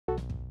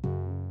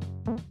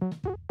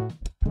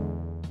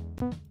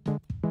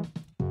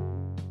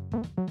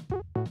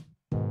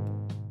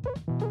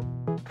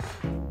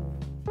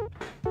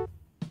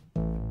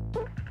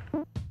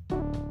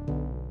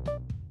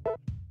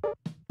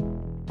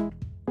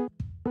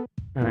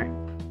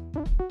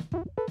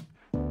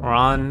We're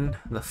on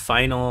the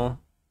final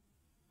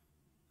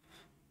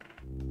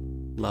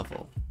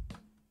level.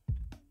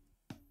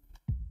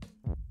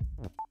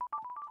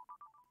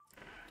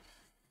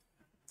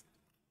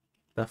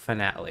 The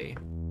finale.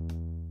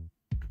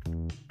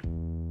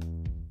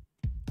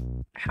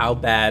 How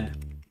bad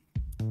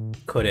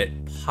could it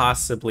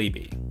possibly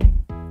be?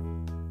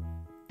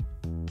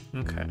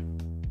 Okay.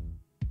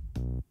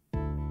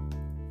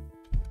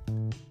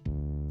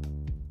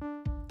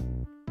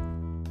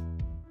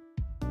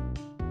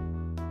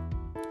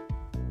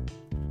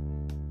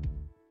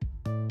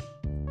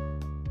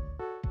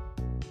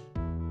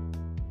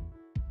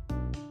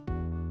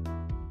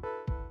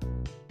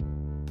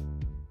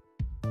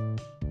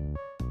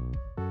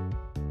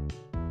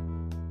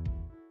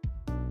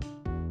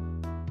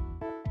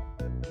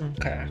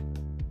 Okay.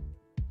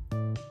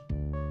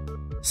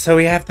 So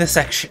we have the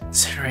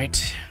sections,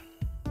 right?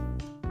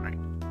 Right.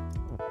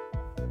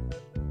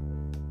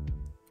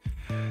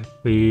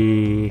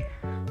 We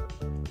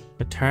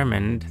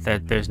determined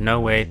that there's no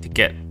way to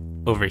get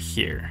over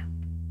here.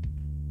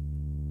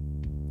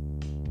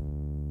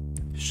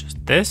 It's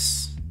just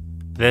this,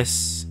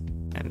 this,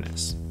 and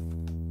this.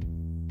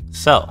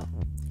 So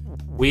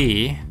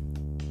we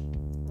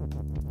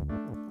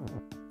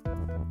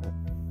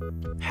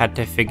had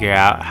to figure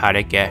out how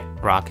to get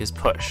Rock's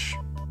push.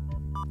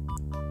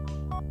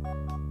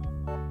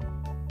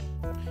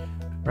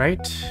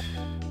 Right?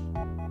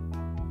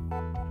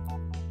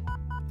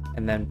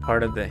 And then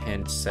part of the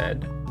hint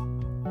said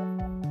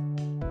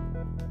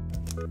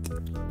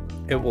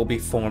it will be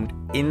formed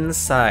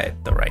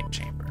inside the right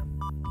chamber.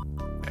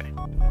 Okay.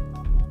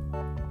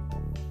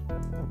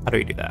 How do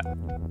we do that?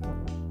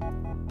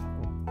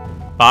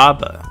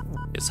 Baba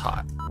is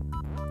hot.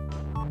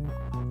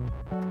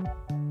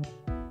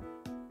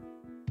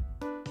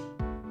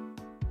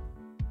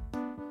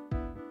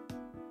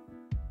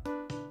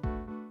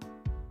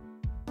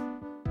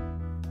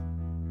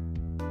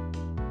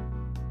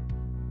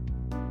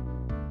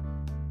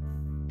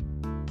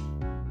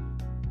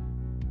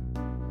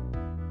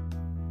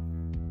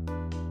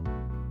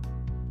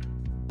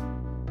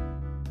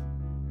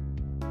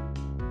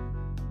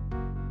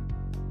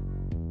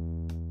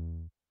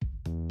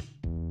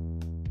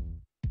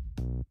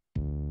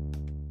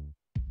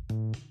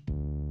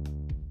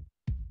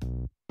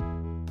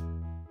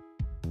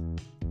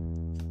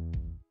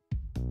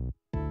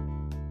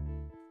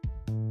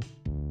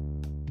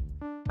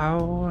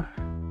 How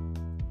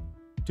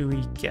do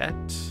we get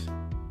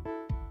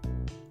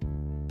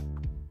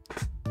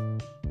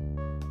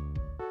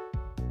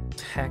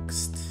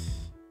text?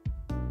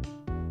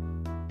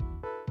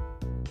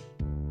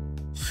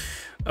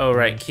 Oh,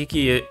 right.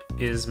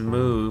 Kiki's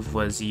move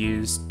was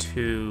used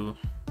to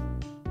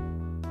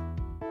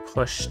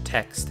push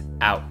text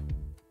out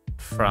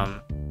from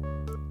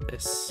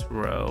this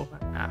row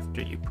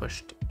after you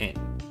pushed in.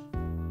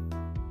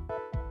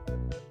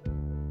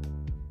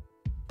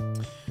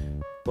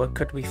 What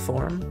could we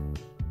form?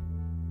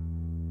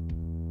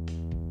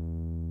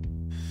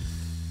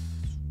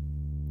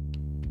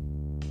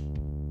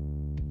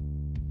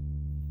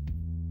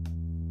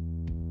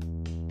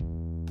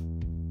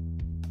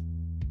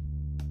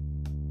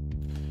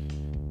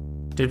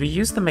 Did we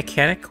use the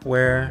mechanic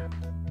where...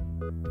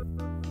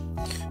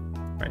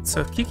 Right, so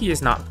if Kiki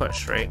is not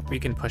pushed, right, we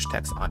can push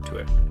text onto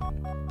it.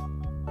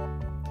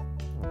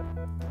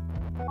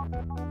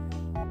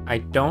 I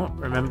don't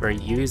remember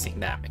using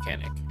that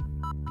mechanic.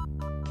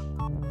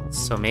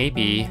 So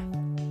maybe...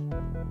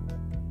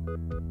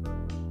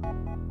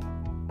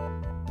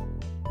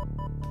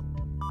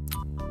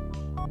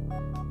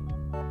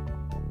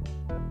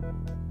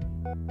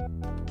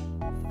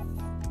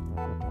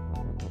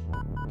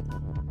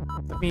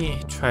 Let me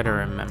try to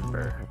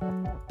remember.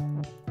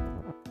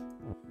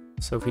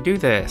 So if we do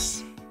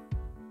this...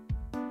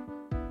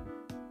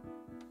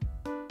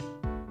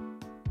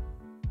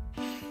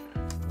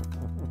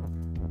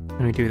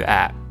 and we do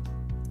that.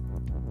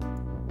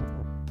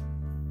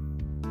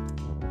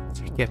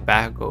 Get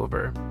back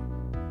over.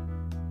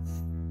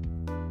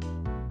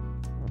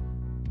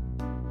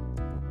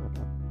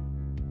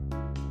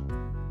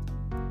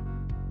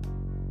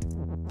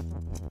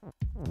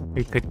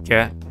 We could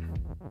get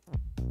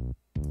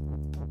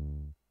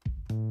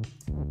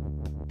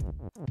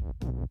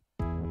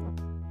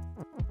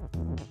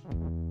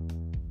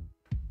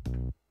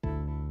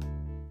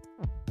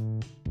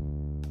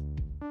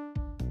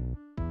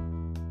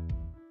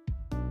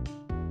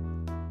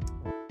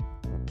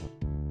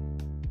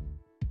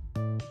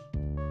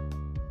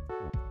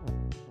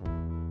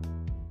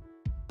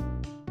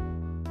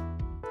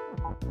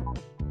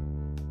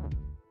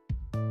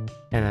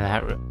and then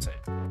that ruins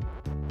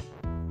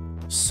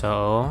it.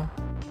 So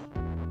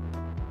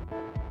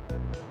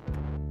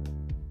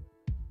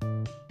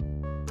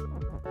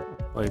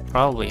what we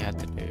probably had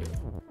to do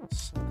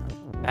is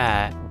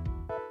that,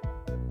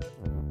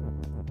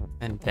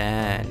 and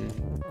then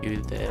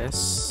do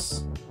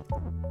this.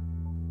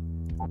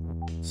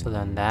 So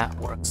then that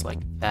works like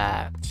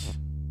that.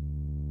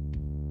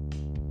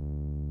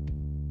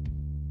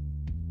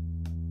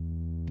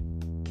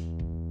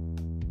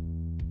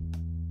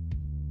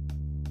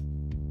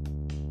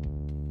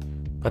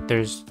 But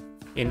there's,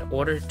 in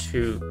order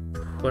to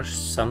push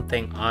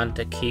something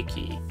onto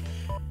Kiki,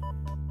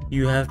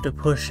 you have to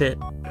push it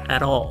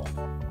at all.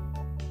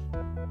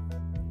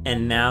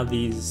 And now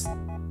these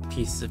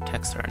pieces of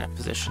text are in a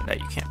position that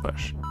you can't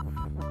push.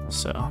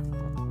 So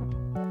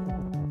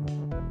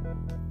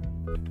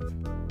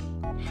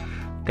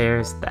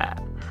there's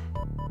that.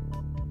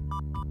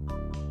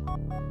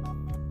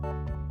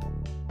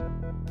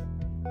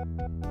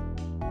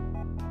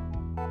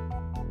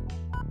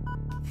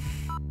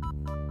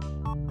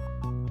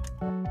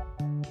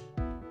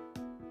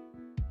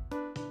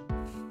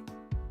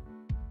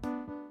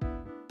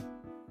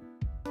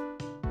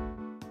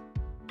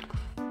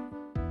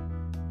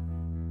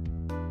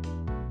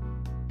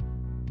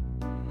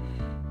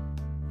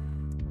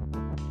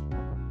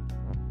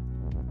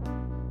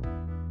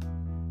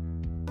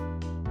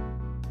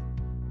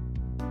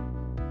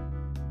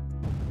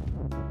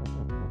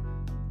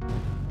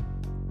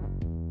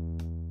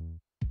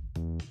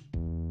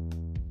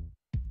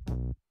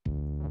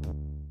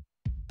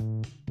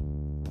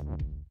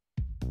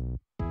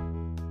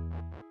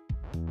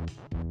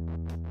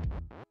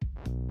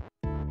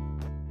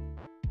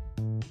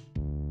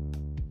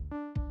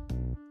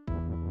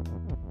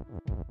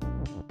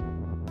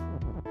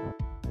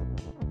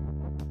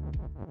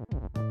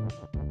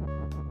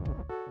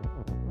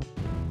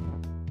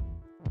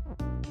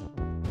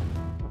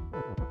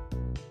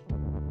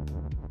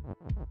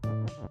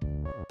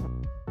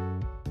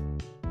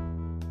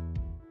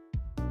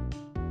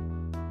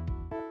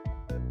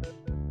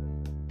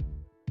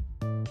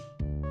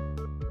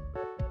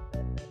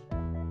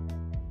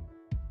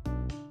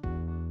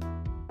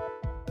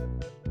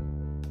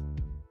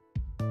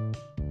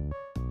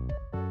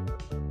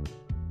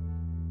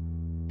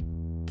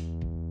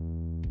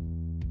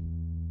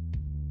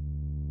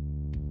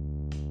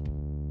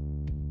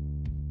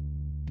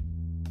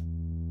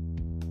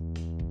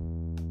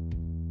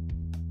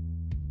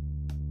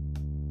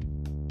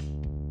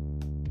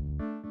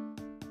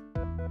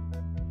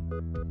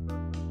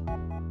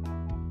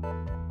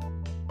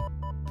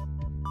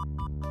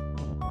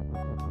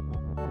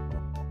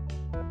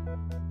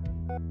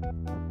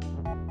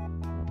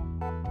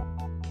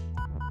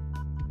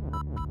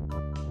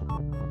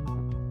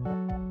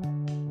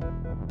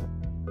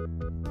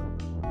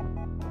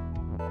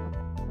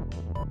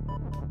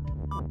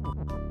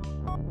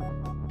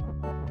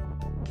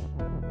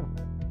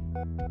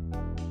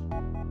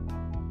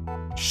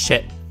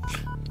 Shit.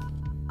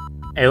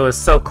 It was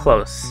so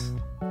close.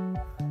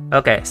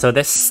 Okay, so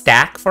this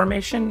stack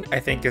formation, I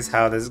think, is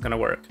how this is gonna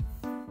work.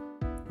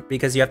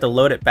 Because you have to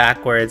load it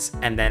backwards,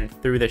 and then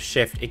through the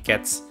shift, it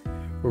gets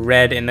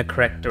read in the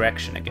correct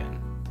direction again.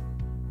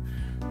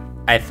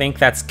 I think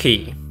that's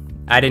key.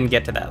 I didn't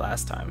get to that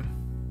last time.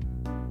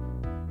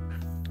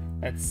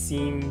 That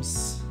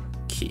seems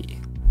key.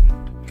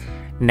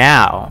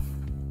 Now,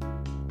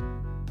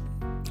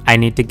 I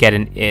need to get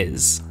an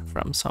is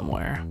from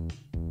somewhere.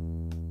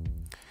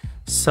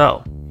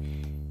 So,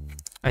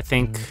 I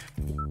think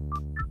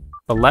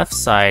the left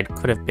side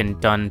could have been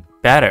done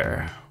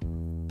better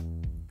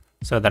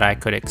so that I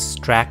could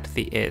extract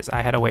the is.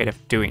 I had a way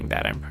of doing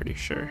that, I'm pretty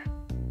sure.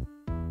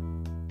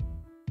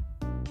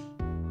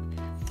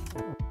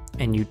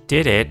 And you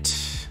did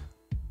it.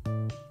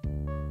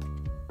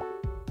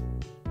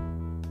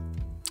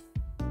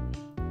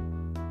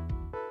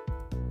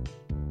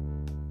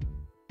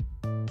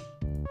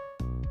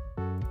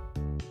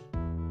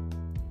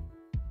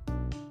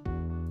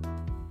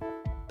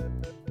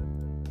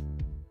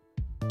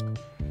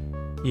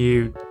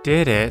 You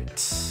did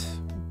it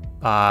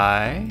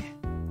by...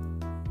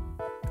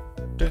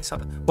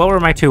 What were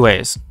my two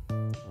ways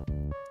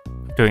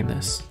of doing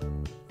this?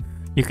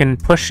 You can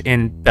push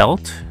in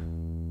belt.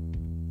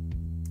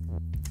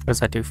 What does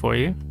that do for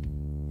you?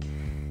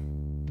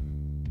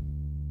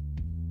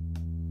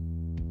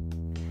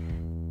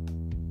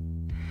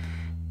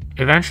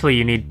 Eventually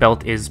you need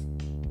belt is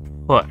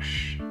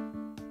push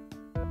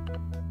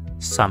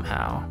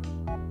somehow.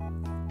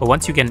 But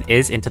once you get an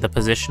is into the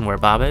position where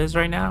Baba is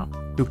right now,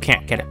 you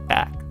can't get it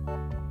back.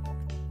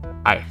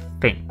 I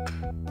think.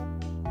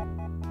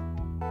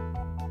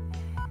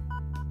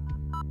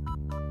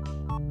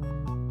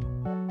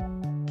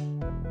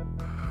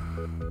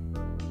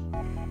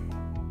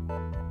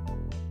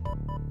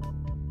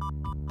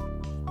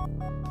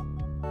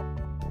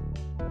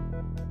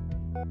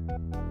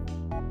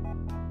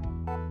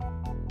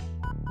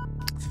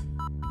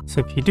 So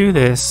if you do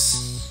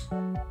this,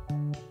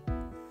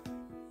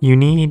 you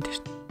need...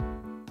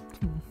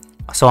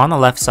 So on the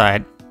left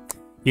side,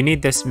 you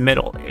need this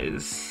middle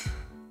is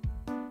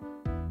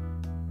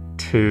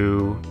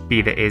to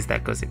be the is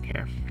that goes in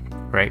here,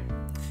 right?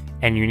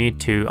 And you need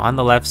to, on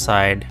the left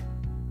side,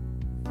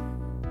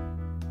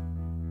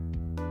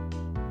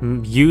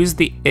 use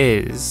the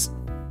is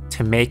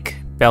to make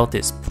belt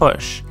is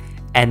push,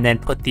 and then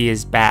put the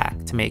is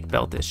back to make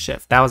belt is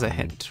shift. That was a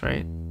hint,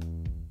 right?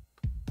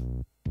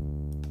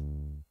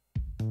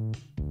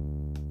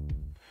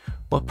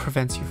 What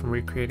prevents you from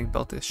recreating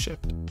belt is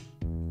shift?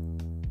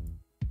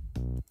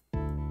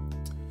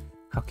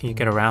 How can you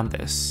get around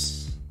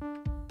this?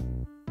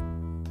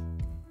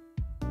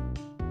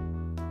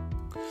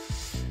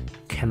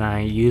 can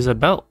I use a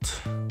belt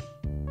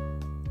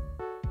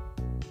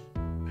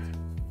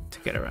to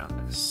get around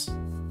this?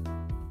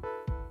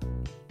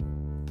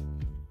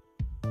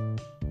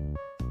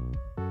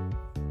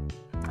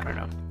 I don't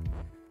know.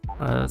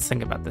 Let's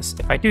think about this.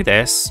 If I do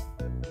this,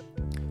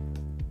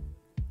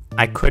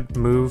 I could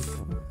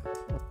move.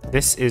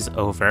 This is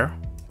over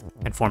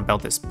and form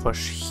belt is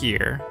push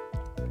here.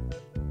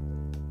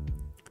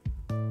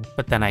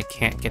 But then I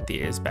can't get the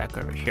is back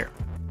over here.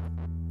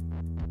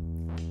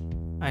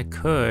 I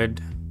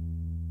could,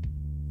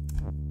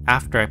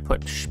 after I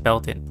put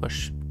belt in,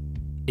 push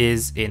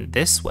is in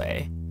this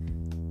way.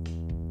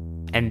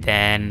 And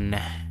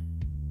then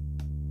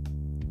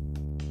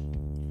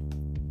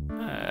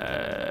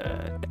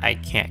I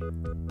can't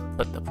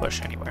put the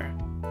push anywhere.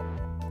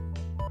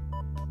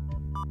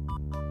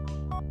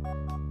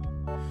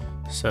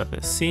 So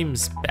this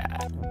seems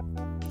bad.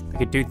 I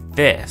could do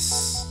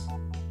this.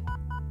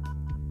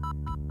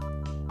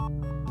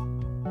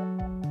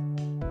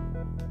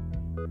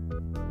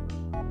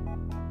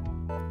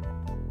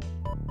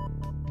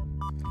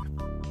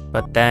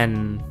 But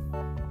then,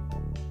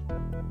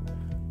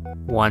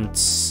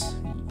 once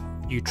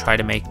you try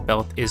to make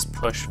belt is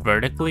push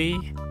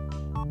vertically,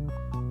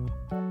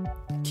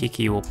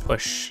 Kiki will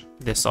push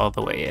this all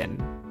the way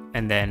in,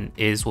 and then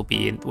is will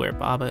be in where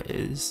Baba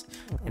is,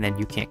 and then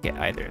you can't get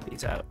either of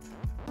these out.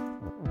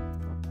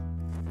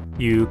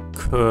 You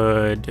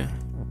could...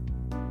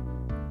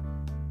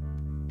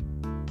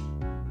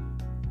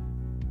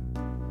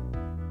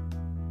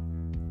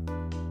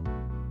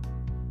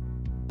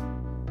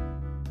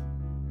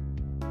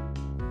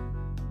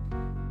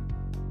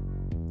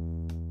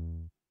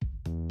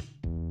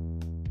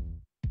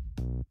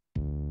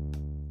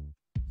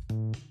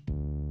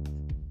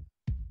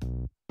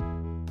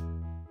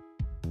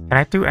 Can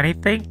I do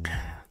anything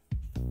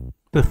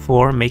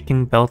before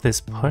making belt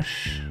is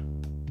push?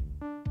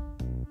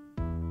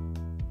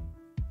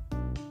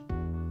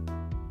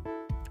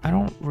 I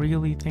don't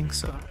really think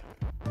so.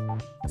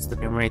 Let's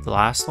enumerate the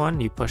last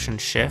one. You push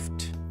and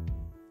shift.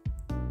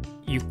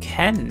 You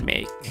can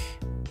make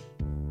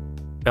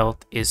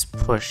belt is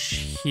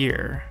push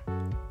here,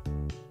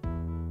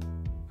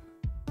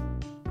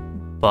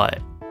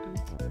 but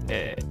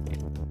I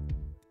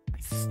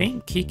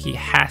think Kiki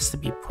has to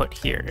be put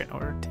here in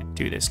order to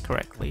do this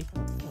correctly.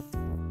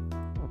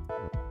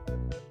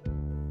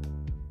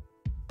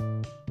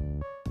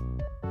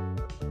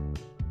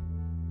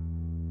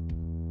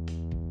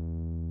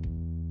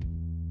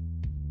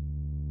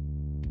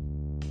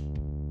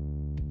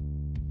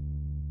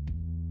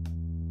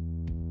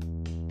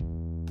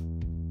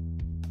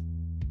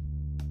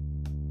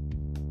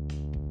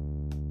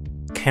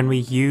 Can we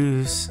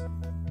use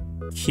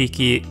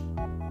Kiki?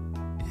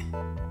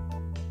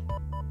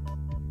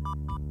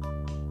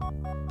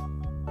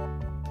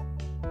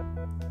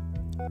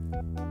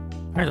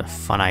 There's a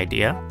fun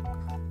idea.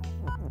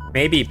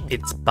 Maybe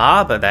it's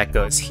Baba that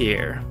goes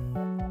here,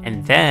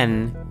 and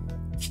then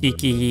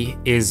Kiki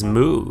is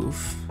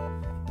move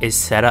is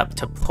set up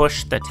to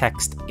push the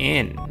text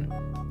in.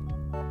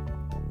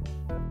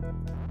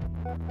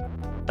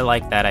 I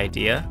like that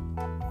idea.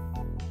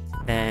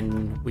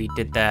 Then we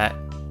did that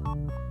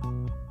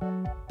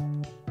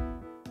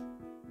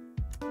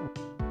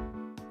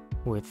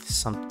with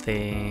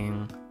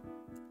something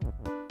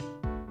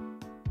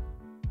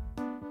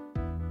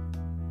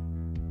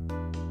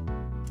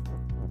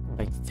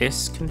like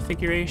this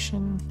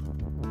configuration.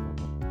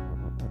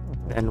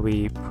 Then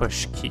we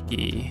push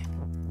Kiki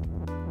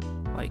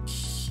like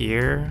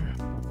here.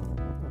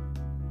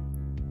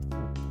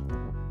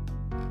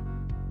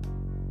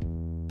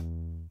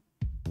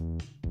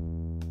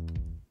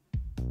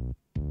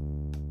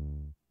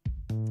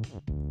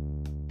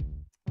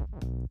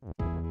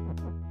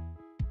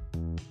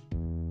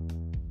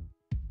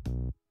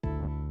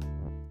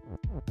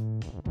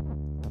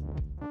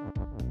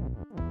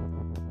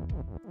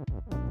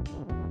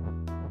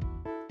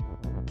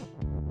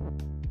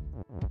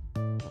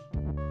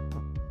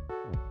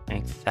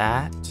 Like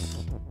that.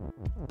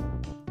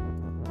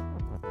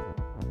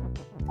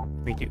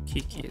 We do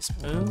Kiki is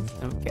move,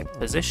 then we get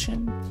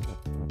position.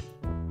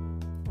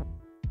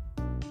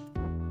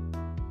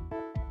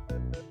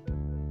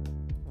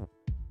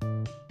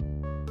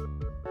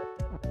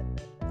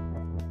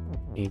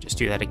 You just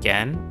do that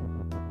again.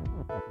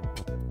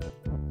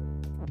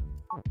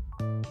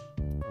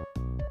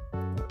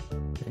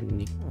 Then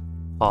you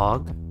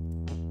fog.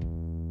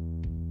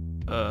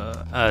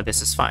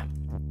 This is fine.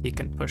 You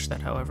can push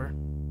that, however.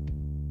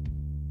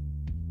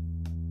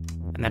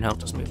 And then he'll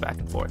just move back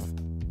and forth.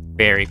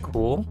 Very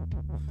cool.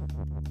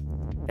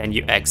 Then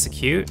you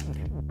execute.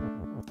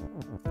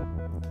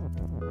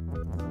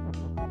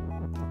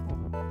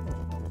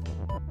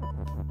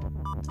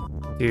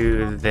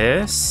 Do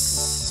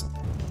this.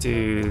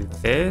 Do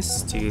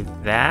this. Do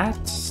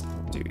that.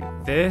 Do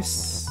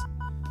this.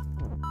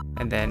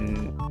 And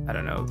then, I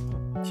don't know,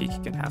 Kiki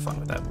can have fun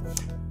with that.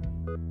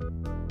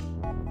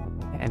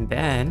 And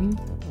then...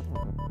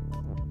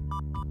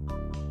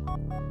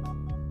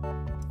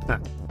 Huh.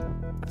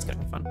 That's gonna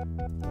be fun.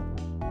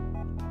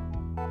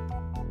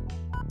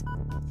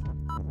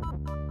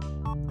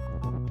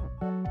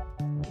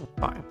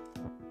 Fine.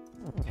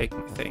 Take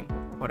my thing.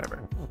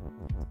 Whatever.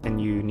 And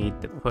you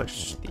need to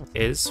push the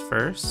is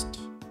first.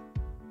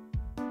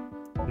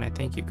 And I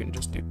think you can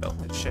just do belt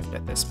and shift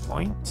at this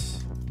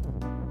point.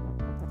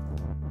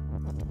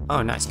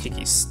 Oh, nice.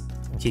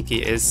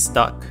 Kiki is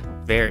stuck.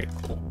 Very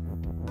cool.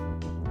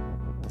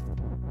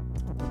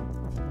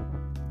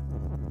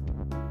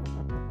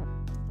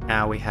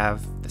 Now we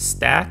have the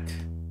stack.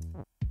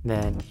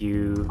 Then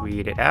you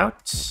read it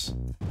out.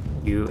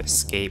 You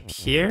escape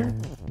here.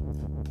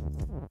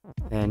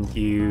 Then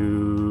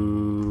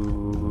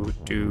you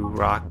do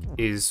rock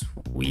is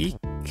weak.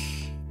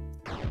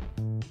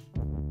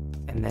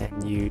 And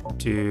then you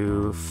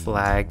do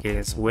flag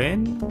is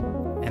win.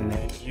 And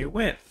then you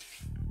win.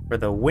 For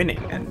the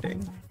winning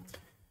ending.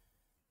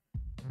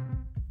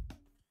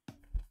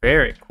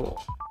 Very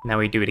cool. Now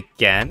we do it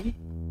again.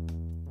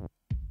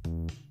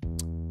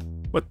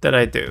 What did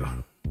I do?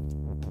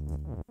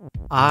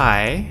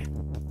 I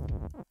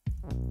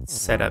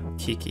set up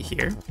Kiki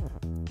here.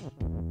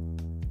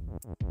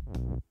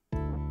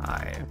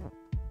 I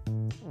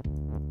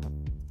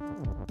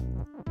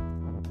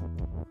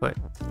put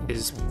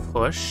his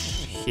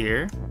push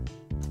here.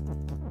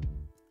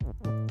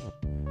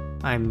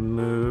 I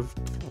moved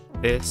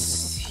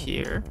this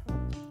here.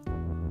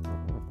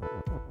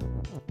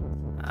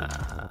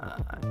 I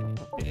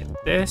did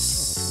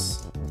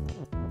this.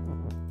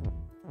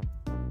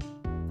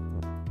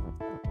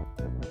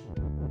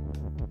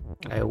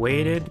 I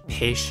waited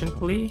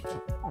patiently.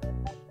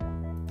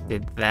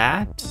 Did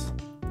that.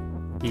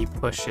 He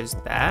pushes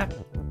that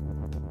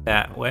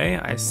way.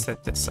 I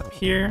set this up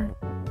here.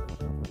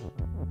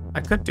 I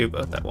could do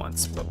both at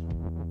once, but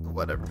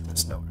whatever.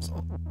 There's no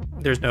result.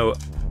 There's no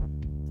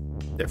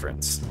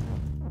difference.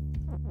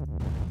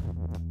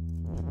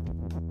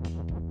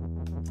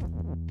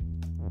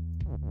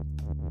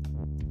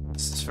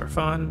 This is for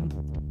fun.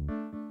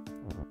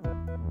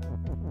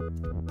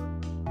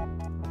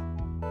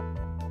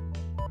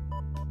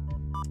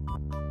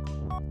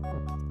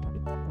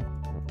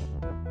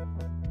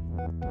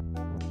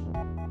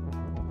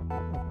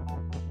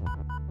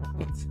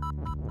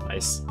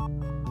 Nice.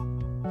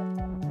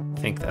 I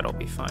think that'll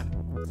be fine.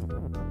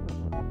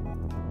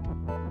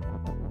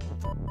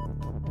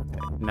 Okay,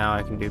 now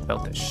I can do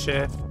belt to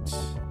shift.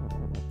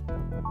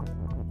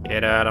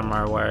 Get out of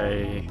my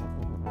way.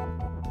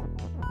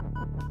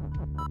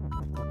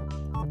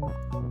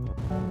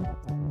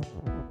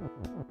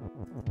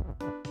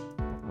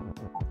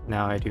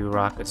 Now I do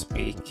rock is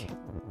weak.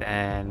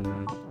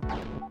 Then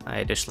I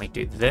additionally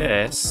do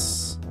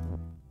this.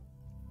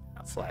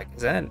 Now flag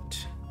is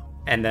end.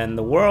 And then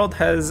the world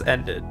has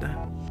ended.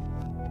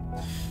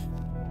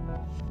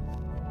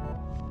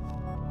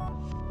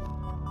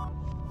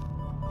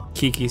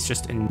 Kiki's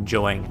just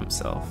enjoying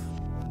himself.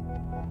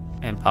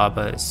 And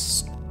Papa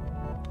is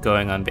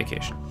going on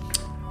vacation.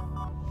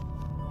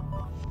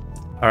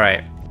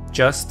 Alright,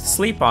 just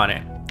sleep on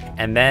it.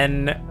 And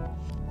then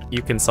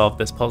you can solve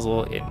this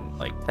puzzle in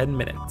like 10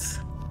 minutes.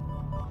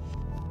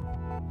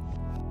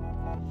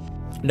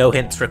 No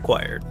hints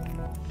required.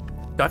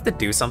 Do I have to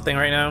do something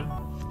right now?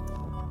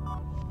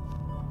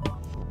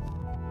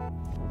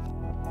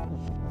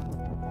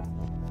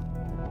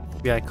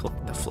 Maybe I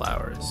collect the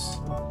flowers.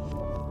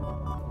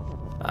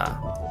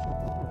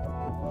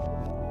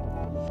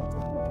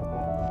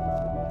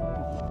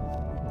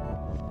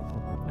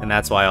 And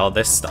that's why all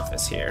this stuff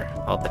is here.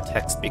 All the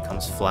text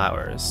becomes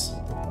flowers.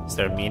 Is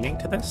there meaning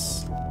to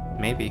this?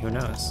 Maybe, who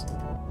knows?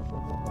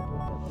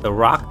 The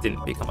rock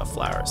didn't become a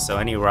flower, so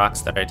any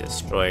rocks that I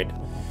destroyed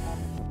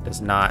does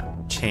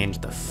not change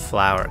the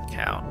flower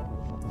count,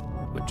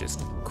 which is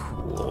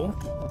cool.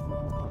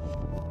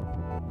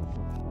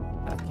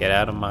 Now get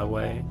out of my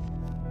way.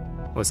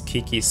 Was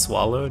Kiki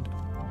swallowed?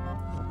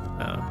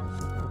 Oh.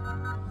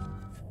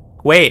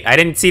 Wait, I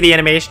didn't see the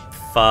animation.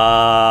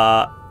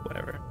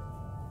 Whatever.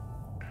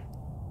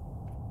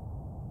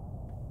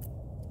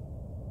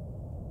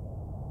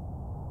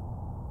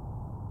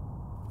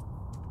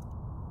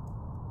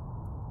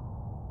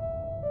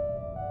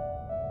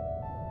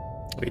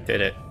 We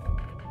did it.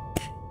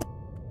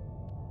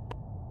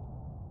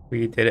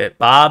 We did it.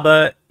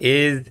 Baba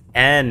is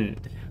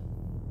end.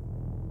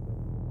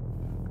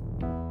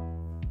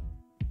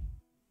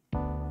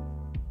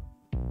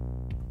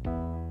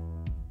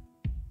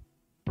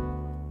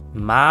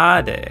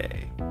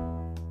 Made.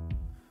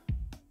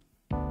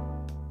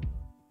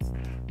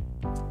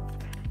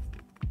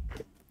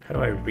 How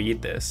do I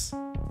read this?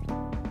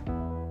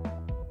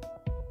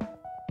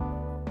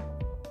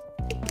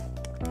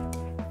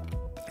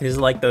 It is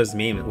like those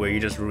memes where you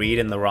just read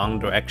in the wrong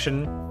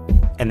direction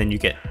and then you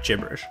get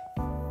gibberish.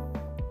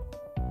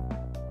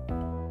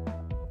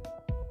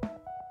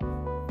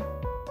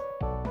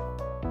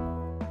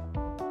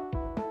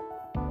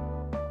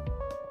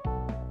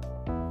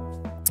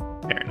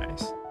 Very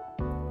nice.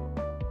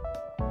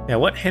 Yeah,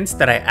 what hints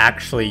did I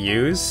actually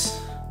use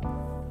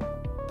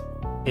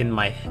in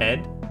my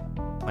head,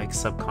 like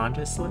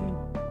subconsciously?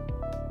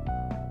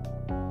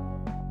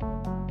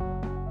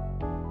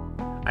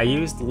 I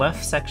used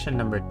left section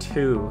number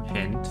 2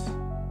 hint.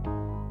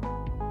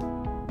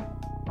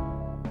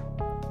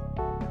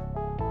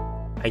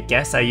 I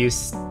guess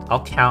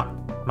I'll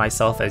count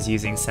myself as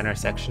using center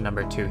section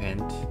number 2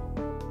 hint.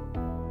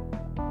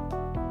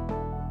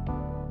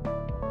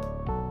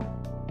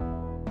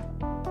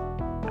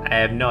 I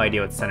have no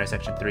idea what center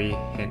section 3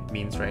 hint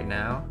means right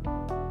now.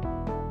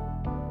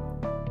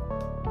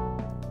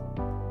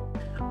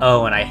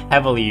 Oh, and I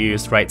heavily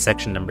used right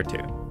section number 2.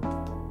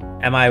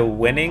 Am I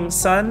winning,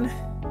 son?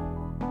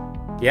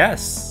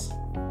 Yes.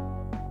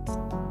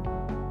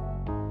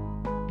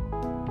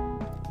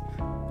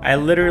 I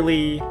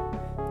literally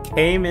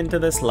came into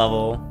this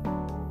level,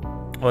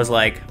 was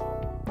like,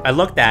 I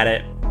looked at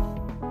it,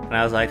 and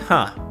I was like,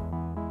 huh.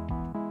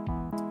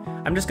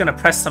 I'm just gonna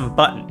press some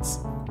buttons.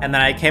 And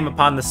then I came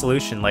upon the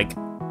solution, like,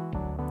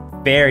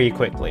 very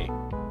quickly.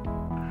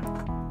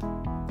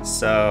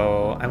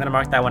 So, I'm gonna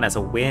mark that one as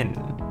a win.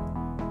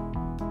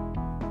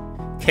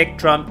 Kick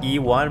Drum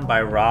E1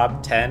 by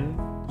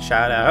Rob10.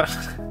 Shout out.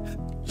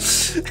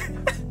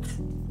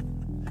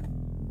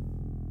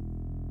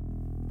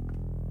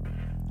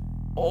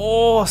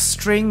 Oh,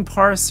 String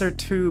Parser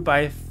 2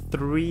 by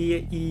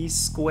 3E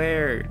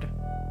squared.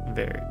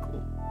 Very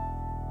cool.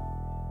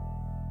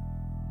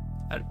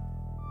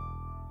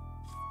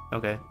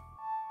 Okay.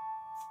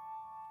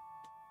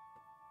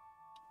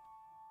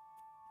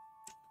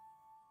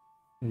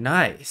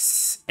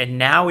 Nice. And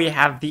now we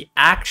have the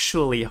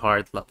actually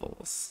hard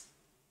levels.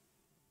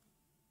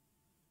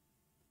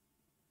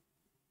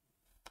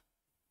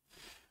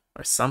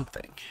 Or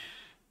something.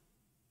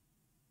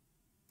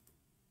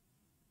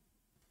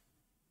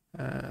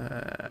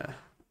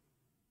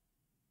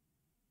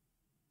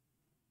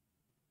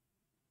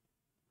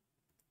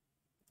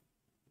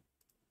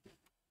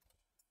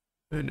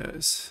 Who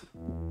knows?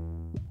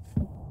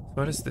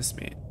 What does this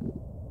mean?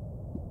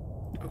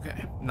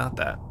 Okay, not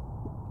that.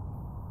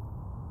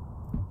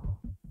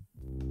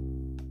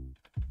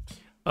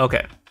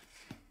 Okay.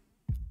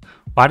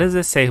 Why does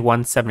it say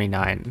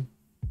 179?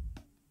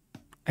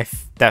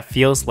 That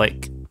feels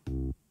like...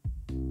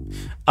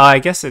 I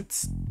guess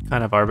it's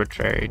kind of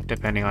arbitrary,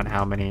 depending on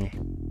how many...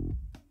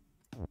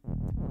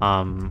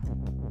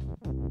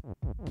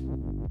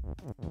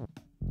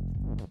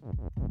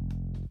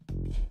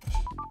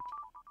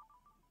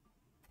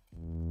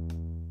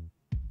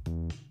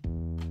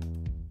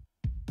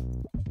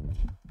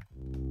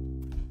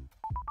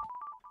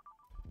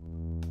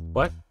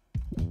 What?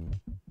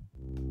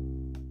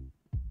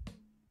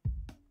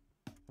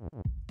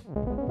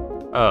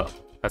 Oh,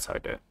 that's how I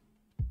did it.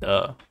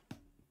 Duh.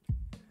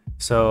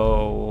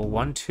 So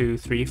 1, 2,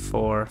 3,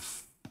 4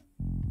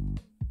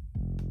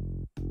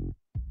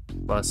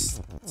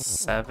 plus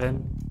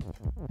 7.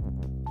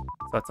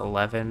 So that's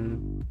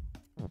 11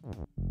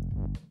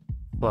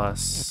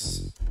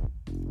 plus.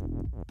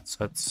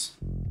 So it's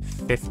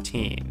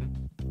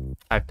 15.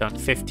 I've done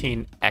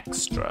 15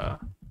 extra.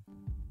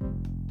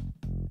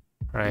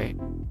 Right.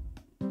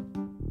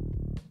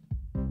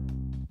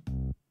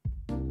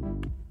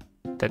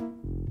 That.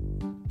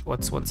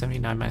 What's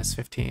 179 minus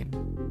 15?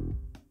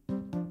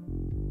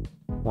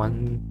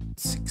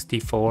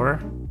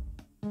 164?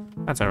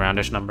 That's a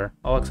roundish number.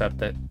 I'll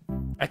accept it.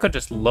 I could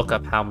just look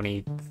up how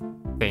many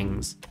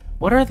things.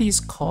 What are these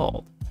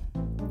called?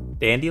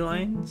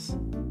 Dandelions?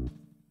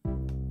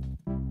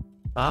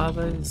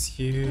 Baba is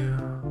you.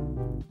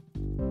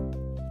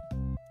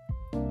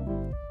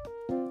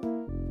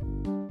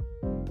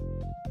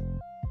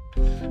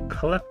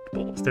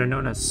 Collectibles. They're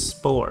known as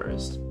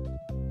spores.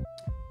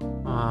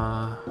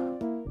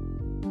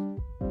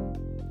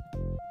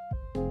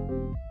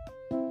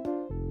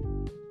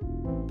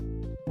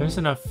 There's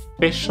an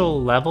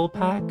official level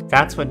pack?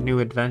 That's what New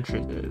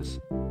Adventures is.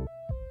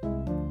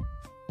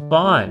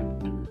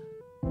 Fun!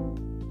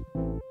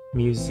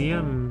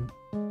 Museum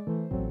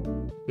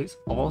is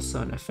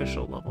also an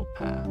official level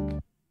pack.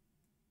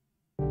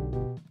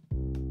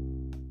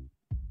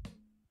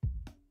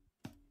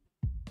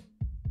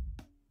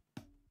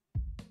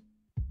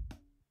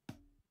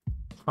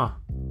 Huh.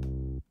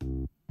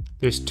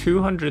 There's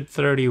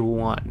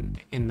 231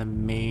 in the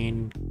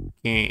main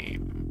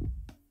game.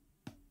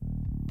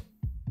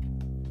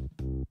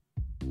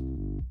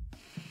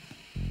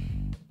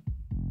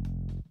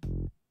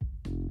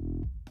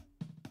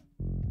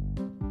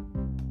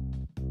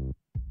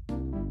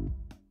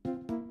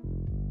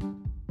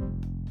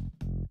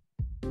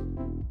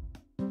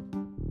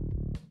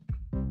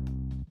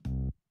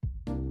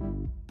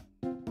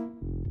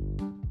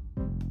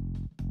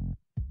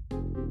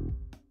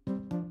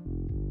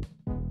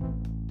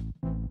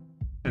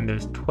 And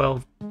there's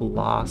 12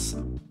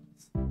 blossoms.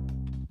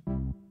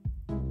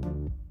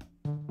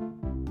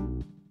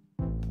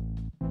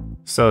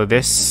 So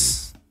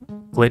this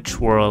glitch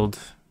world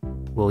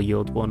will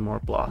yield one more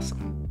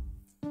blossom.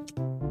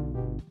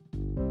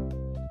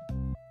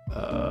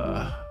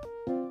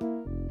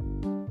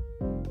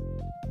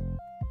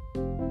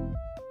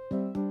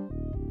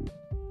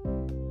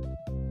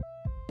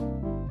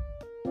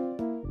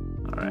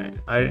 Alright,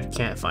 I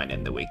can't find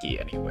in the wiki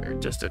anywhere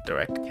just a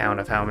direct count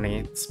of how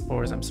many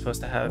spores I'm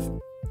supposed to have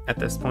at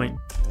this point.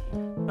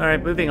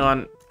 Alright, moving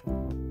on.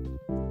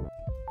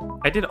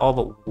 I did all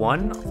but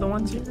one of the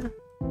ones here.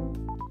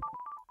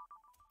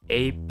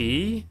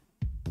 AB?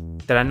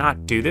 Did I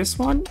not do this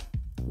one?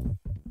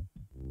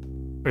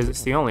 Or is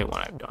this the only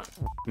one I've done?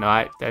 No,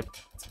 I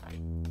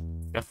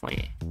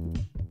definitely...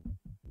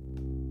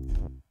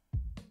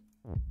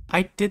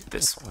 I did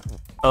this one.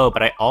 Oh,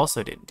 but I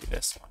also didn't do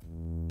this one.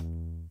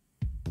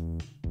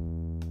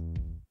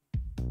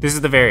 This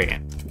is the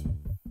variant.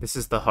 This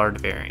is the hard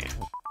variant.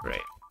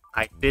 Right.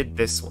 I did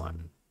this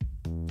one.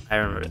 I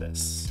remember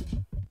this.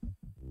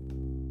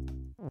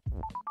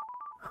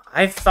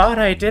 I thought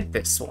I did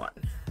this one.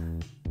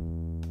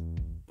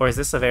 Or is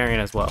this a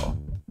variant as well?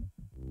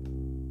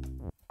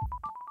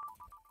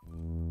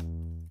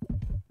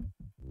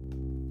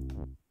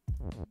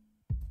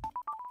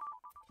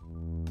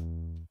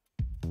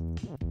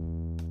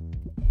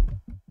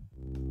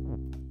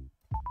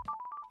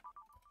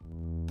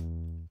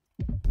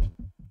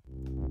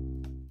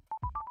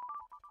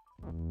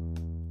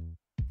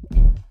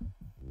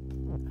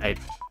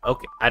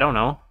 Okay, I don't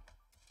know.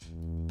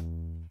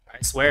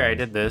 I swear I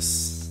did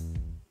this.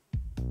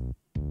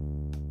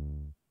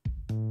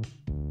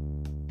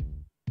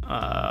 Do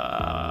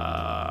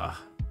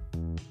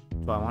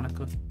I want to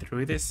go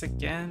through this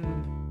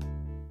again?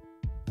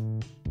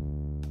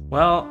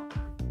 Well,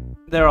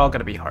 they're all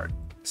gonna be hard,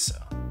 so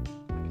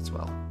might as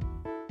well.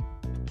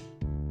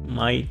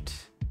 Might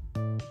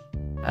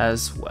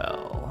as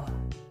well.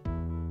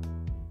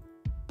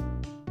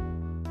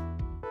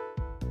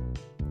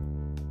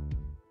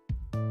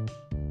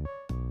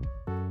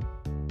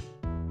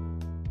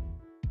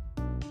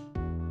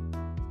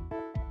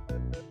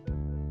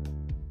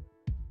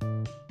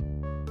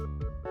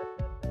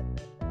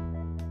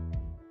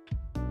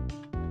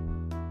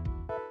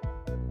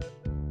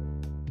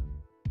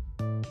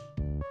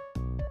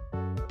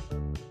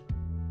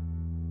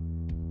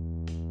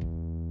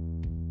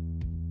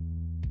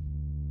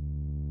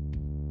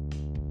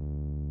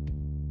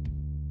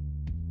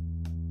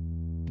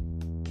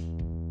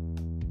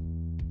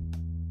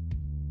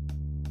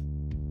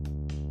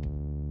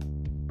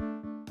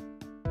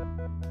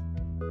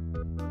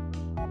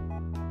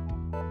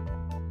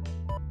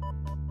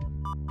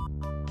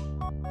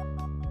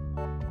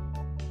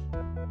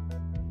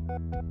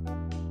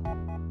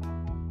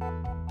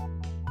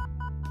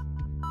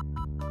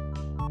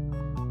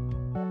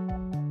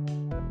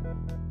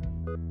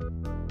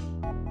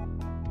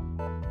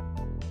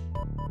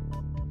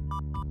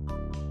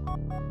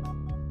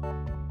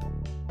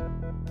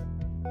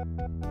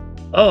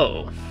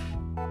 Oh.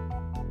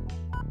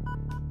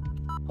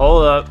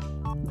 Hold up.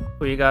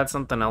 We got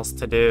something else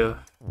to do.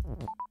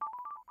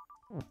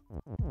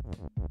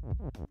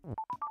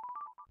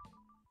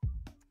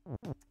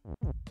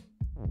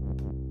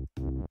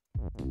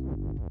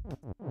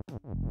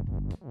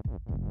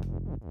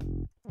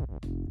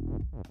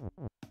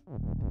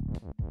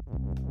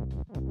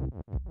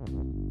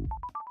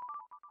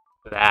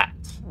 That.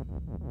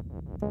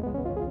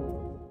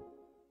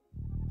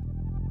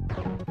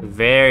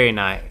 Very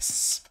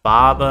nice.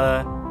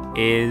 Baba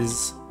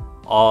is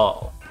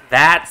all.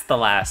 That's the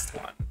last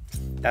one.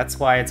 That's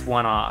why it's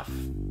one off.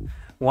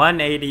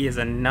 180 is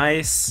a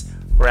nice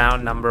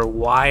round number.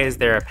 Why is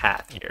there a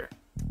path here?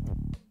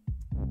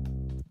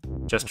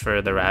 Just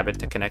for the rabbit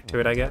to connect to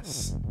it, I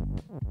guess.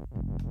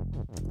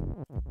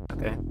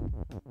 Okay.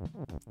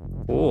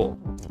 Cool.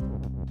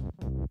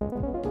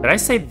 Did I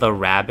say the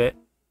rabbit?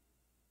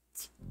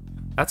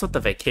 That's what the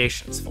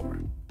vacation's for.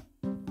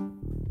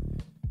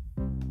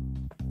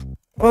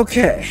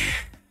 Okay.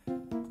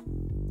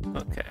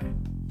 Okay.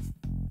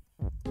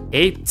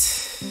 8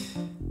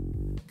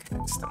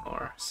 connects to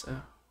more,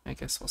 so I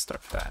guess we'll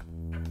start with that.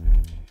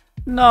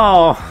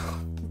 No!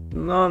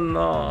 No,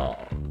 no.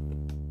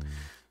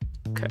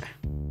 Okay.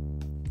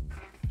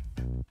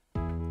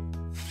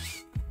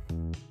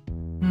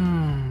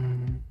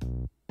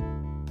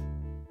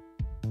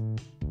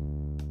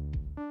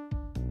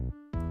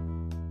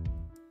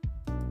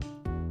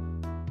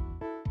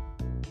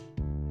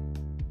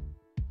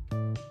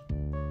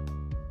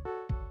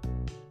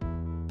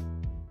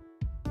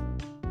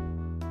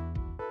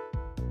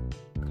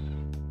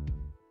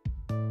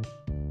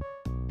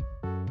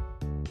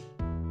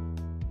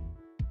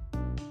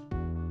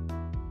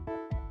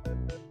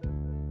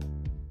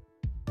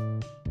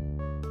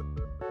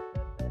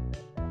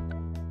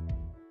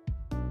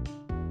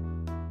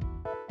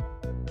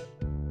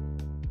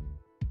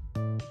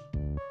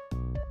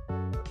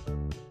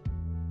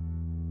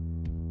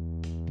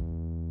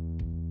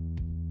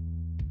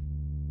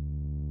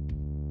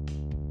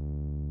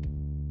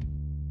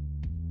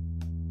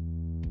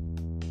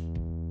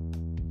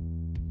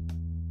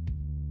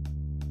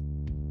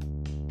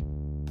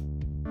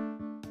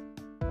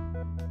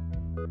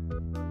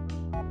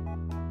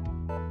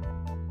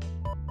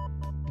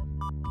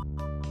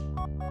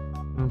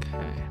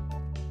 Okay.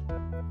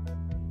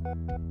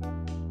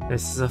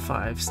 This is a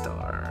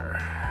 5-star.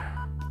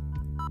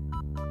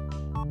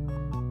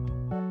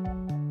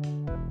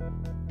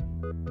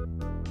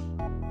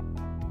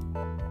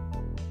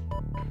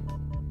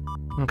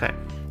 Okay,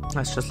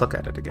 let's just look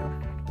at it again.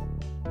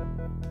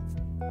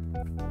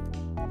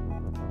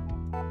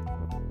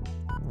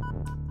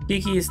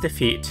 Kiki's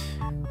defeat.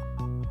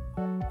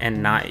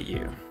 and not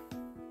you.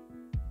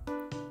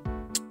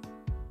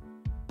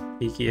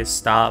 Kiki is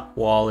stop,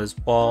 wall is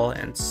wall,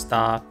 and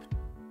stop.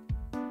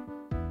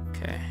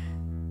 Okay.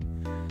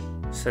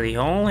 So the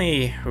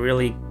only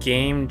really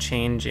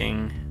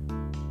game-changing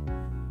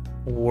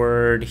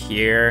word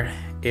here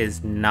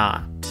is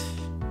not.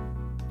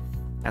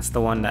 That's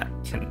the one that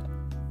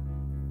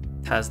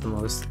has the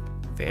most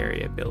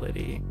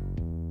variability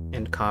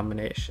in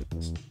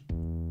combinations.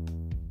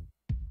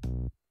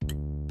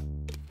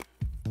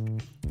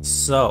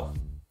 So,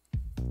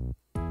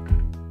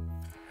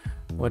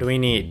 what do we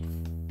need?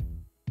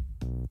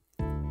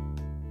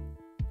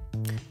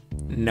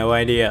 No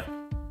idea.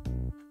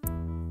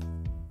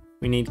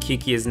 We need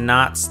Kiki is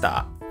not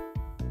stop.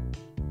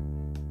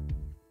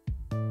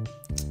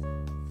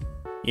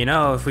 You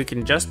know, if we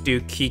can just do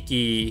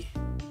Kiki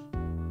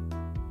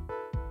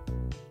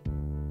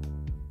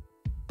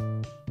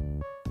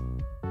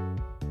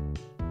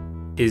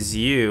is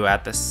you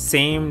at the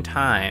same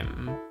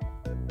time.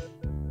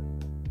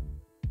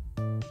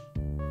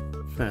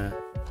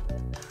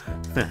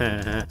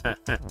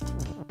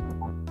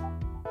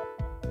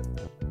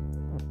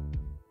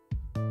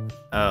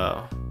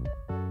 Oh.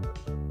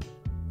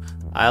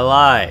 I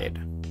lied.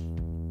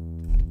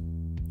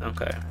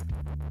 Okay.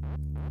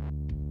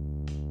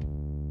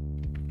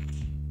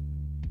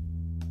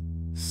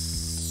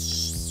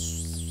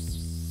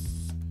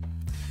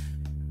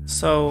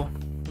 So,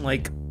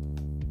 like,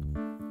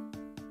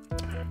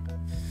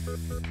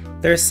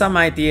 there's some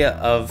idea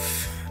of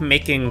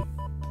making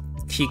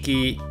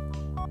Kiki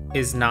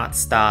is not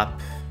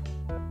stop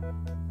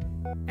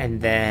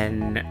and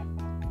then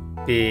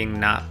doing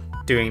not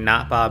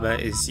Baba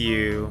is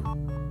you.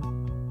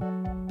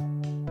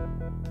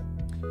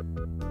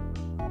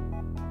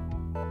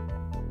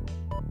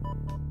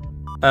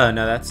 Oh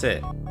no, that's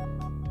it.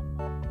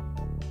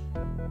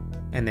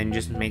 And then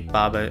just make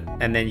Baba,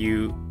 and then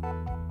you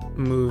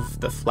move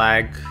the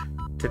flag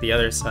to the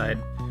other side.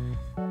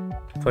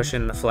 Push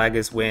in the flag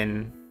is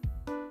win.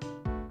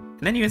 And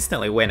then you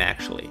instantly win,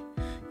 actually.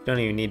 You don't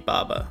even need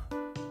Baba.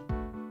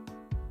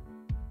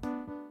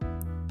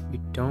 You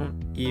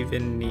don't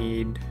even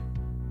need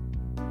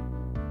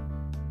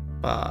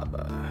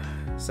Baba.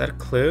 Is that a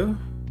clue?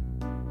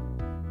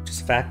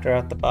 Just factor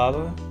out the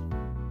Baba?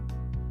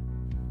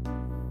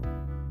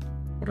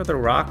 What are the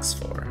rocks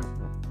for?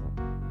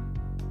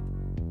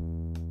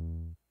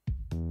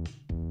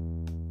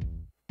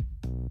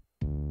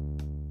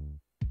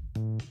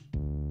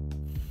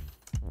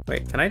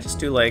 Wait, can I just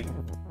do like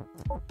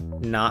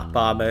not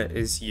Baba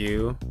is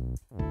you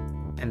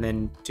and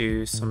then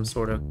do some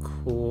sort of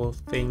cool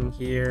thing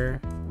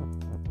here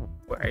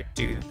where I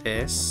do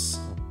this?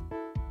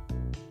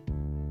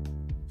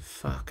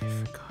 Fuck, I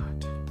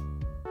forgot.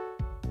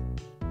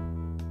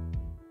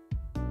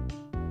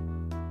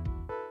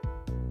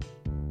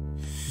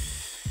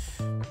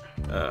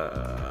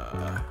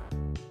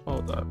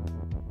 Hold up.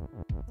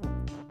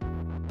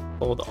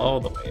 Hold all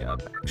the way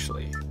up,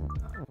 actually.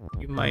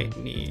 You might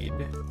need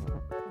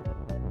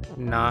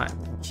not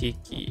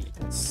Kiki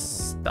and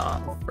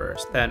stop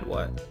first, then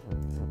what?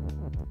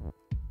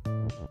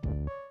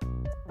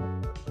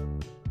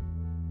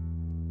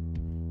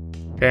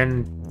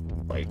 Then,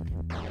 like,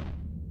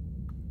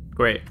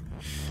 great.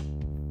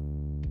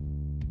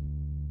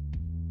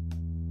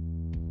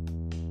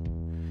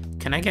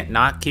 Can I get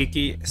not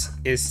Kiki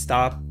is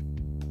stop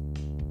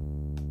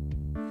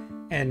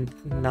and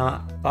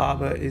not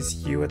Baba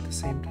is you at the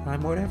same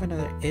time? Whatever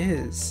there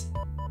is.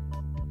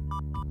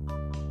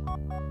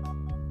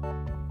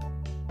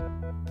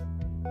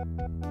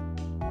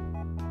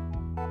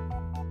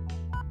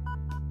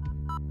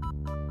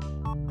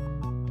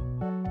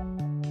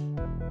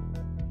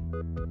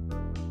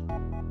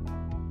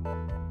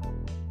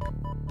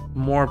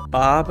 More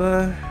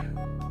Baba?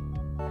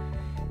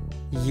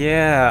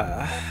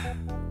 Yeah.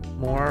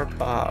 More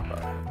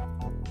Baba.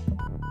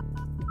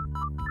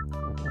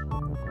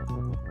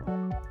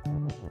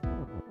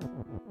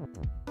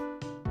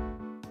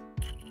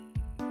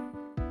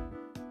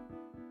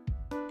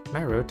 Can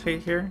I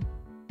rotate here?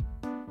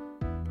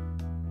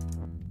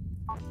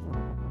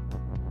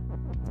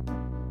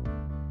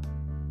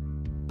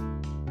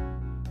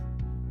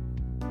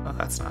 Oh,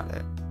 that's not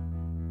it.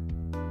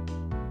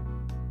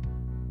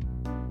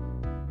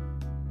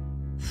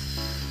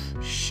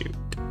 Shoot.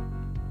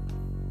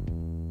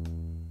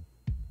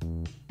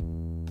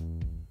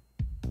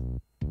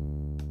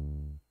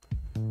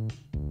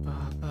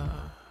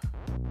 Baba.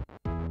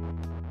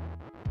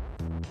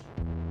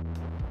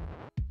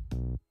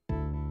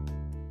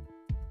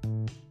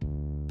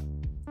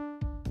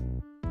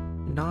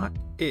 Not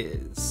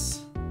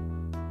is.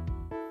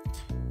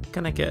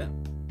 Can I get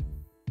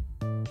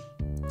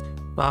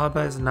Baba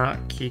is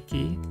not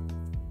Kiki?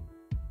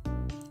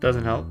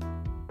 Doesn't help.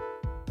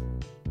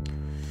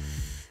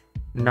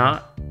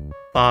 Not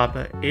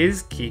Baba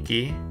is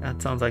Kiki.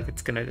 That sounds like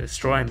it's gonna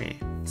destroy me.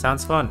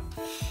 Sounds fun.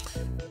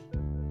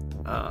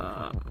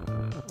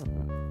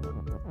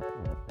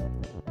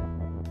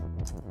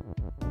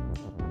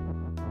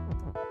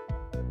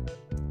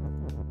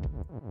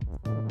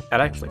 That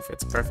actually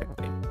fits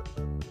perfectly.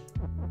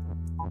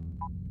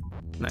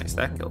 Nice,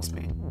 that kills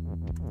me.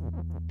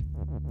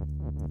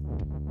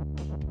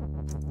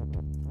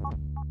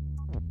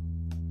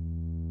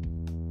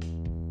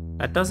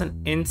 That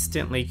doesn't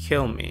instantly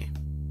kill me.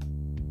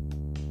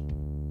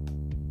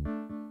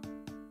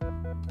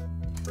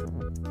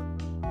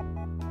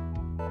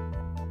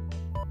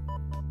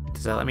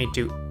 Does that let me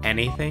do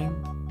anything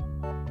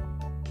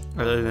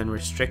other than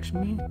restrict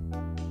me?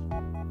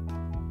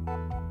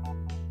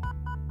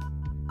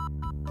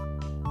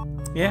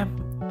 Yeah,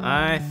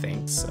 I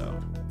think so.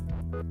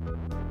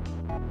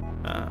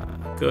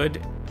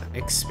 Good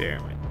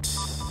experiment.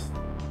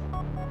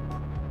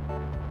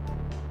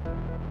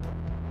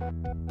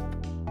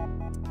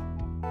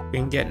 We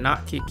can get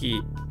not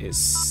Kiki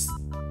is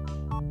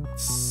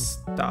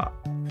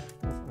stop.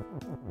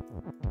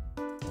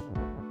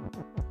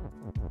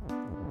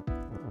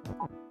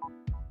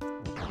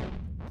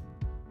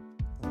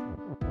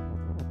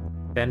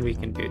 Then we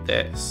can do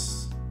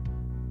this.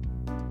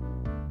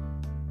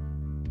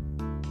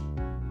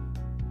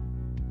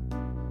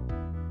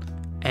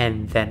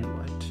 And then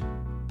what?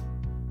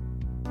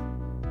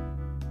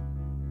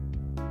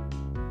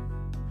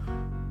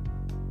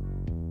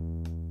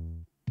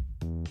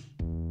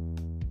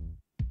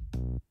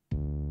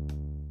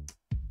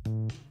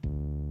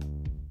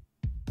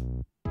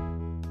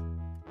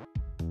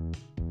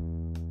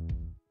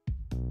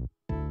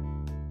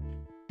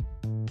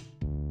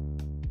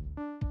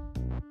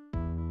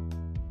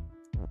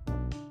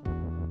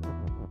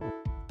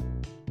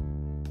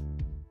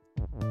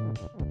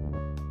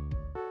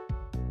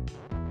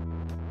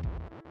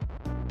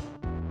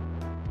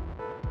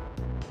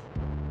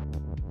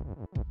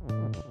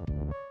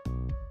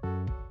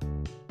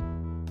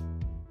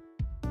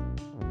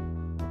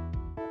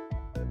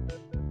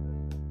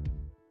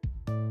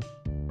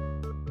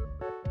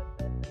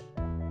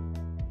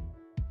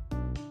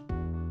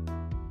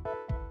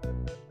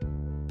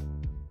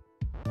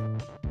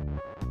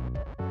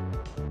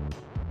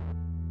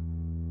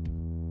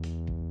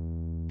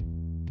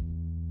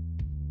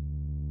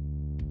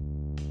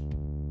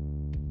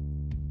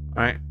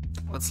 Alright,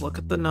 let's look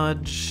at the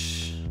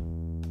nudge.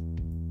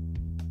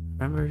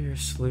 Remember your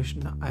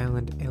solution to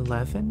Island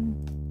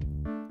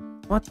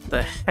 11? What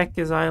the heck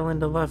is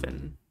Island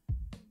 11?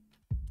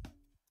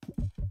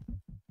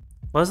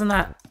 Wasn't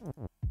that...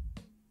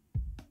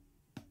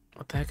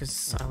 What the heck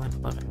is Island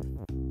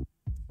 11?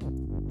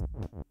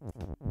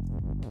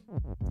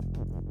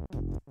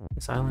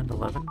 Is Island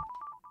 11?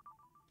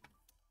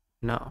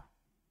 No.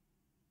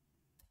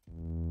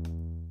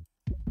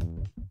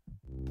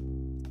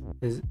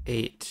 Is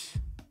 8.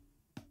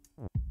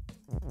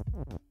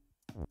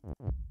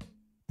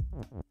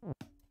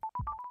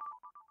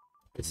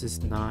 This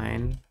is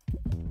 9.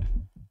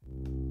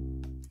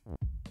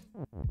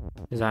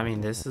 Does that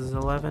mean this is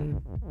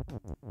 11?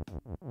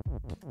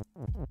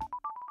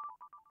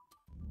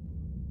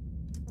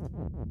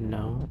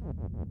 No.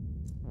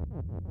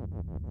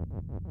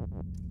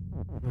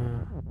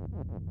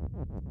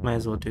 Might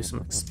as well do some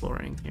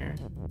exploring here.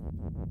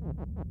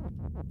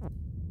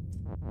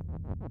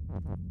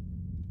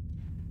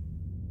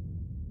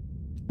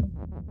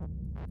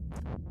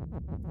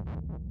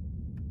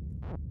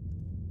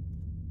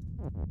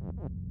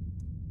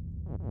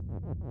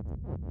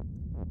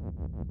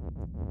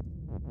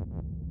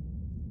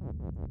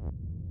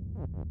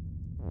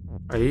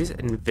 Are these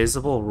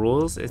invisible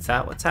rules? Is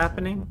that what's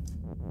happening?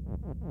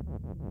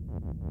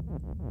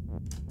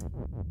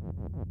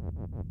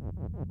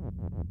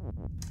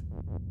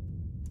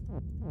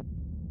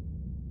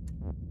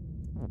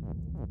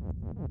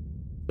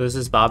 So this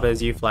is Baba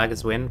as you, flag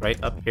as win,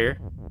 right up here.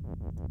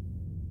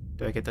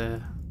 Do I get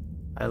to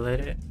highlight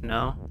it?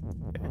 No?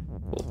 Okay,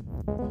 cool.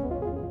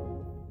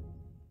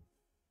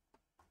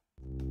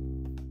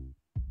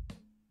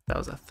 That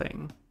was a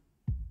thing.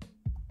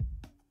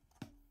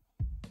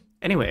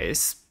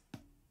 Anyways.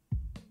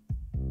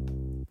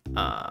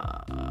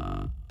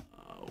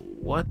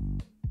 What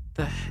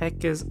the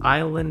heck is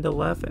Island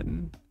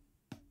 11?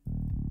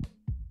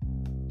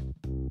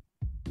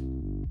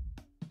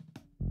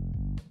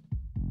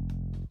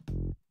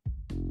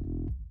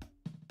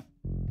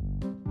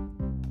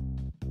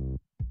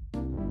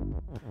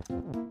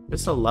 Is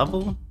this a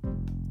level?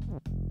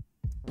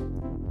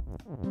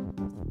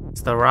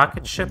 Is the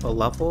rocket ship a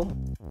level?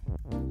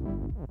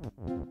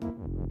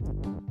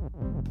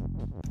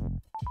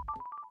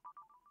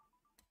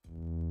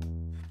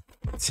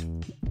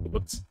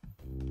 Whoops.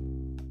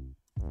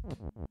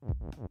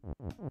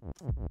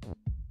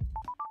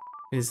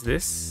 Is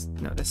this?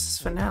 No, this is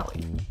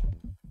finale.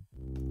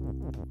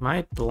 Am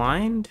I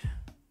blind?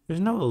 There's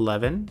no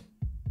 11.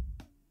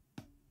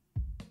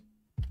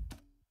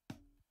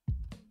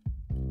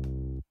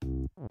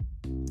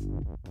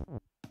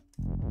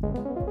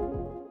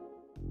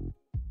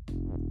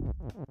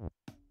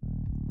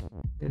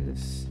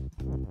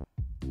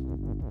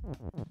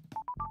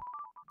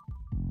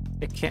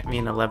 It can't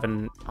mean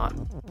 11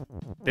 on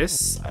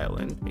this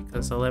island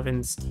because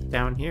 11's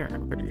down here,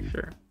 I'm pretty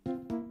sure.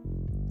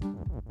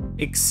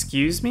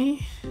 Excuse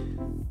me?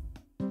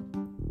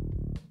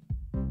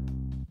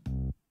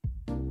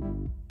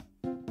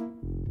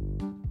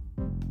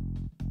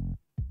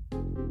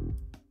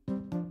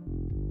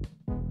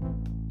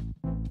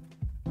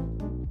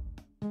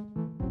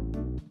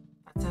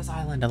 says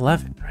Island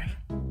 11, right?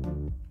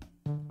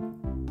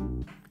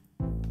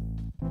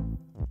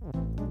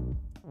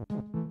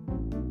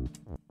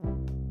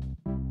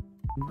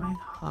 Am I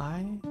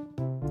high?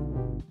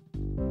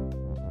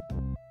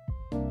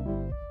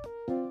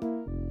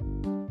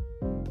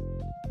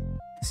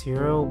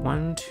 Zero,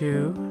 1,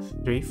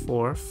 2, 3,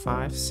 4,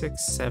 5,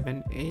 6,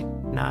 7, 8,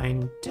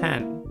 9,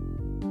 10.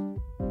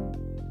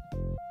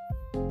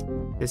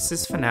 This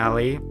is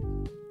finale.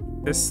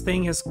 This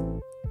thing is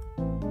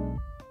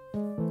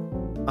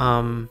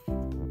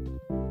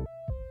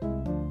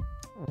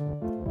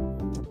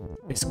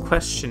it's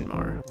question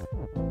mark.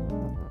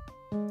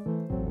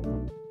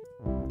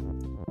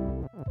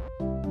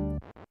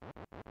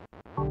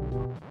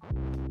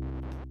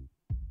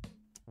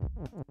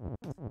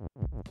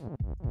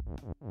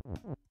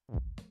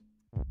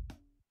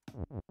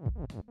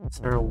 Is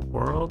there a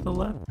world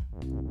 11?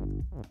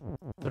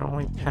 There are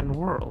only 10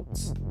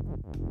 worlds.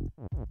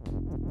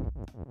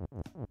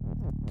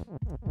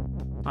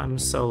 I'm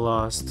so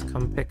lost.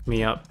 Come pick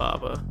me up,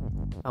 Baba.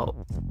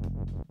 Help.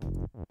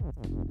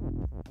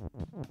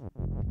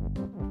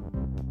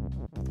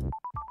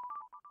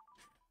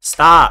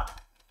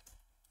 Stop!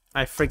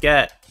 I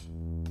forget.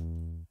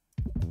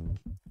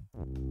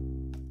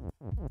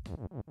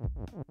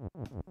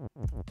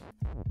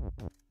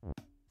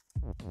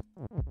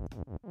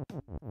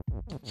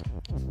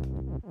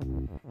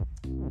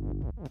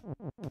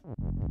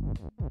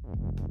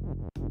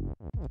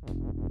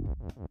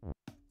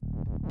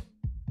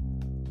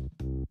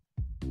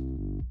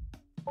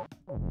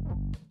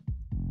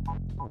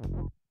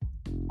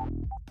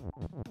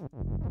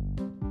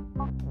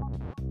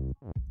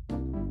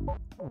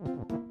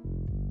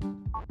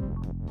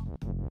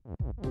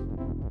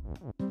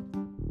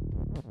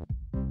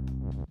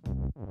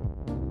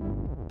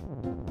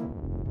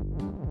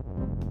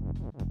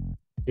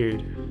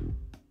 Dude.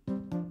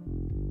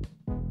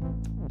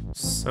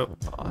 So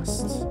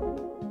lost.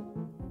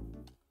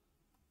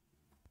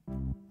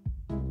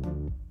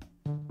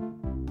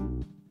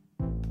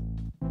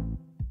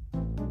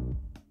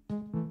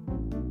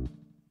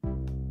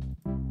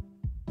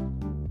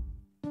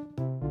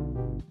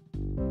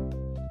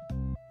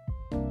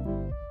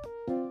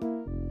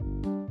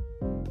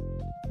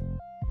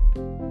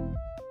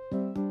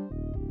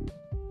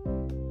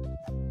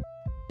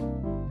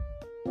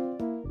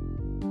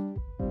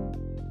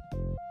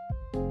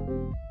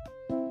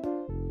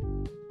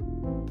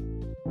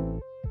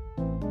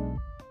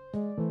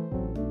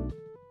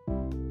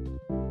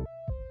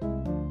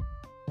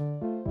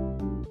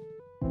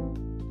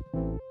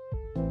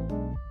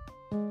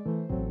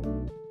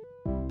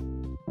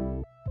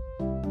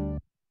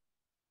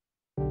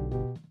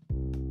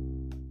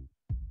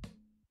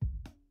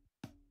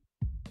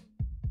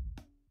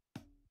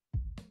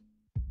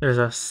 There's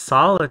a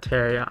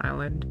solitary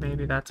island.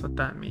 Maybe that's what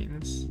that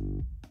means.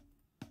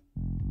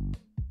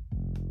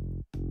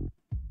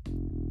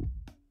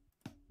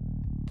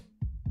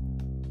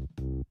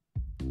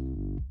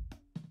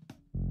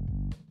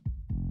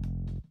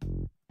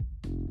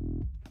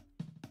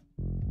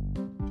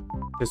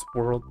 Is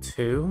World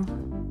 2?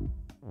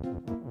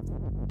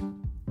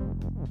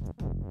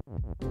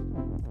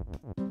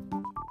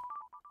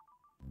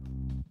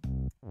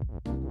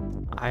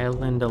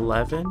 Island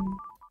 11?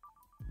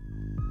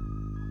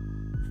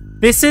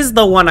 This is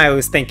the one I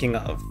was thinking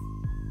of.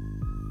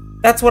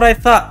 That's what I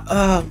thought.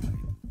 Oh,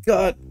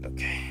 God.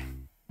 Okay.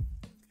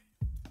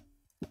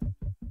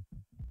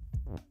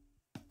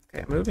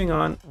 Okay, moving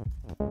on.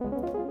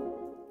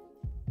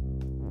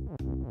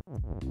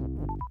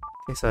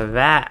 Okay, so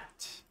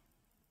that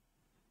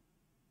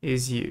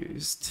is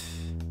used.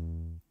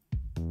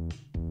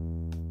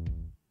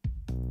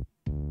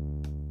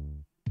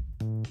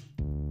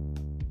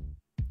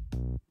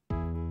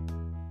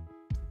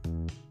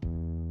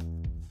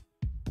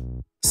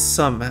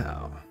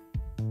 Somehow.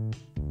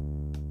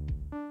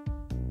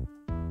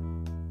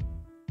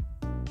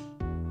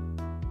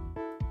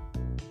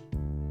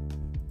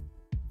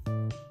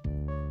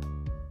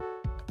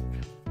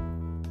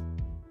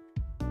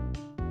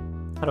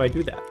 How do I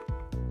do that?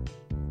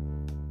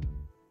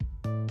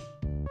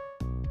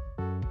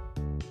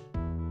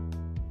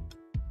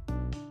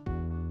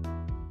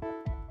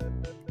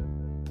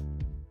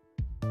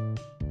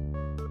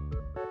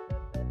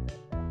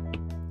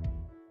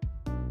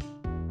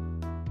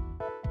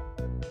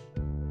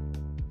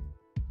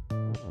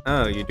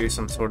 Oh, you do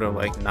some sort of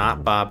like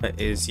not Baba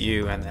is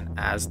you and then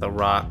as the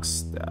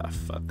rocks. Ah,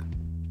 fuck.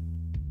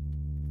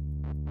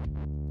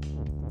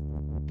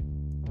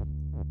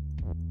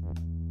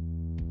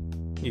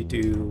 You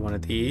do one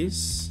of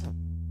these.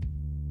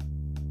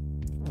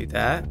 Do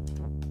that.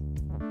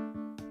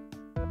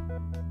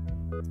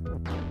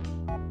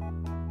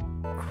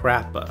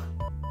 Crappa.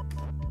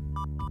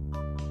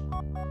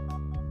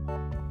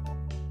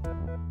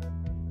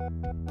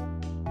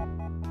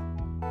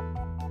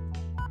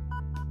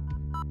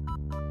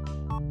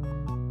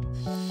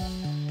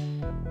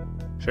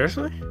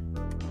 Seriously?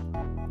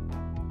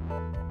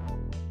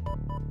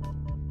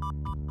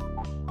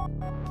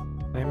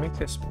 Can I make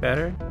this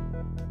better?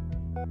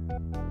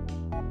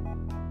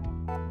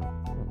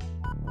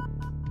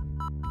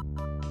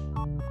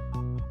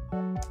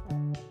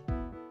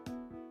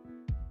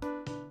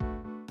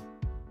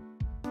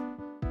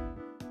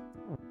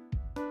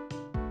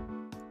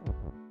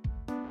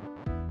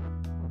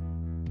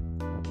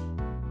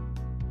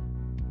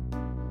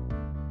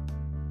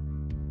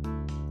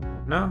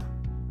 No.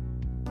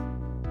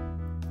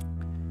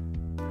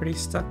 Pretty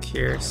stuck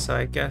here, so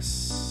I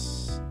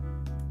guess...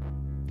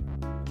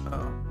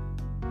 Oh.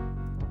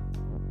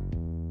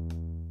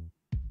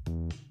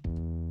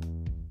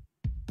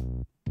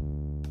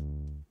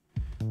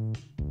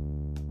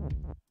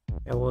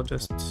 Yeah, we'll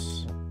just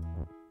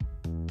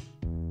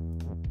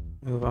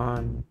move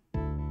on.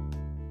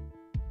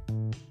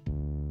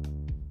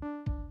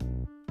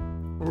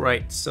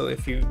 Right, so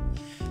if you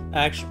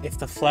actually, if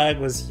the flag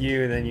was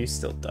you, then you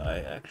still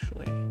die,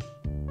 actually.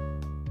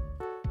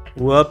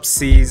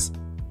 Whoopsies.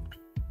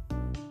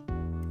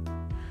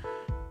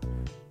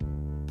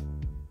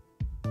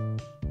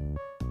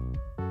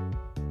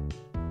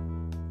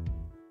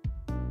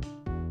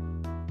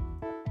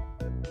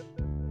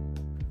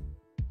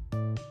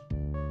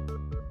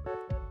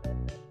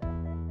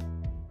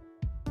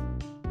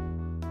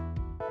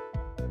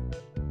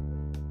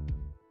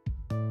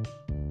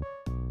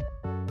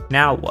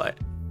 Now what?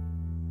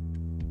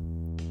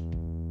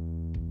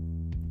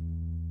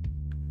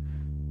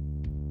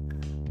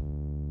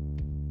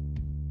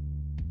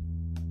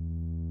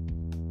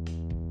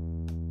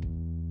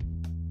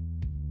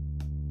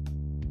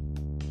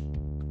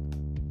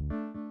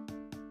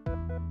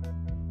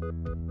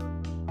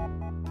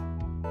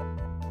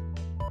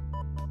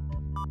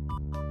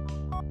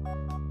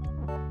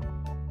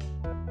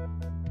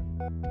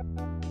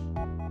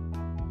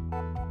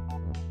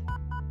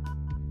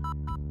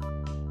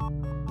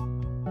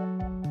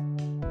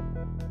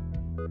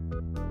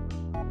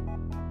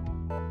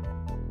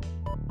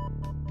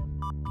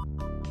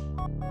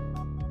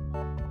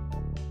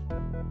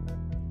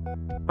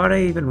 How would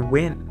I even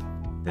win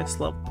this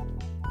level?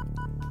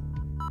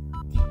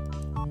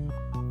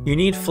 You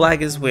need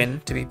flag is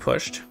win to be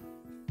pushed.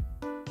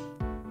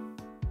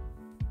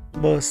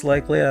 Most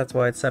likely, that's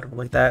why it's set up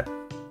like that.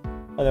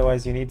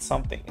 Otherwise, you need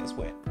something is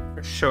win,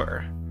 for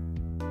sure.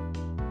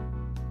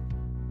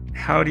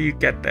 How do you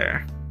get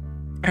there?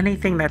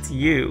 Anything that's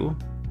you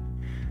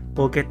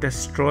will get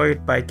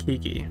destroyed by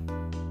Kiki.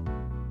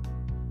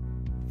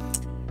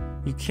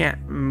 You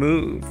can't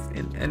move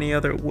in any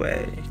other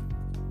way.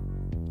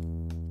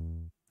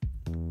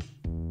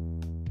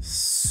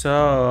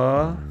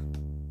 So...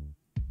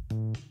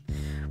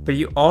 But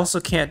you also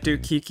can't do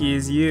Kiki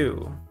is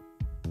you.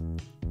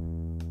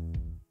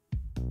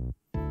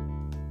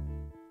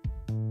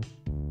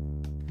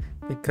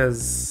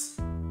 Because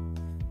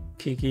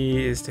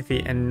Kiki is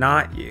defeat and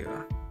not you.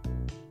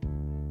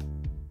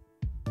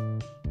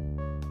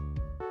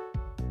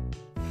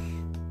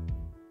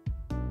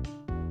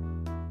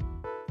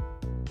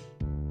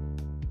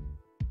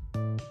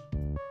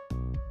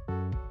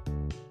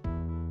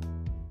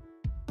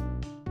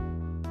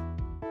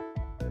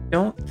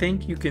 Don't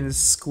think you can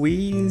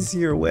squeeze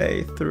your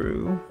way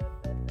through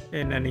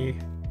in any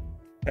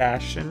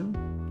fashion.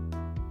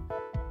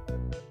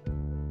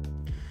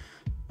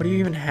 What do you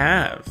even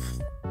have?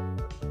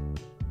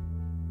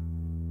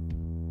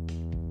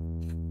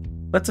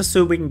 Let's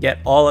assume we can get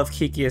all of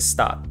Kiki's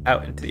stop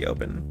out into the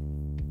open.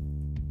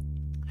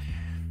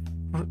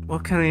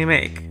 What can we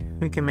make?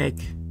 We can make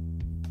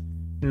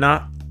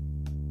not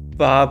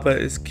Baba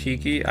is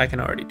Kiki. I can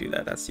already do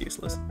that. That's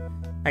useless.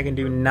 I can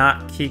do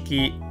not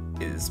Kiki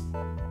is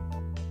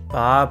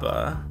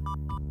Baba.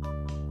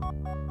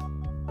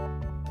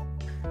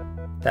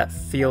 That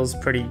feels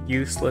pretty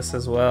useless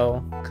as well,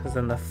 because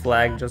then the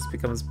flag just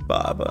becomes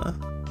Baba.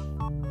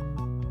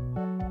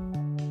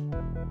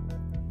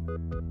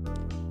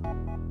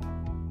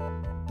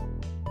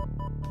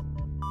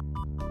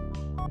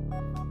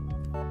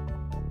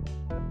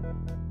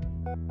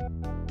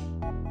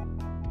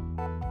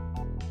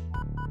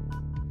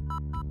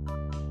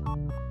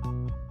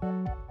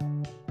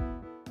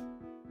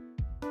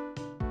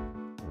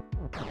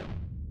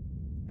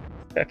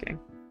 Checking.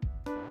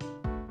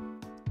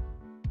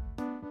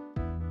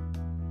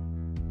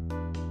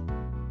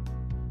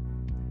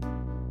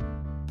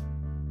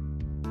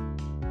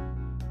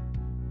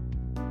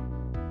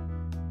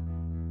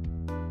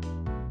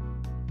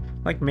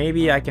 Like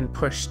maybe I can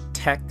push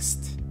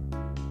text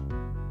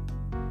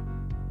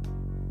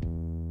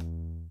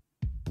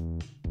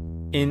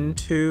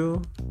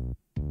into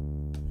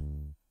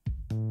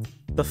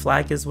the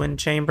flag is win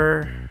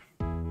chamber,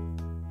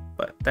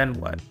 but then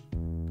what?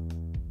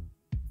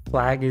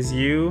 Flag is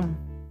you.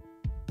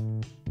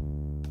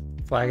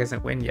 Flag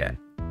isn't win yet.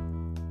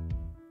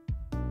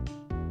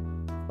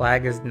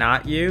 Flag is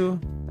not you.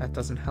 That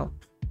doesn't help.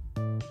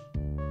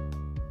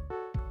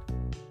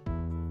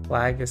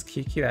 Flag is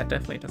Kiki. That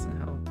definitely doesn't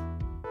help.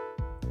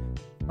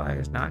 Flag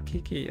is not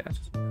Kiki. That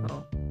doesn't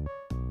help.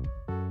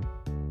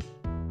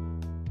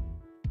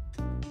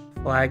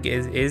 Flag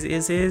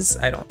is.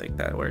 I don't think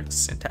that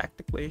works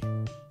syntactically.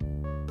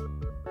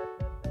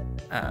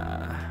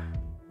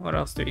 What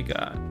else do we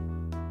got?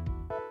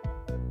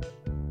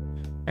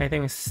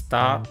 Anything with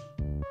stop?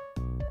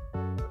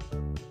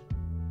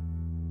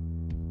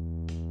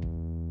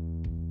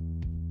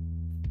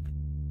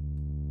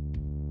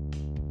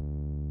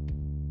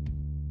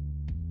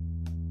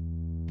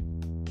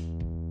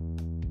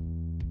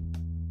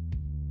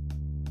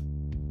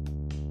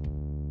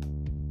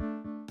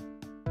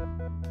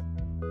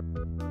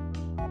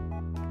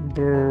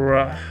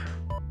 Bruh.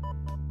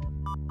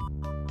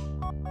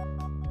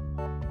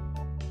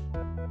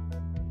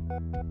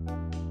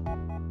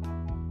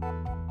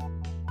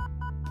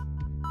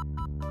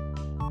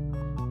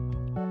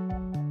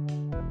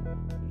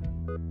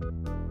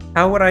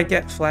 How would I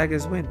get flag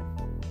as win?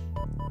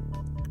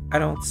 I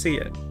don't see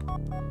it.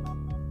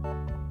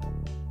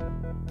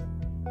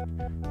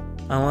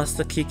 Unless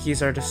the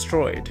Kikis are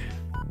destroyed.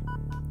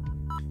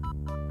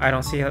 I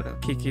don't see how the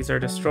Kikis are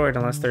destroyed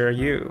unless they're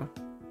you.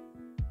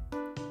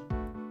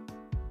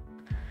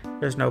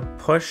 There's no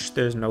push,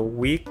 there's no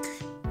weak.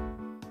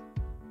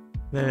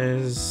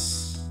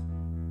 There's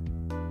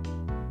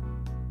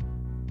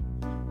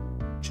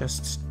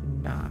just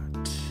not.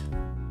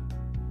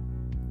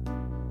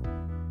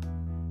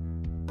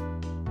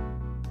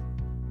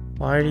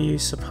 Why do you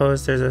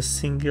suppose there's a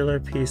singular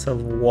piece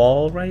of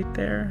wall right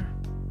there?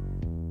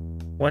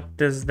 What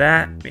does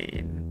that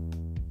mean?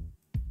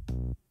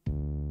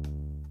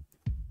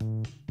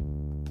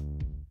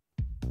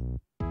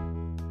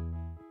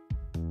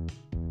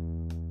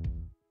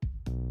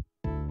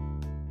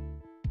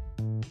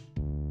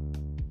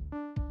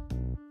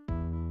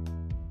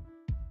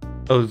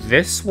 Oh,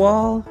 this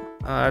wall?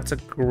 That's a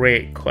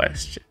great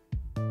question.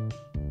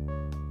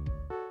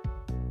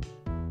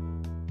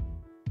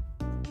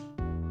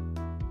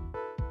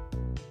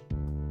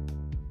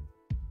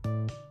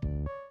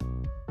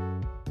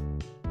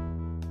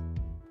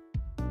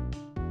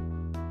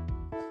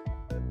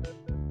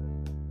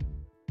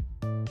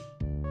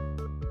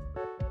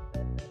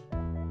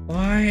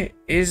 Why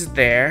is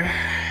there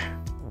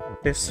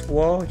this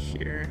wall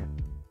here?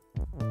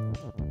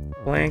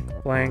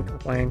 Blank, blank,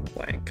 blank,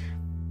 blank.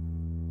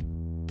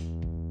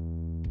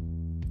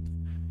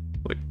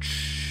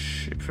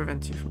 Which it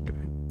prevents you from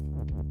doing.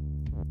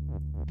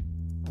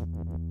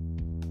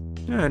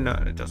 No,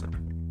 it doesn't.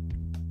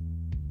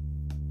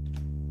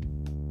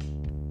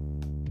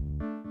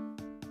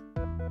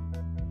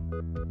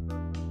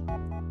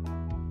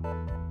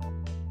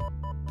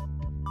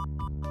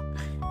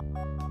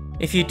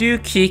 If you do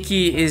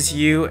Kiki is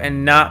you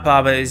and not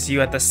Baba is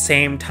you at the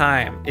same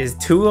time, is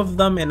two of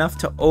them enough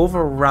to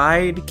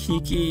override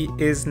Kiki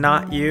is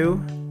not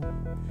you?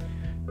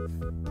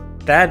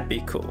 That'd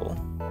be cool.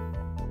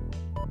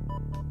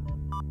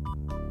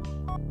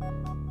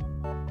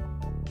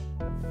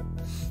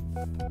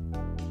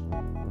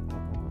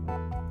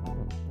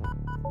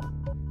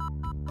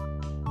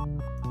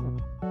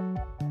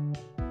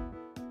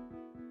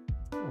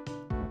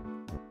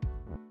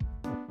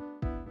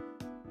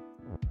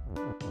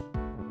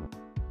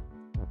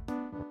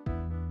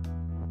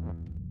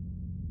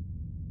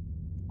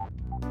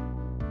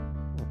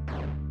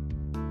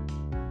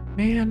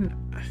 Man.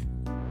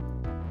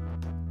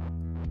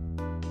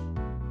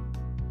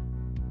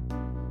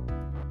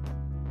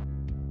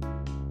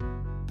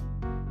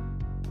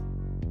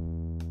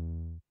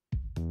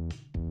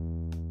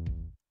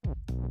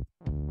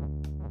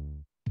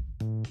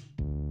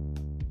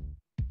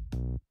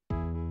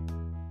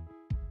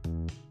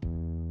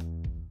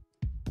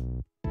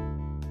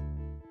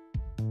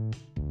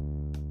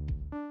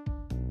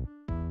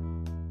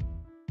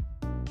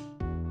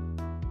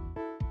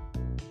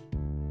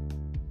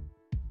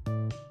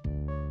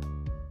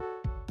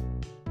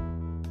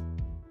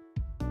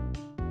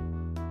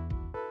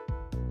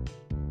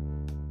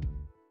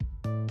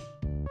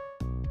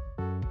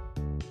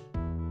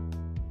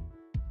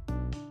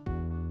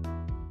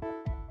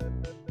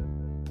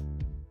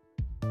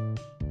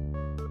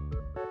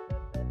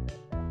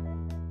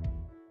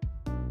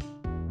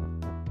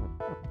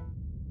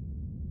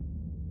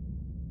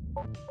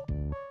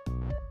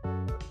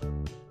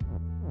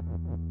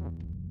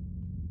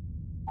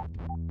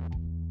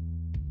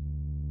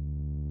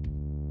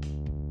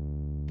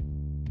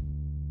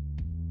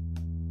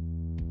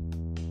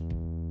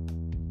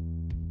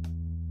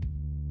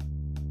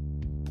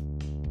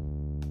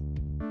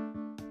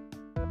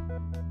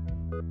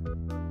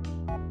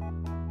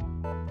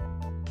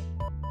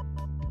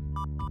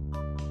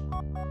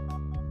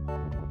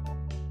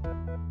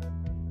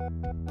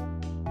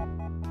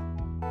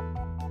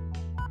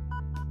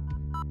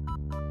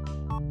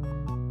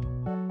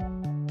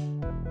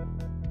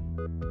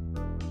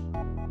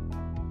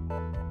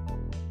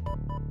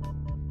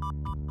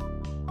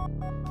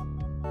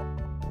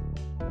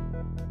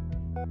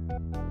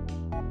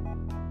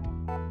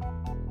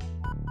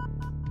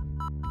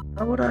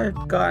 How would I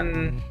have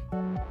gotten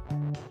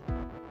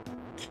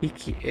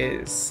Kiki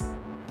is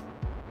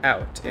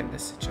out in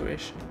this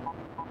situation?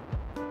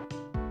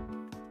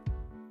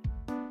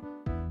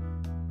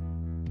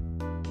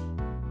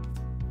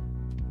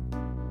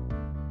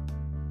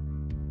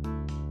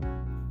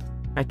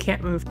 I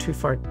can't move too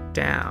far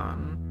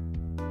down.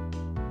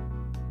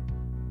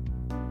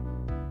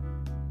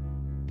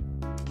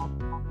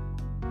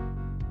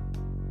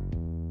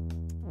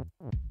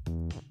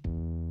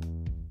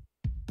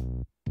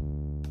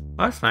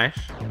 Oh, that's nice.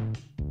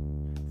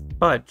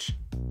 Fudge.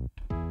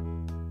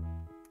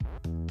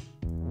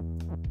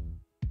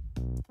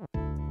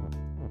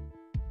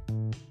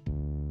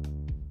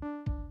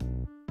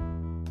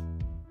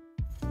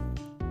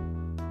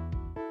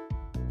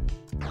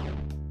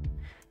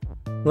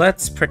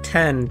 Let's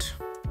pretend.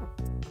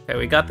 Okay,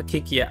 we got the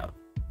Kiki out.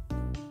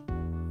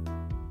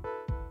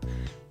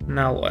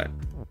 Now what?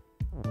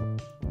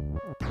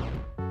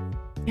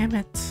 Damn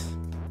it.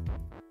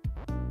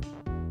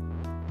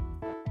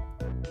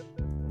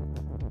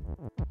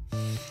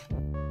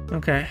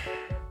 Okay.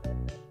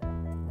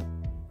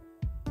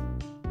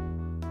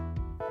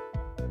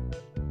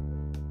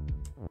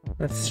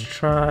 Let's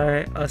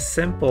try a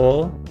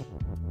simple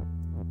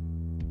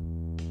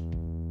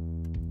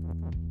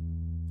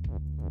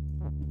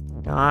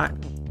not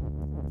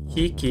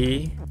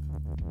Kiki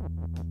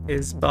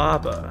is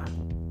Baba.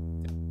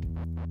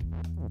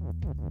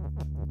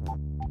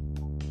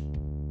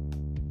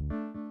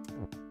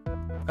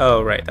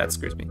 Oh, right, that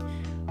screws me.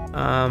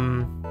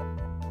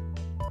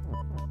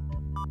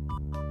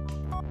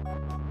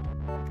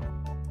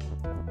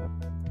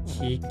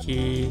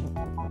 Kiki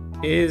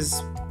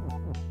is...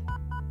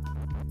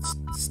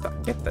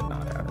 Stop, get the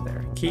knot out of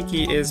there.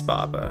 Kiki is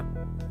Baba.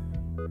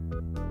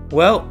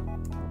 Well,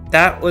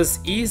 that was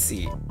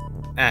easy,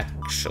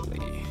 actually.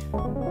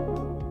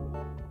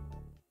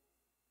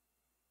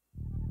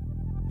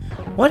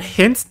 What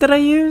hints did I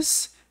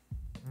use?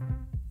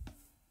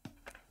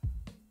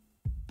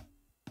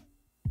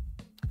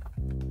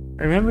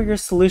 Remember your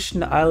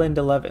solution to Island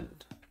 11.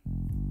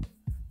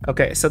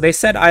 Okay, so they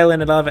said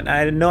Island 11. I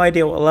had no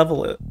idea what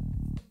level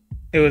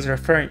it was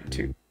referring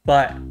to,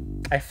 but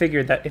I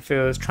figured that if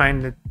it was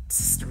trying to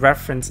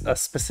reference a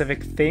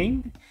specific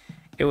thing,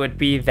 it would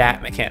be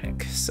that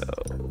mechanic. So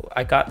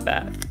I got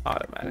that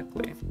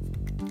automatically.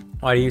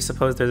 Why do you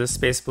suppose there's a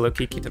space below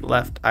Kiki to the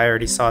left? I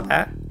already saw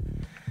that.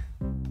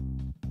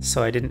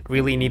 So I didn't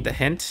really need the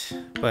hint,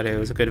 but it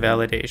was a good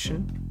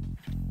validation.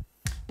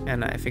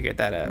 And I figured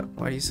that out.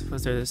 Why do you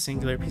suppose there's a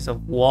singular piece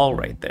of wall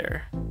right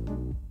there?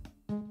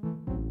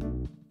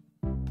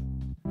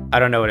 I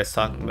don't know what it's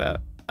talking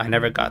about. I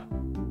never got...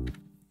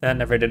 That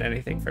never did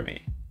anything for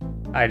me.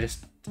 I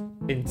just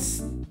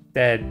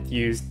instead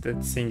used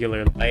the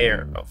singular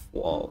layer of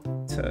wall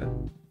to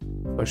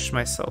push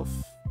myself.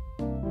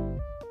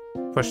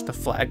 Push the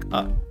flag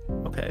up.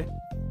 Okay.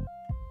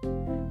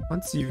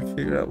 Once you've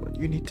figured out what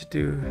you need to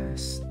do,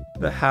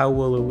 the how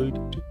will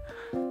elude you.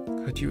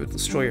 Could you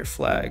destroy your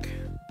flag?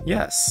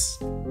 Yes.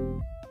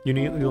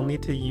 You'll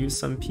need to use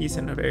some piece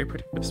in a very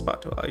particular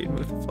spot to allow you to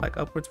move the flag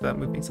upwards without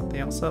moving something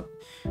else up.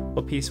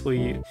 What piece will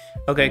you...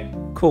 Okay,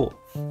 cool.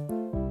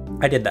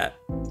 I did that.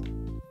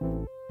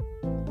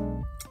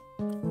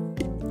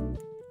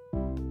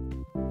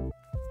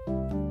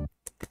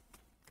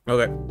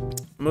 Okay,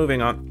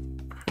 moving on.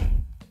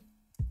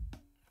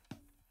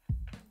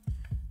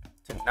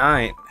 To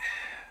 9.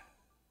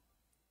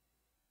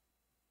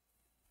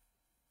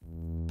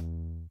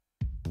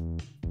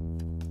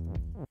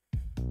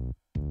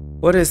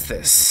 What is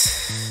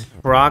this?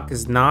 Rock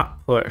is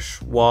not push.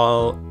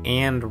 Wall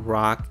and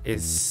rock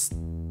is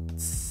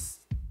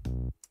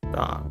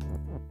stop.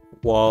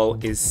 Wall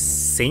is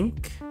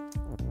sink.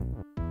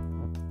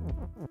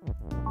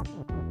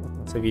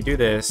 So if you do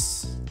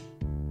this,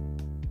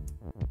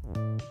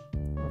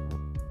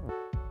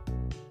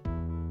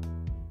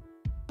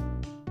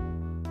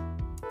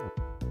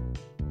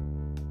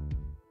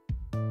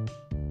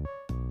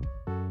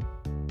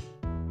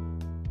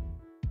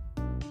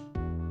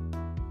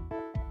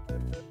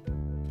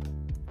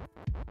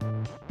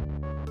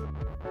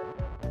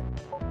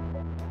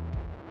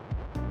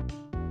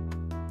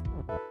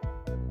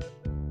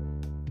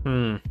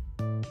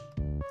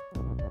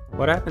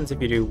 what happens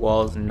if you do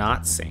walls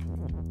not sink?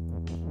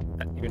 Is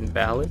that even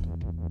valid?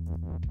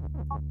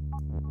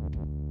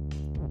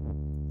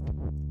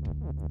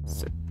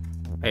 So,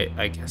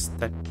 I guess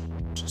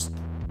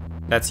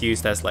that's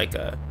used as like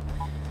a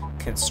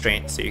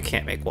constraint, so you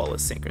can't make wall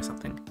is sink or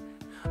something.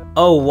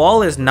 Oh,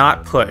 wall is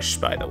not push,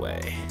 by the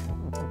way.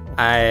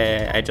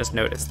 I just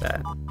noticed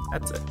that.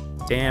 That's a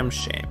damn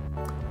shame.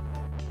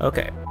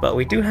 Okay, but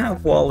we do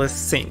have wall is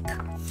sink.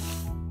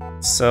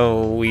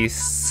 So we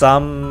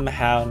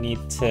somehow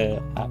need to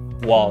have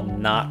wall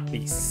not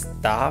be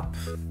stop.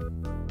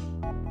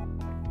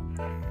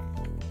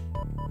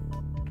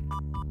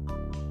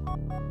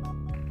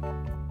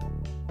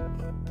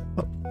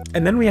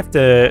 And then we have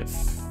to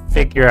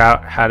figure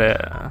out how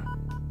to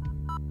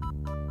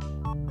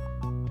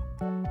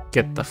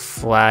get the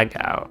flag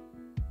out.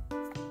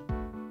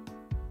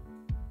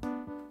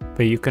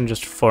 But you can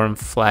just form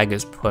flag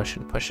as push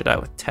and push it out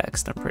with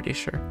text, I'm pretty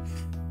sure.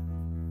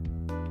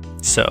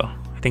 So,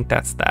 I think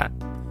that's that.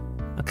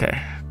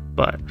 Okay,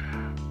 but...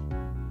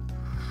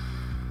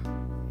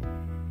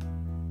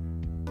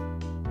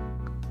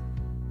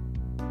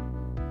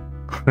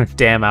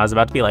 Damn, I was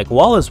about to be like,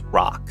 wall is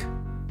rock.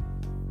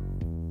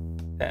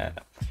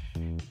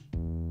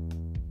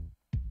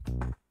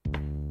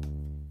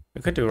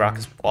 We could do rock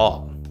as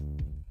wall.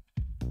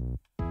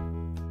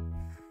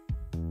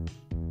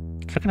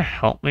 Is that gonna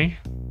help me?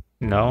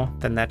 No?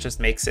 Then that just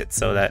makes it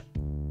so that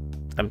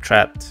I'm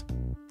trapped.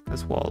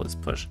 This wall is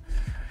push.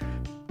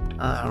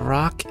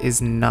 Rock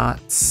is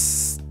not...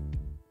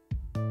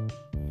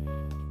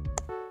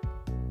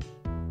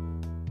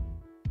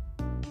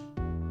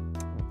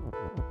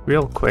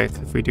 real quick,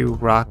 if we do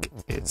rock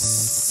is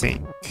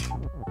sink,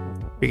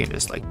 we can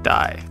just like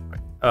die.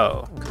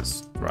 Oh,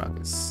 because rock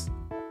is...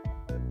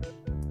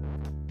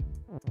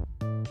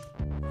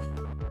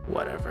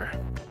 whatever.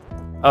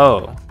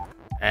 Oh,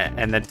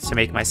 and then to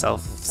make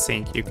myself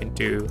sink, you can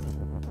do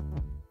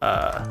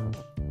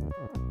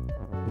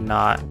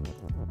not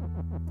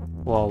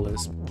wall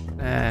is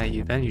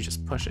then you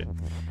just push it.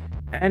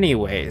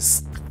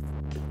 Anyways,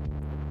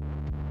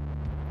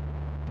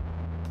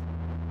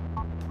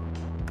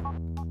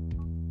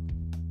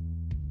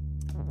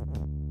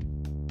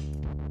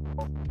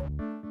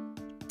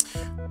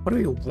 what do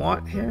we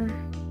want here?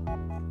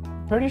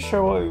 Pretty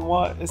sure what we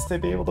want is to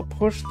be able to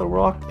push the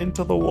rock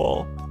into the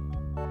wall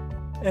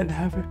and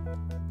have it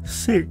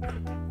sink.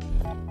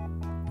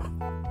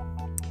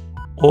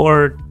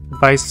 Or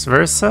vice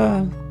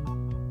versa.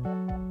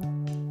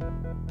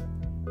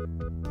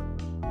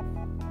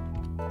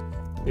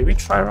 Did we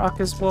try rock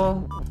as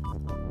well?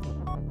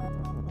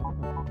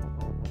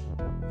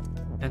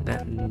 And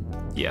then,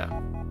 yeah.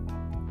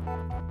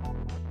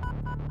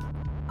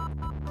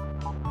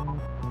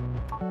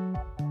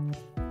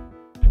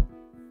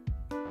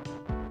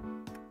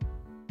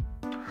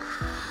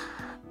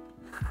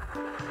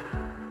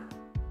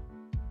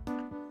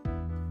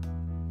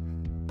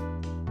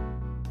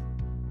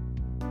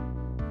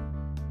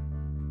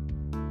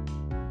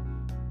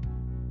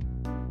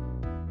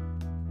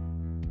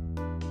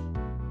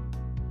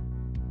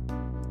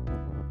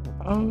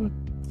 How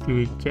do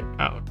we get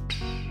out?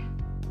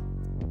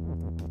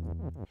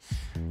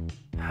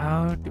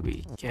 How do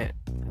we get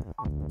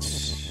out?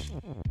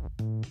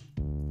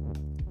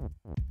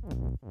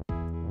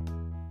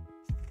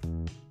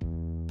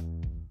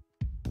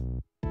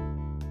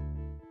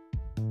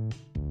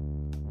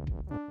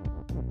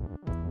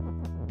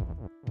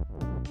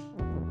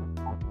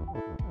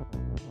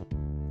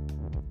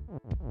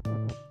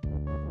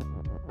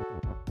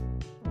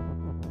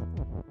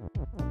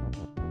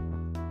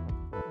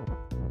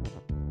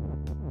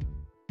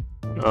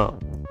 Oh,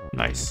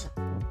 nice.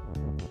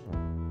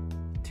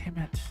 Damn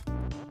it.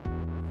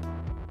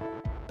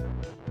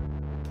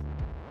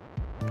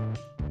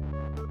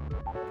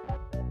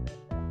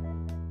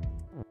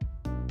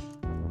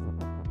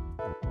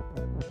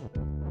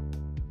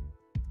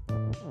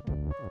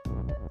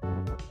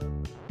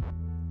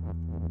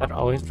 That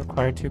always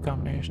required 2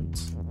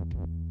 combinations.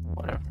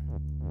 Whatever.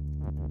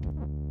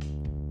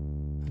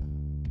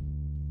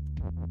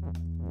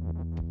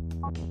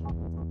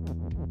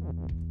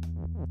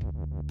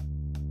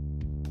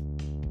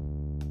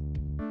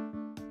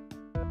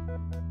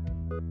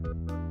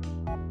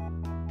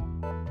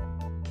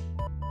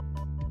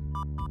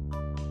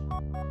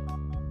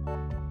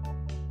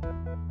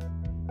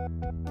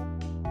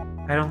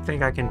 I don't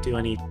think I can do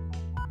any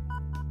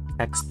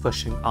text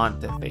pushing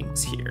onto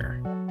things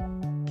here,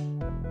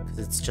 because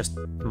it's just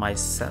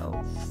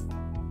myself.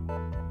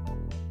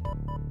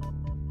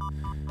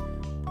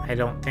 I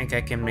don't think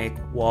I can make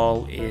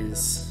wall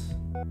is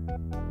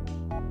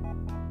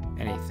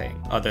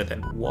anything other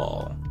than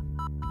wall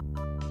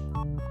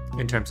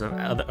in terms of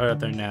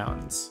other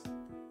nouns.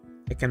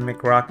 I can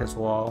make rock as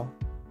wall,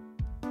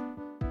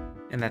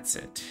 and that's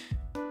it.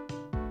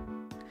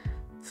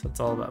 So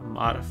it's all about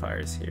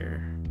modifiers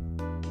here.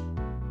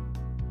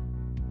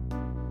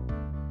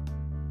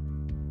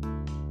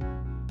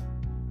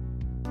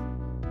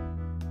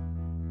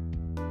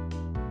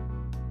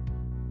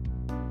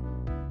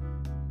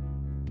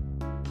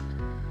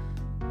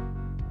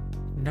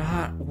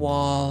 Not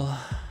wall.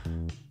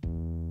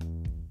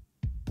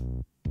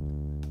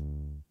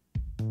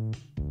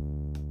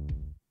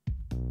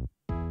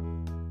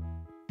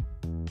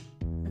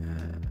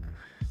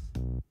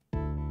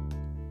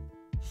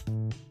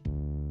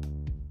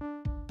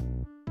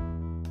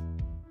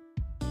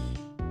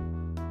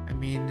 I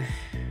mean,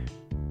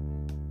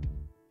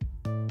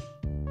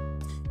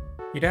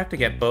 you'd have to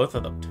get both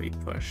of them to be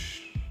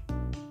push.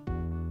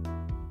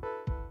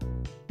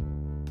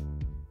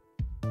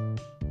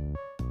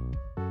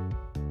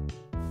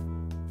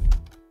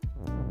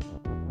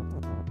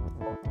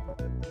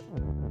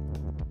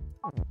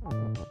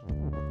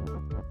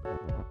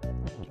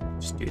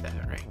 Just do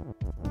that, right?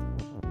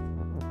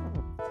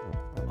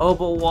 Oh,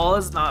 but wall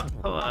is not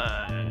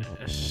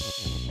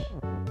push.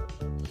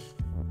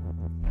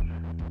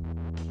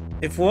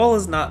 If wall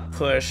is not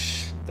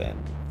push, then...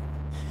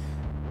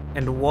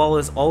 and wall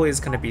is always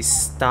going to be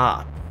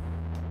stop.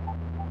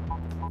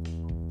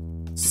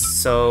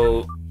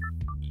 So...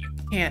 you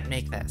can't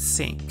make that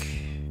sink.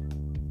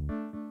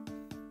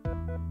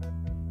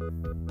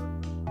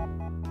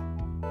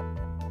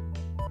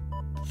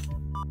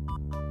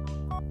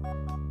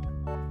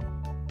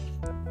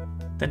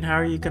 Then how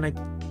are you gonna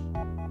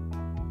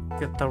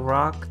get the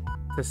rock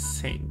to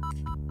sink?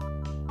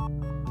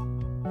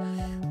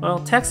 Well,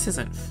 text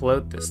isn't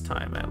float this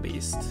time, at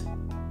least.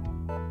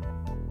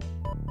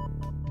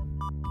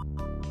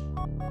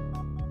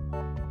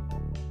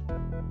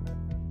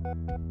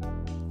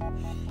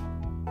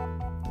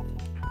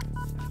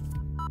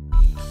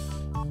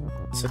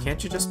 So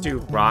can't you just do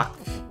rock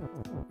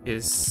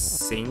is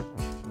sink?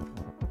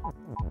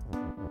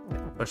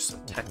 push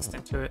some text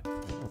into it.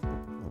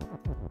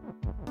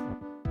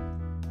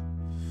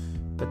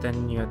 But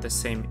then you have the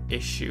same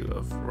issue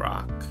of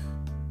rock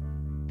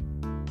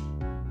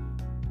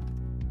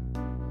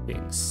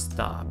being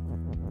stopped.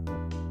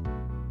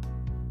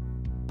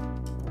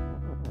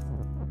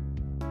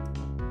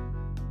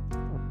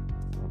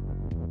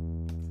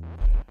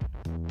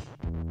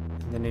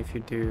 And then if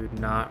you do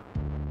not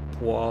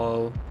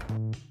wall,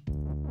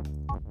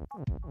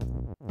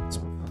 let's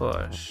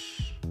push.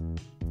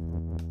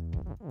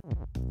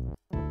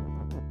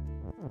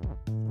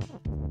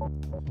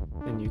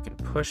 Then you can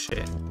push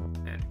it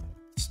and it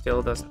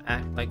still doesn't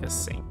act like a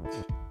sink.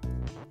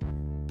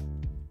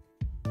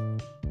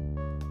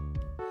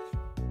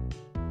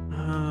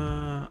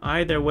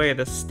 Either way,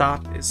 the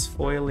stop is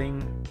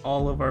foiling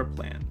all of our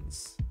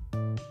plans.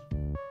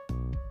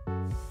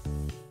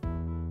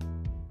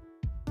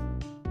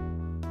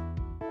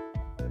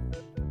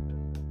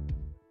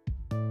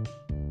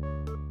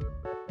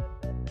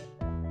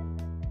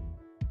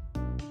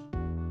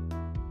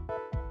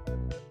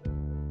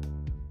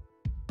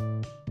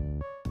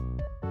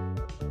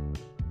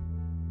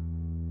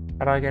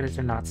 How do I get it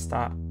to not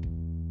stop?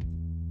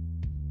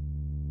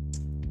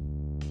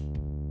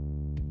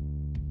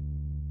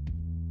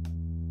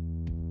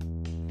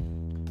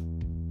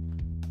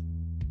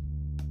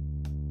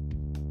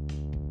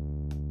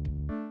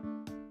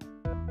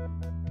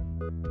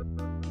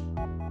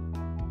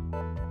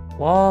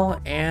 Wall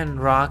and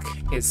rock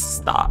is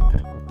stop.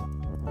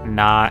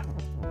 Not.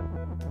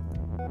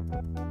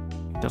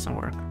 It doesn't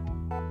work.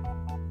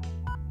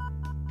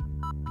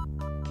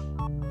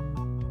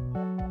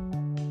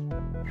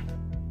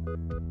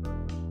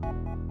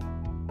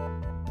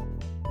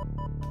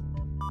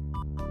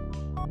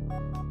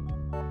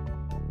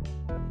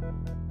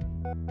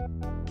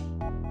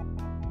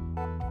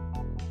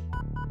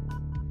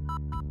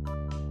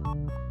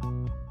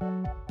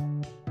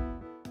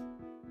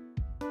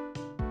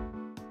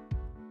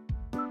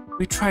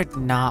 We tried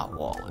not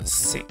wall as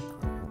sync.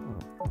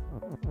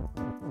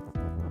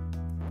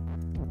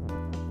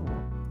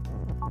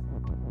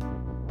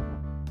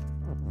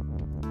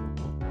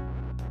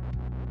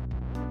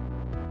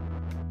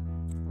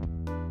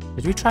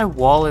 Did we try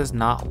wall is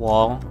not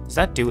wall? Does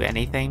that do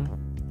anything?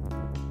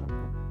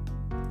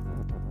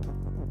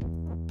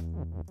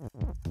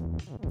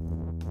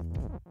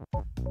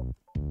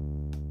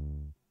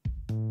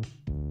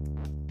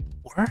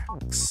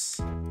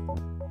 Works.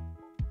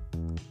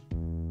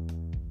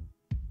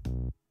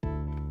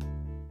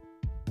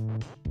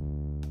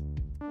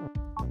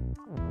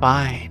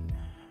 Fine.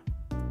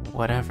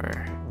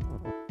 Whatever.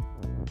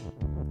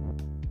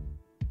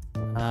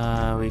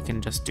 We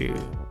can just do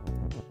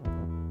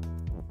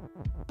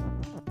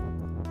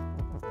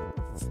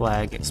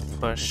flag is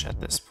push at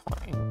this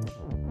point.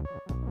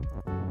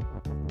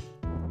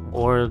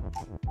 Or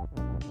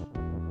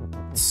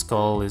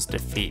skull is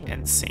defeat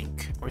and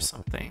sink or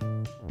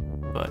something.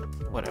 But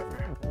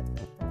whatever.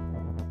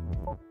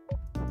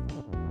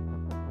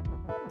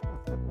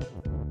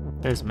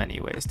 There's many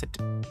ways to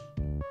do.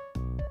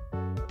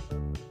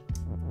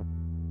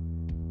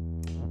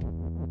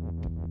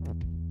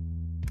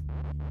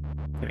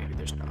 Maybe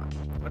there's not.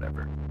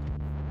 Whatever.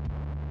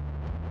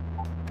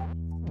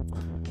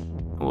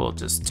 We'll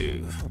just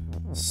do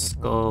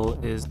skull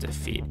is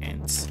defeat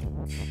and sink.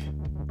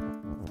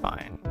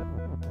 Fine.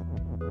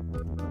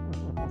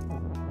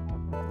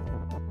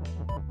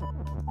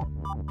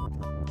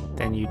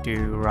 Then you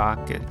do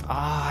rocket.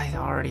 Ah, I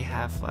already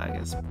have flag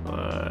as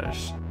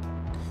push.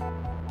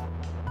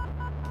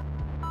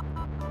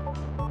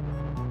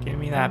 Give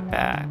me that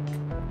back.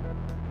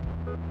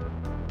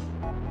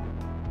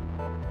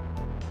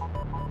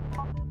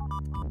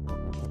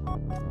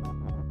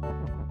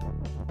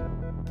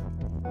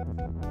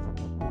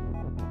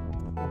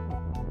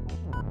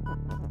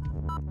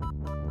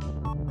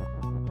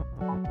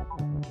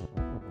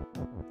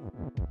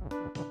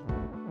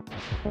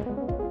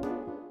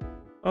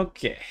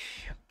 Okay.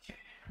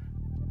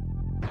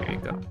 There you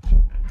go.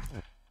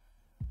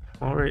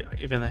 What were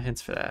even the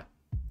hints for that?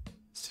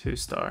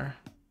 2-star.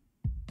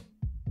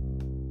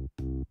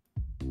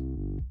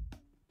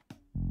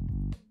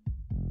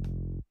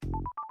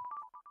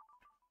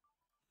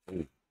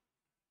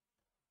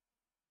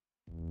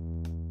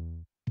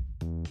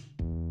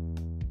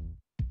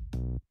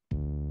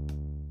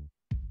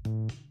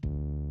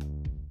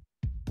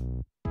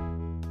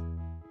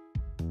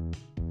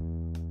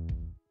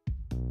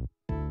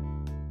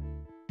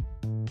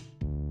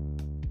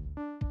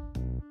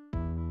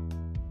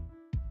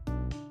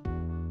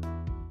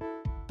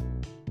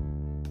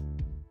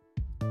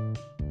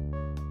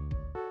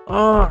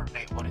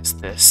 Alright, what is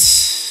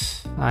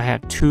this? I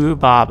have 2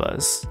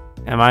 Babas.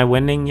 Am I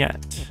winning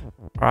yet?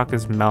 Rock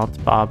is melt,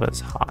 Baba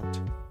is hot.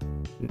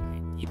 I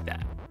need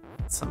that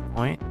at some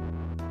point.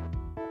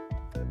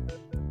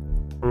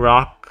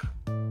 Rock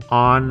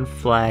on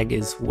flag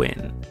is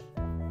win.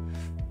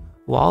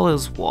 Wall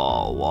is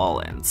wall. Wall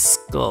and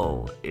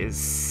skull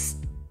is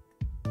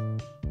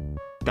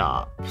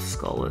stop.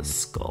 Skull is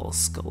skull.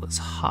 Skull is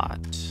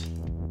hot.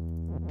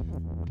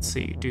 So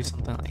you do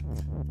something like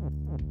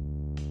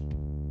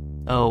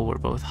Oh, we're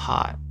both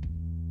hot.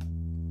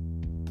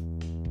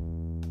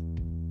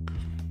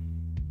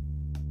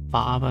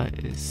 Baba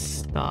is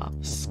stop.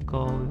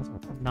 Skull is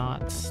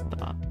not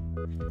stop.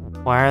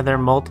 Why are there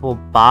multiple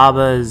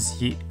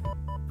Babas?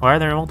 Why are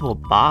there multiple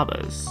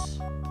Babas?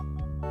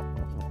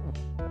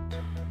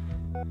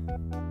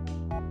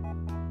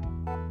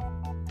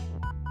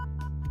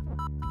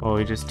 Will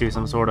we just do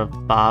some sort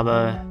of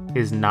Baba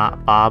is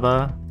not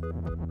Baba?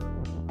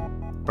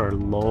 Or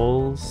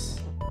lols?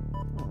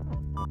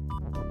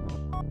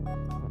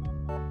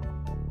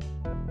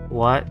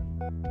 What?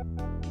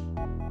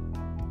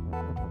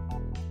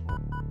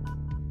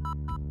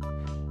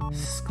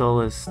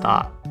 Skull is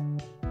stop.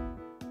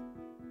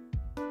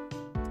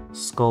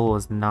 Skull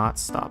was not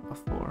stop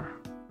before.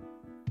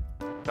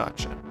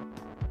 Gotcha.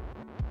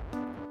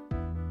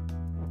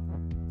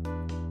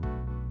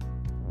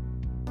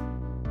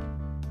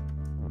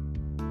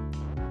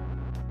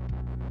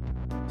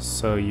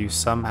 So you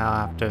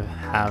somehow have to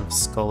have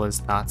skull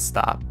is not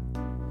stop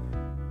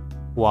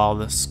while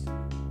the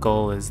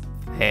skull is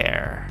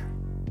there.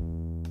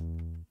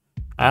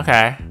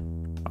 Okay.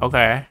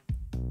 Okay.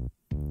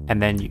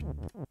 And then you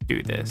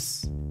do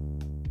this.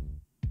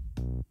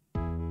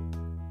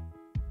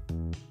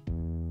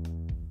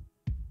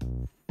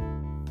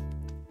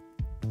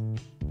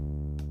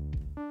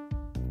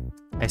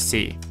 I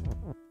see.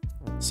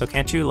 So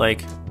can't you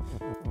like,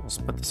 let's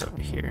put this over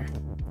here.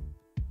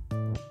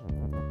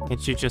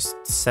 Can't you just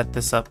set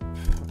this up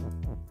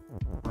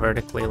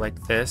vertically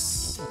like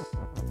this?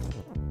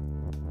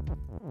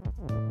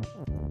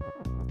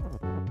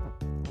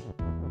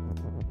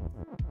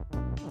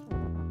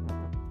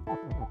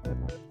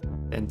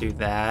 Then do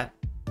that.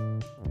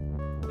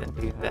 Then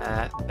do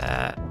that,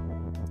 that.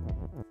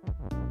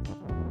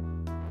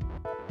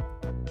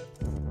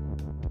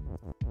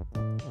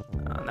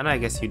 Then I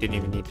guess you didn't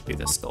even need to do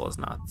the skull is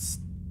not.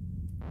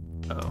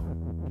 Oh.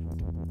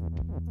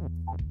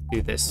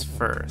 Do this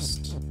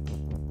first.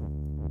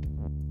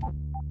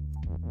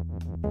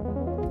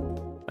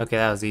 Okay,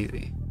 that was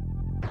easy.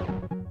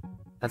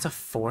 That's a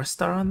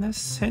 4-star on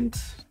this hint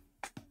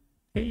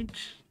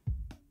page.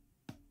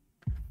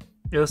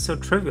 It was so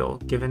trivial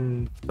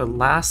given the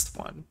last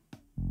one.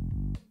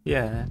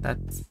 Yeah,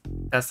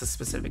 that's the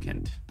specific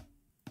hint,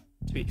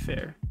 to be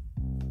fair.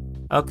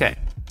 Okay,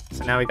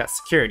 so now we got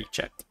security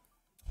checked.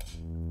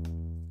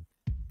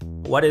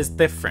 What is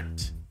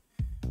different?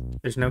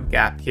 There's no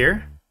gap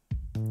here.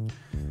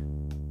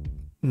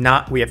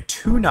 We have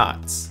 2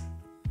 knots.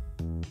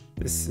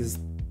 This is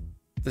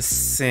the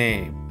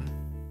same.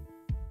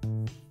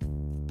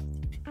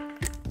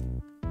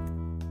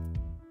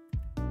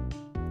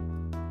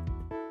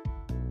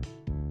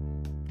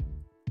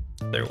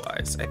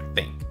 Otherwise, I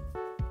think.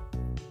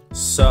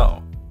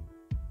 So.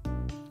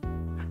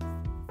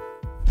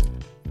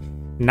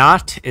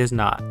 Not is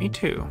not. Me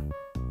too.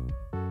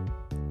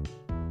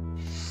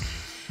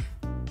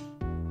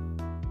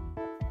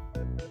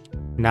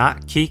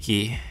 Not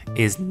Kiki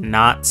is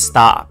not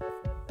stop.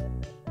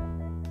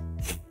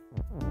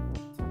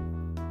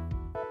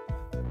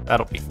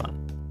 That'll be fun.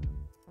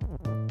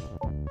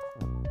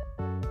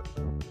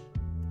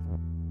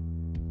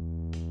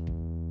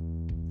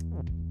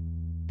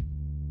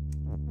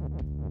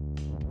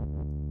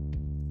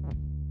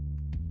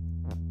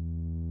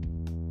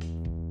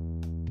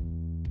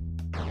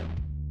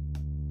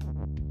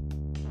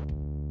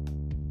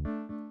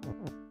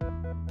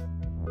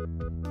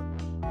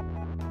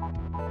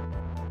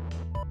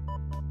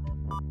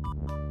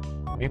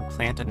 Let me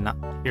plant a nut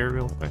here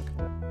real quick.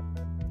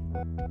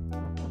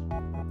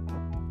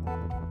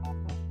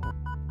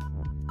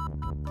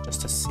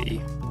 Just to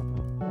see.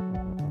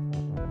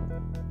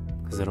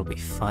 Because it'll be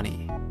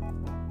funny.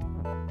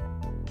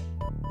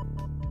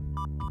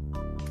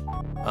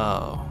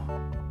 Oh.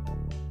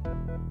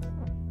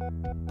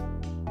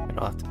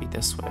 It'll have to be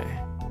this way.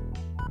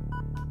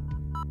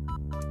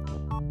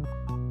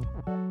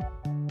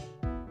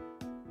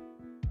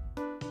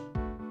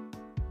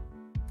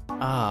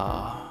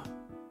 Oh.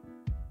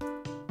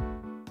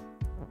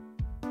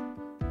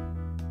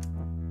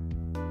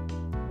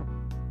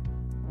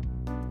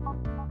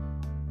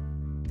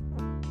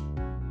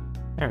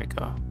 There we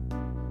go.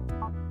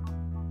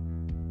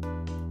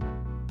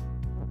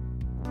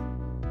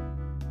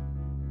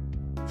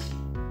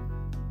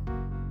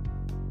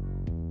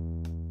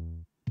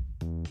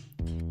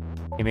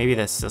 Okay, maybe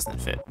this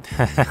doesn't fit.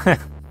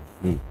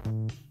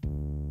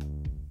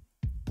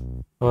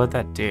 What would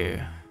that do?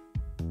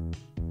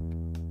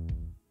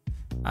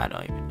 I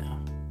don't even know.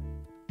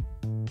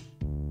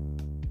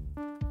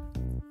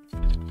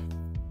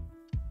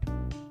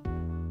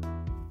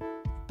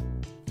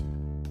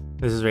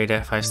 This is rated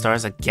at 5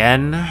 stars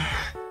again.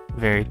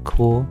 Very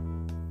cool.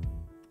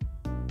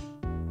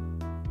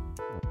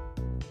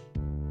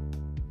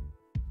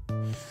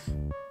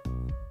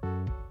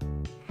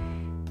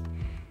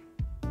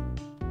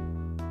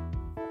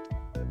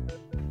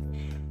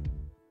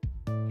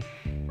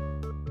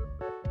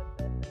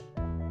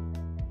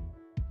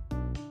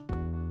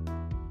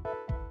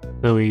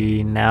 So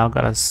we now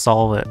gotta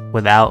solve it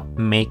without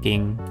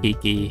making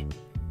Kiki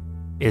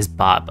is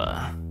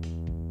Baba.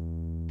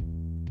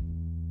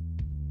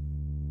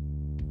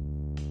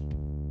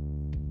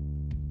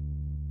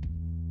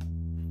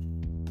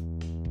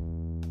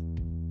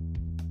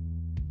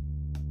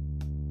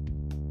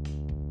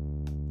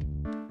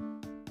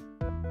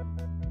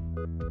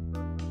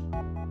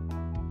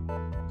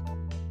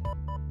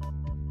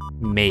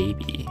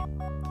 Maybe.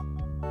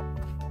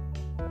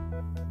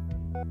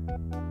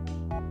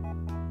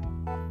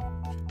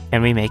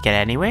 Can we make it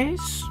anyways?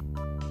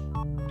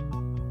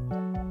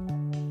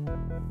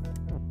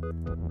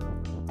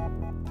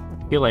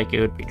 I feel like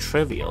it would be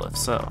trivial if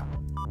so.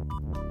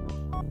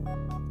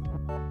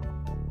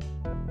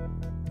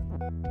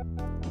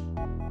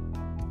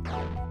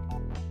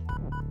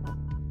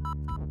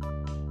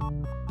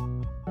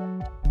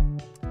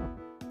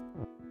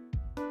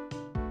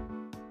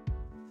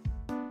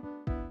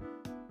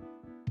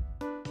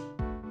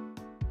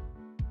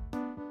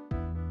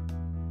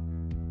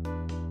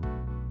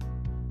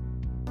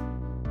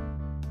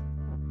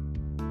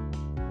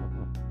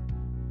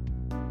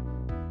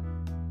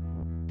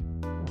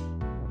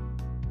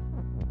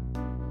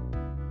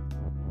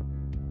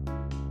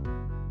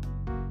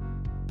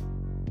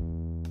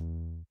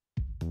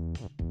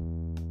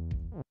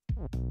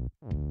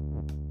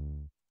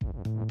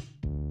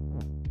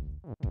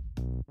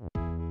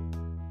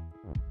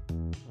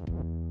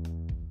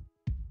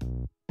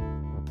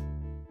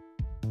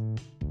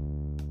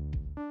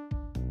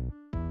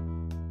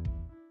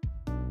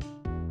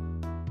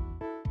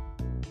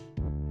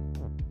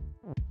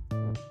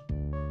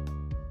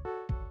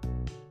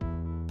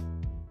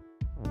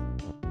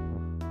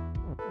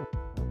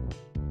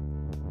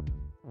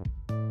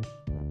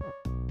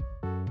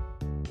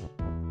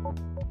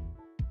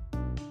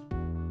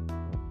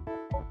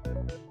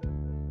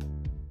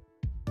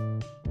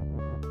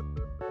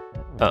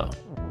 Oh.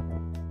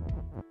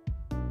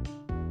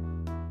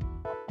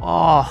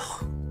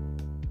 Oh.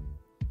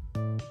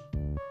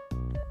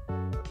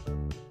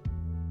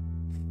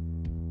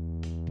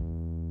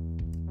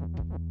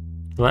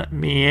 Let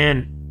me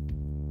in.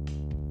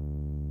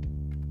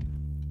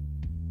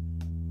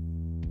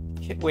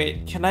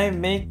 Wait, can I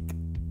make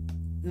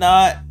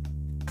not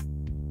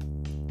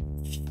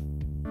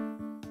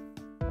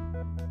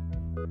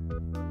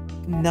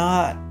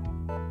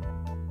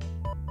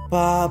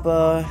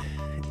Baba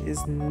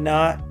is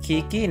not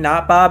Kiki?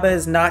 Not Baba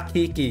is not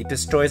Kiki.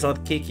 Destroys all the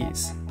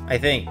Kikis, I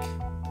think.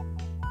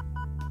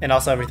 And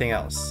also everything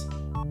else.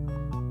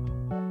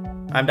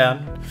 I'm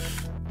down.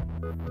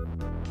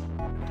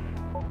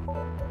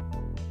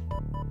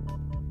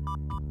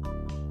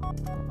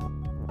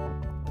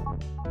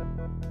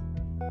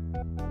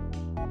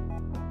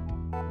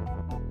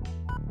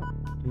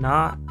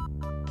 Not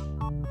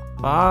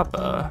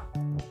Baba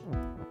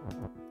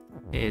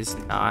is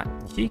not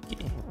Kiki.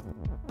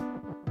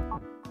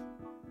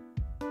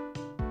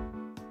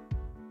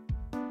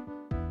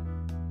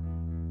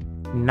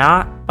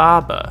 Not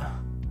Baba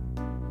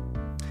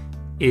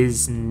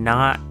is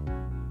not...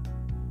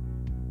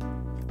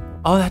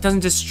 Oh, that doesn't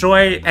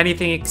destroy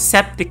anything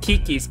except the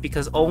Kikis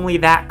because only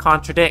that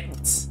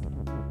contradicts.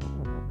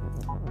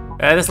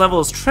 This level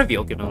is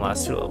trivial given the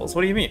last two levels.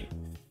 What do you mean?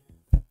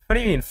 What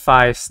do you mean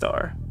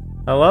 5-star?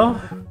 Hello?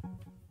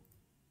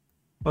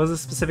 What was the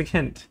specific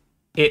hint?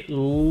 It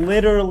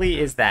literally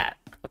is that.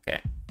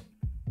 Okay.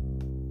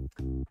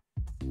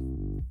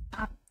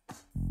 Stop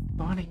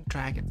spawning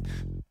dragons.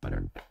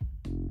 Whatever.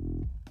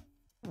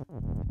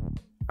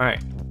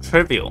 Alright,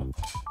 trivial.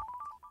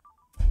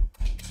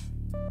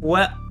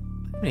 What?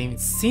 I haven't even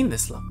seen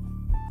this level.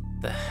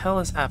 What the hell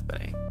is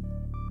happening?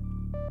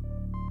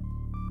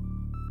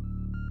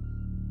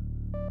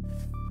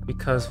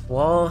 Because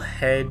wall,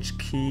 hedge,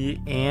 key,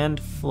 and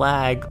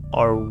flag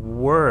are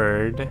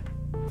word.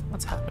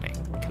 What's happening?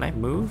 Can I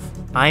move?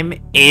 I'm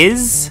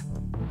is?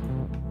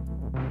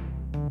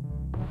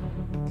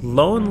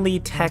 Lonely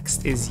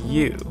text is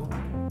you.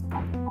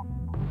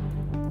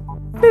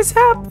 What is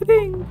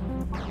happening?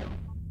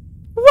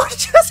 What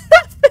just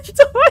happened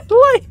to my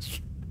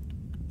life?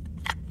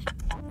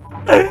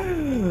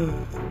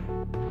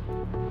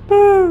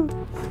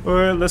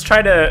 Or let's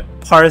try to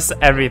parse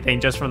everything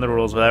just from the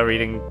rules without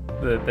reading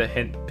the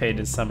hint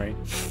page's summary.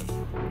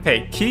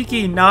 Okay,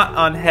 Kiki not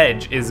on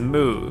hedge is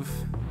move.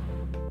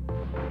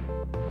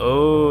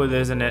 Oh,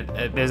 there's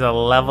a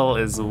level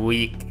is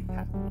weak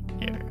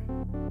here.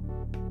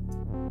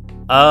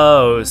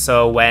 Oh,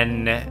 so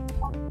when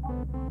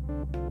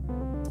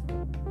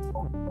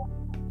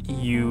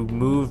you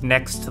move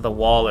next to the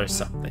wall or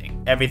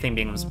something, everything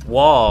becomes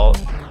wall,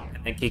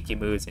 and then Kiki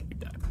moves and you're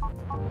done.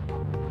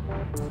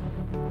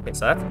 Okay,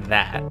 so that's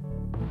that.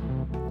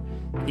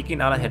 Kiki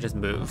not on hedges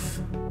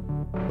move.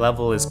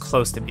 Level is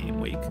close to being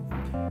weak.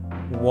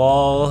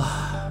 Wall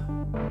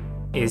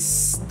is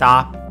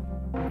stop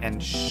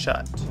and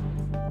shut.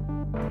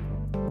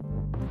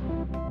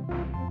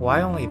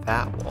 Why only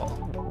that wall?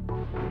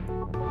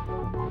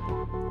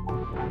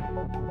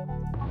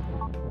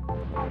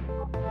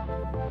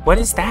 What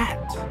is that?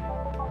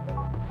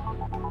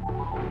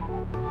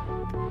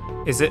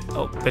 Is it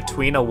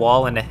between a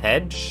wall and a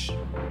hedge?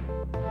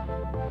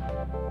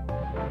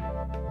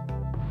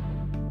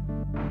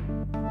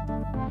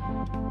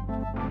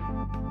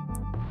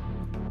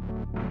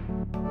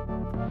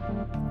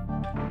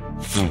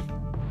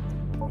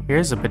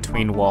 Here's a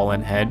between wall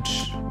and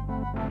hedge.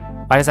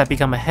 Why does that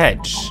become a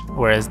hedge,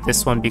 whereas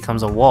this one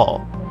becomes a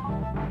wall?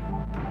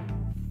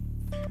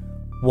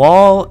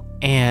 Wall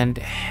and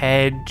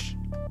hedge.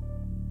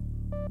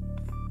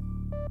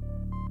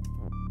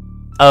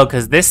 Oh,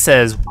 because this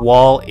says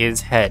wall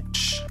is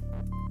hedge.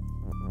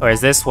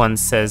 Whereas this one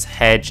says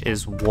hedge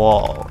is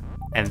wall.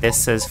 And this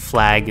says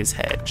flag is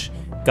hedge.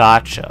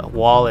 Gotcha.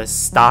 Wall is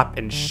stop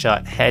and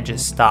shut. Hedge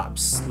is stop.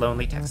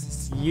 Lonely text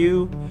is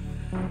you.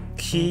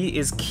 Key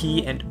is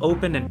key and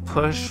open and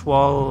push.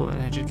 Wall,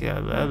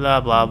 blah,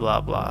 blah, blah,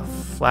 blah, blah.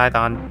 Flag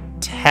on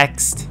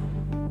text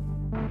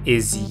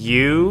is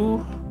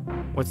you.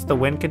 What's the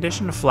win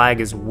condition? Flag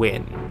is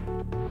win.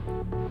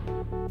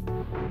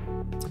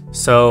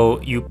 So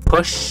you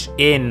push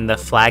in the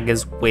flag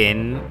is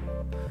win.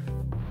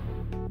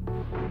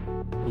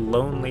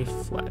 Lonely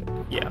flag.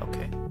 Yeah,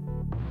 okay.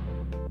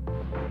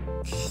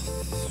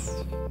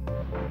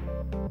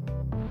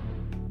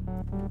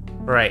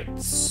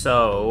 Right,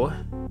 so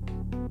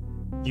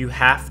you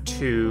have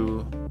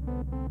to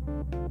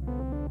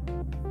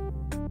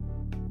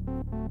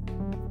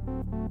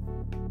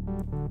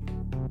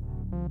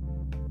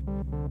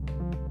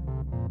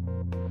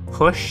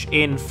push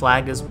in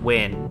flag is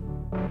win.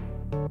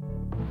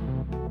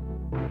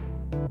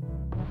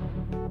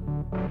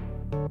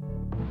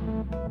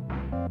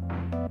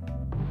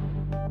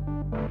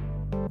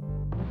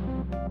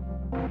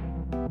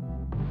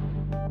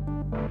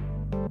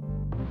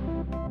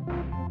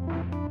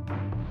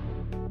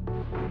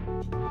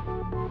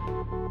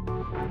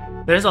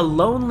 There's a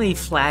lonely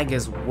flag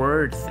is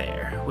word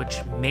there, which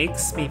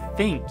makes me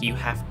think you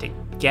have to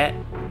get,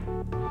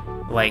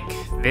 like,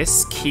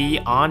 this key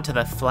onto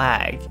the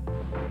flag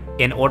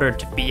in order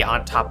to be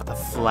on top of the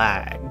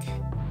flag.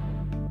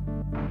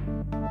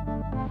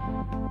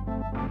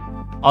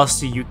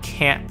 Also, you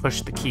can't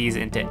push the keys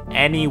into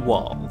any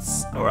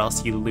walls, or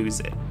else you lose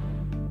it.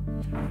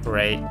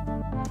 Right?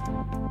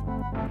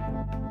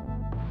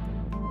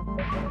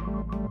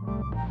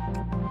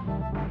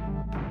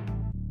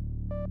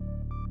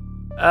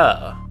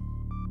 Oh.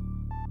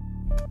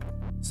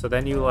 So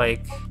then you,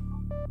 like...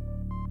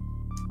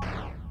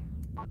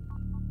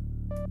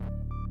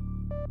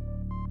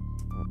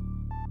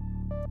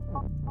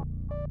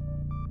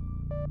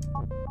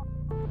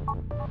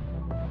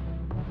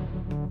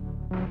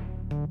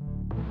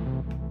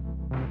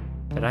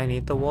 Did I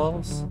need the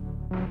walls?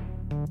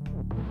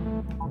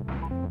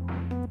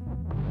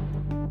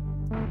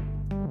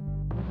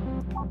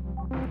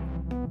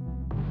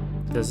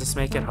 Does this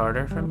make it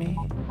harder for me?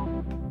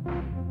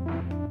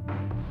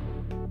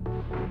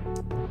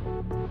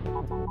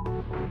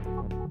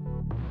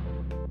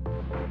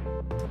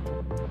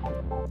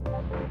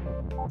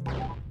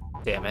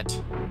 Damn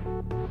it.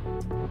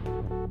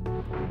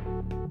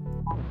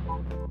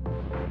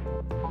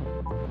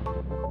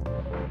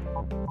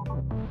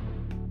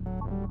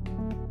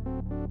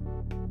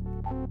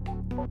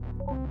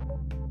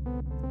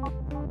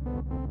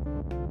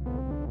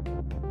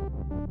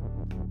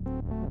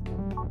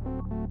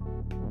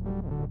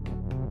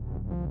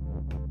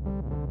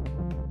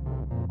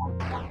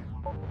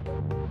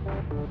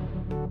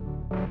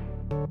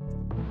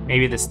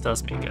 Maybe this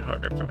does make it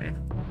harder for me.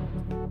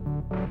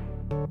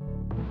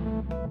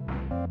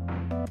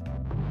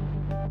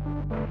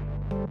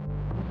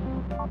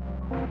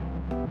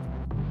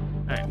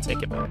 Alright,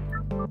 take it back.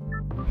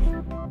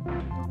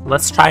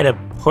 Let's try to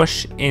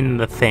push in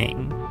the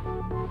thing.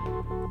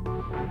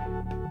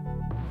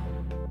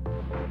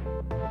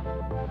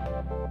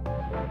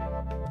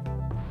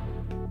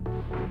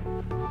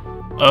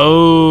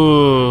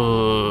 Oh,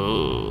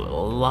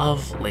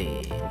 lovely.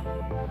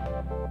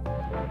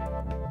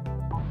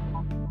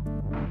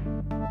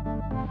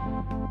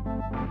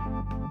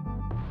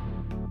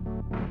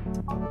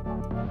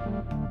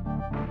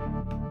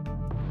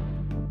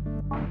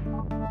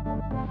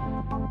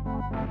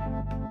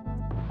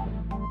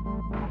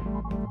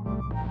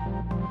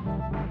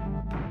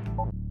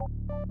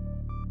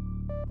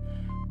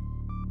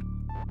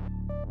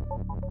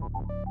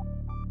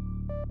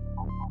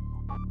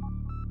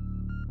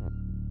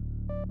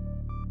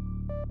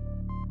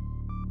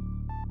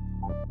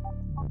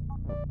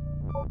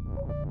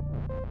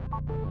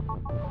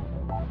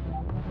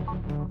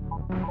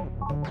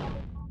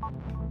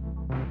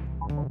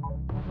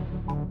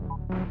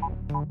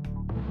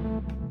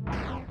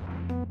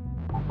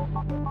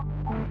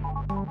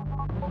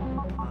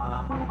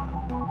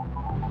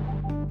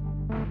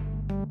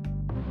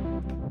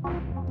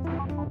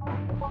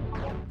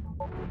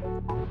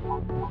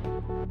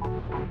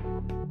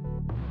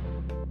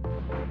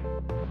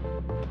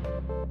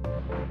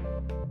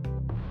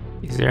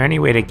 Is there any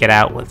way to get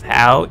out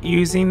without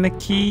using the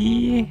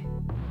key?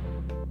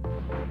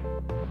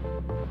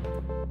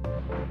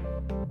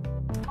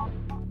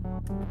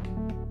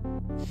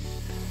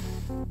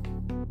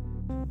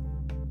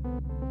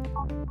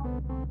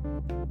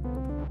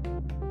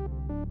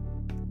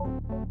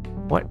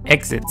 What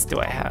exits do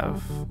I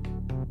have?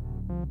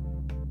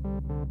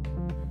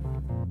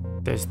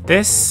 There's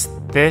this,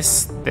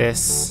 this,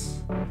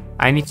 this.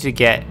 I need to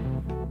get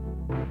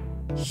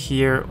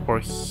here or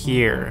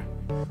here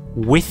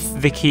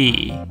with the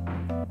key.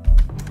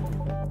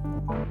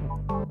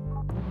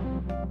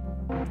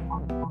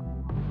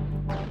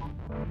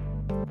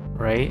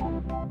 Right?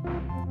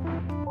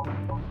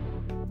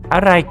 How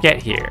did I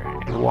get here?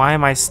 And why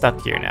am I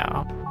stuck here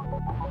now?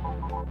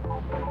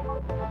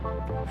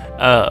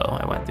 Oh,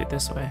 I went through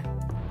this way.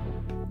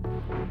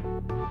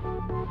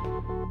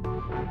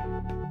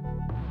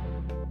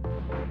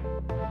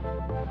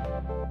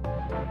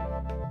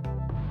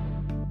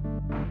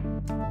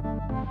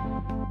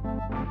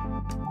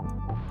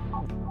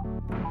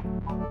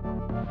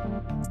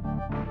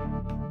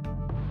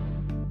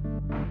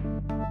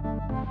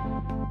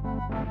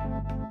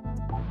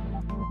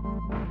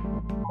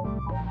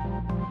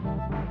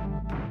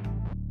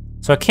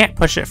 So I can't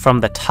push it from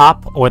the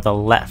top or the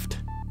left.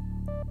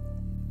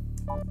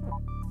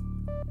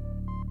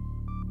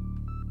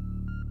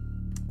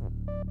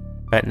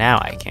 But now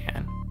I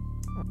can.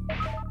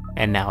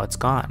 And now it's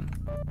gone.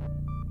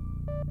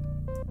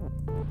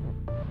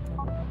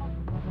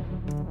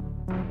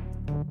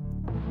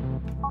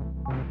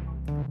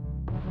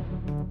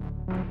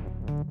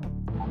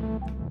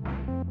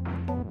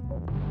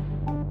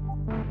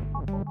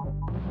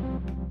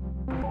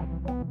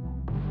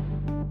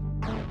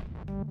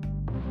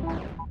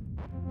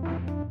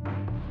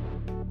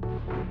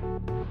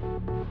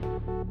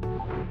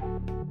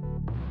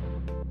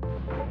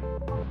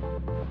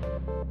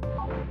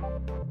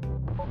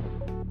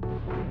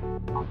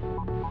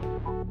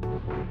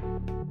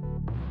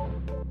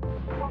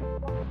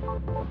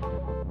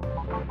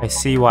 I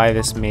see why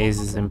this maze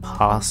is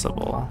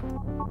impossible.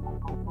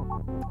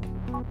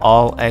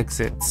 All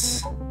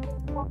exits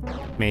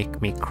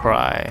make me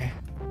cry.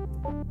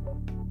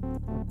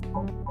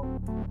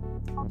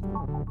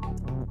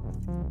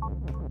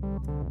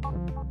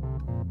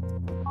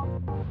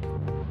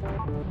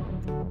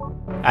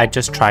 I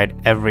just tried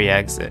every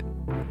exit.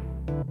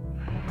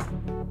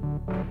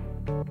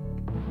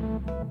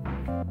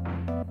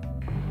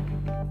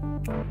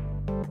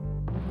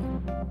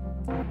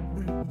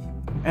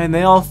 And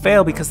they all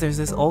fail because there's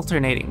this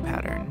alternating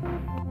pattern.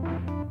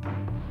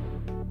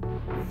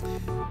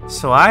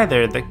 So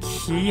either the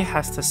key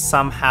has to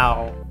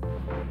somehow...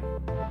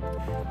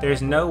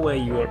 There's no way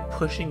you are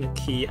pushing a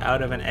key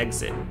out of an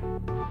exit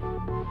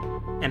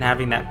and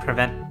having that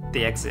prevent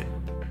the exit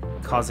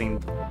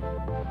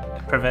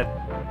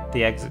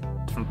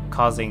from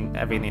causing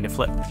everything to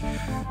flip.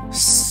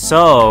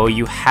 So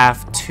you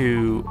have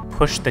to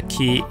push the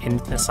key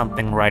into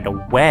something right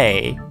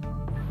away,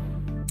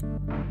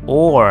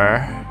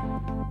 or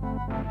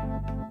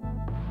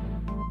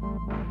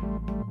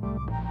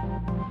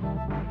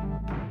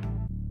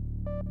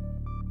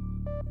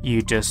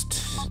you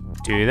just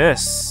do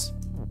this.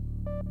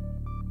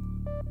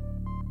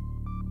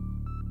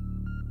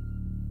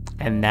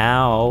 And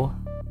now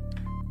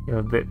you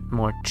have a bit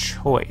more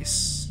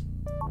choice.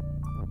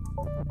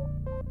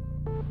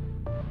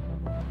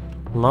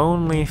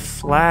 Lonely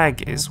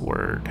flag is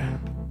word.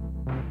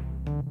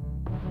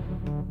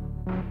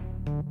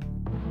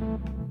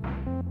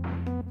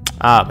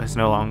 Ah, but it's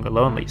no longer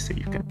lonely, so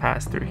you can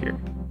pass through here.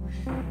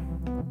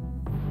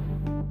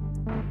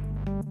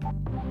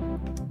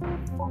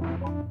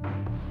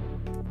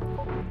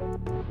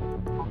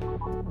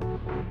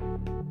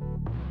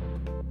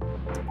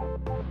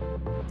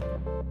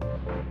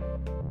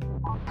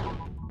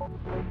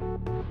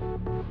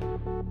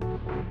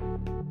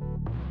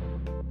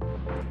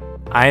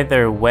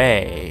 Either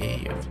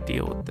way, you have to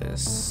deal with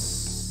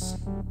this.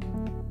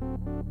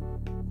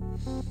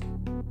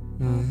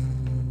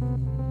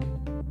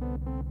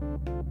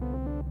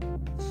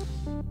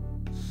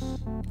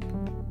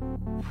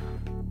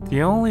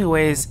 The only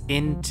ways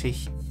into...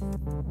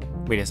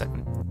 Wait a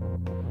second.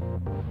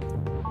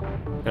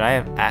 Did I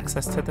have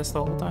access to this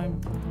the whole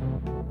time?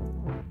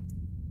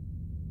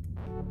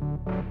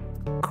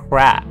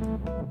 Crap.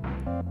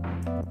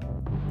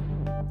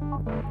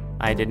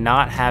 I did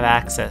not have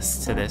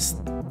access to this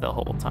the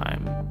whole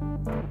time.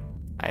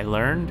 I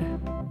learned.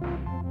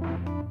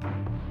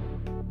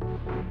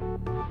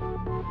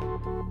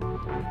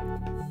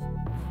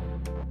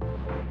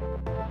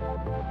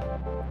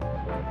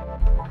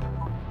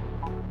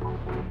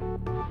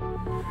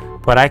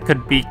 But I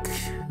could be...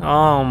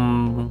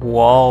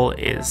 wall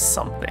is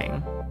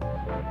something.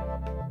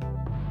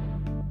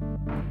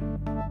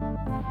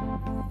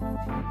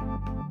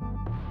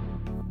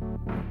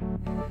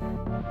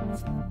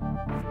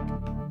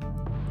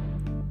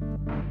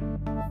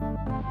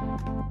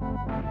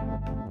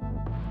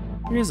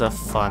 Here's a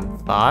fun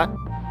thought.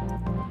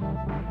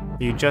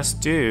 You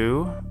just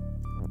do...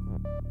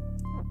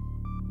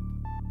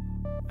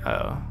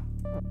 Oh.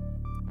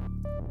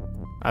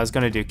 I was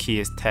gonna do key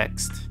as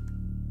text.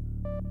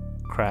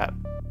 Crap.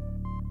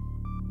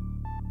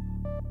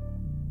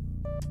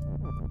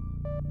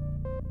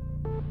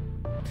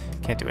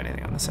 Can't do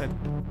anything on this side.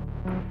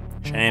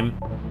 Shame.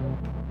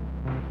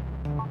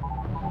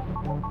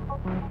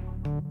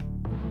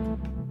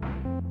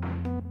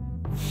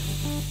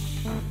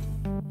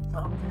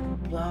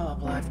 Blah blah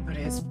blah, but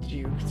it's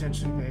due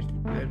potentially.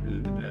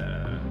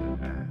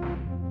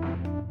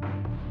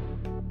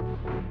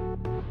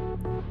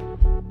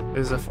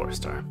 This is a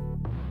 4-star.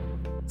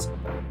 It's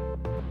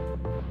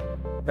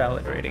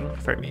valid rating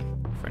for me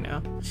for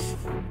now.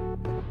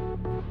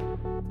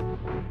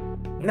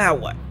 Now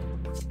what?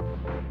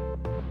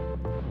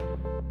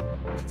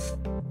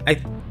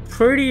 I'm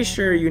pretty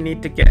sure you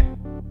need to get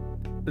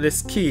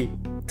this key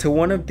to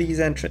one of these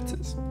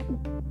entrances.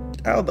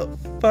 How the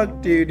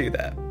fuck do you do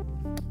that?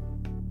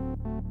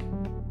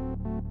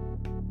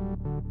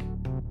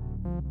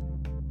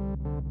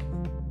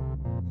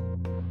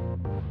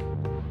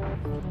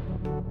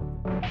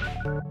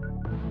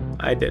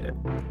 I did it.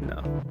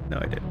 No,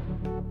 I didn't.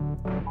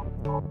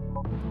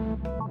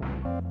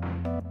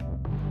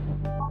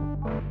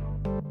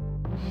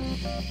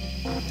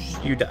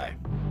 You die.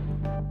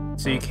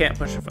 So you can't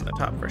push it from the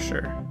top for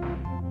sure.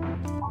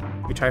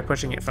 You try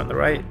pushing it from the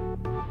right,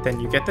 then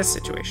you get this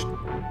situation.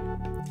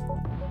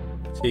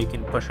 So you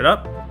can push it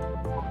up,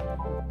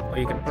 or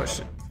you can push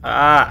it.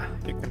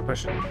 You can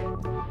push it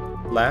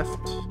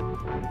left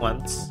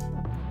once.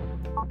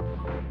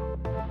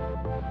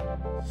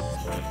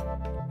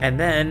 And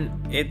then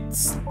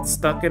it's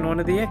stuck in one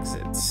of the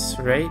exits,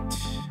 right?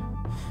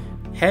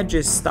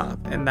 Hedges stop,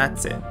 and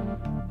that's it.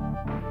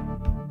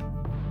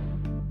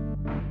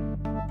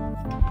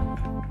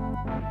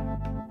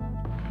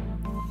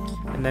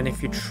 And then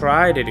if you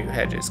try to do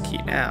Hedges key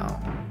now,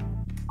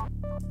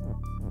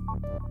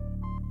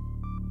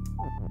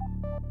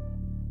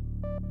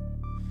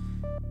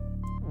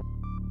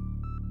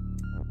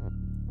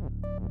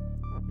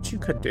 what you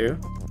could do,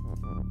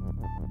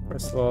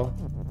 first of all,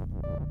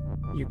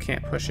 you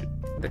can't push it,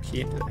 the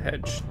key into the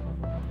hedge.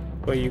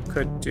 But you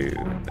could do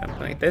something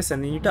like this,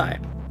 and then you die.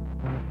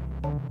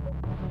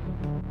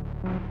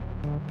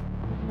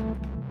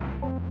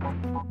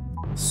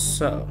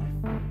 So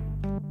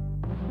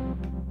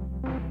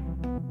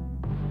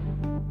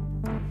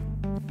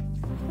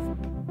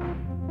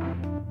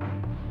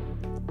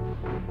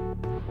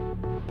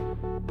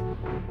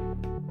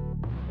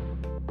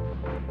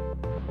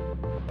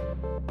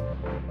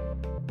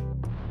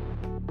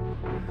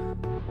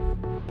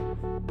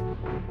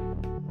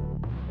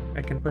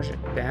I can push it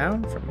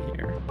down from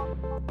here.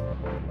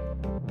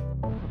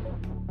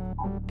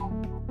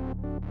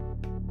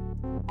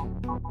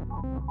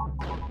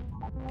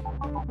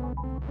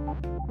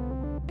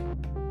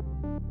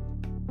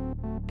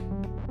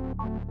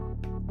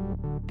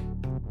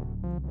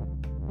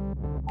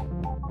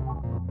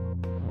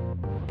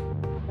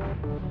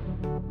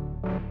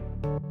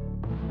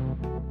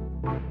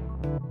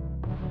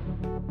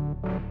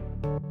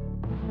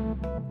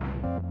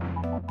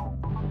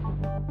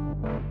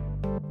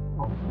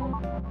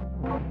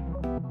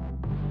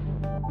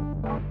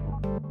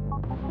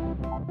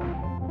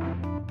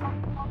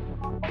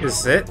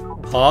 Is it?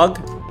 Hog?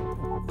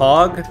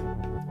 Hog?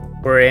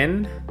 We're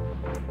in?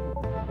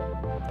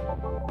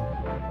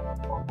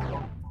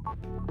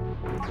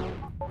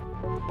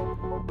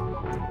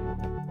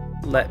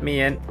 Let me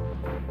in.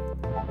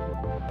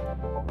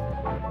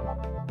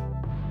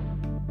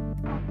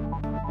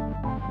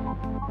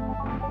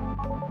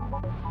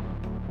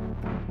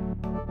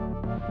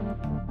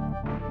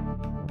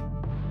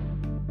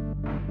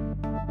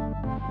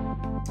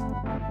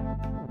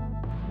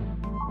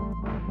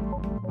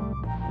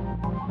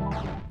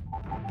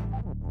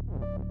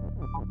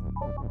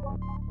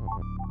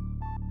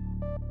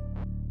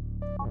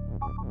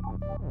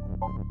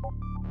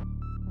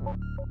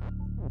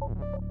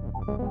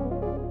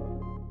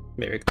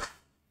 There we go.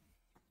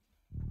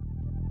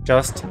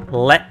 Just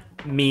let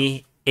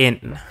me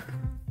in.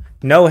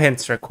 No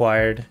hints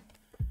required.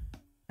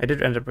 I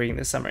did end up reading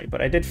the summary, but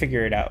I did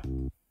figure it out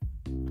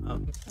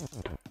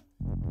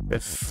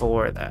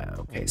before that.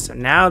 Okay, so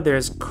now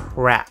there's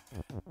crap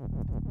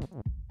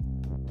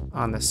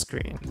on the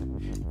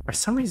screen. For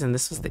some reason,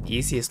 this was the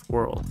easiest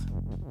world.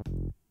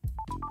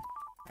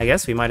 I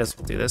guess we might as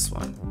well do this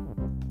one.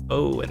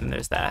 Oh, and then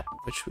there's that,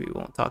 which we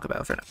won't talk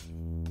about for now.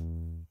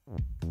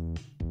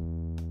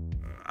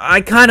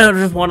 I kind of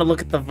just want to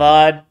look at the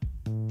VOD,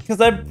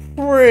 because I'm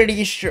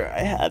pretty sure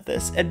I had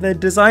this, and the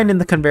design in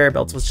the conveyor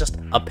belts was just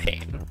a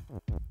pain,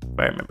 if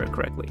I remember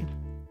correctly.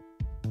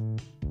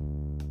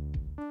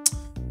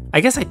 I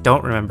guess I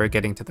don't remember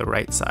getting to the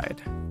right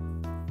side.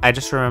 I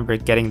just remember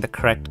getting the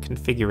correct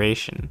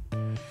configuration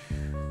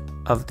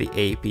of the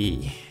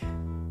AB.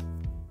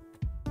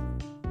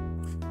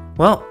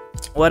 Well,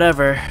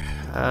 whatever.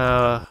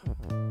 I'm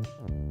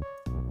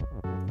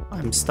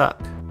stuck.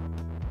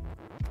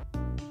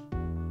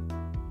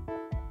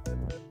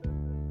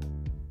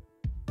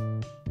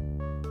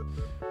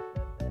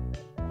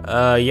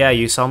 Yeah,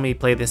 you saw me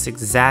play this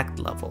exact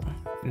level,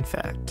 in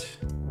fact.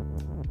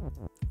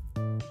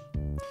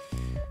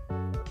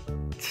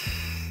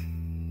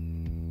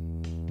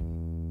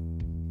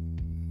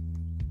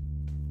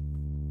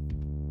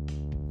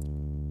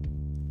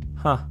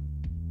 Huh.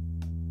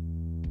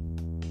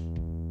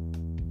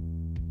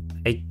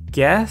 I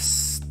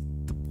guess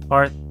the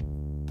part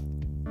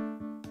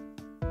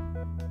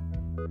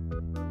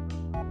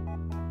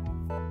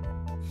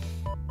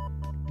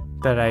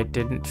that I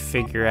didn't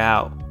figure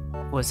out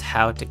was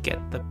how to get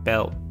the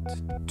belt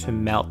to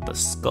melt the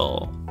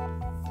skull.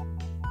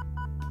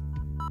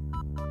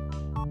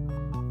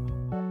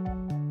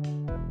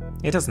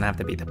 It doesn't have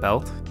to be the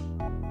belt.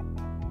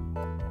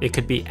 It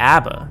could be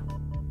ABBA.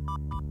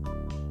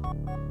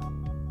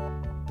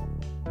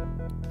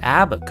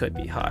 ABBA could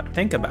be hot.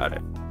 Think about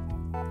it.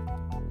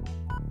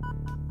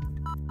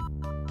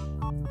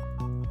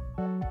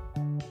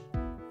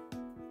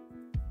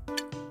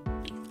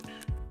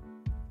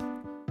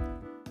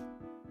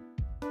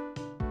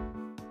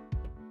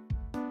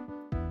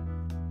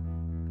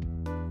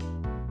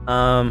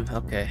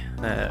 Okay.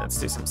 Let's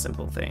do some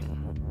simple thing.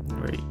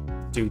 We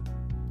do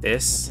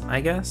this,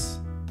 I guess?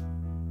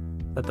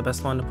 Is that the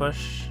best one to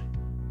push?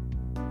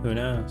 Who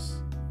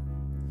knows?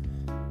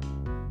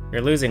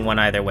 You're losing one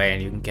either way,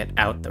 and you can get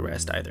out the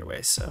rest either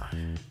way, so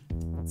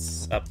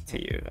it's up to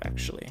you,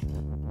 actually.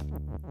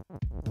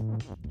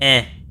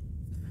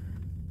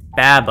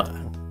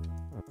 Baba.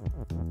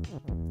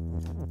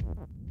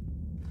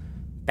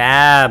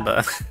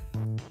 Baba.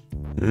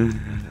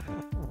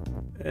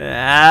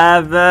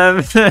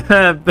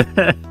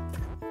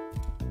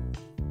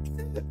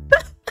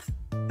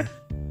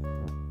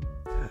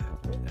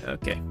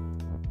 Okay.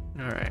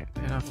 Alright,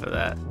 enough of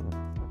that.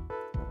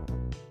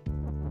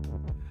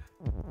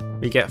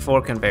 We get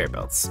 4 conveyor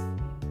belts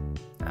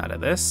out of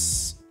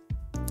this.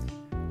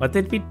 What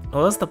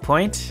was the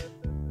point?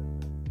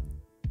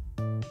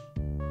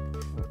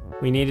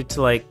 We needed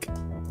to, like,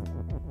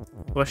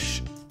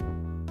 push.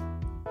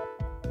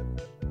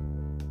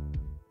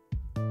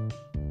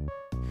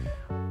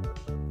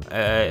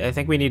 I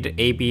think we need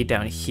AB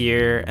down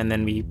here, and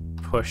then we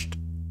pushed.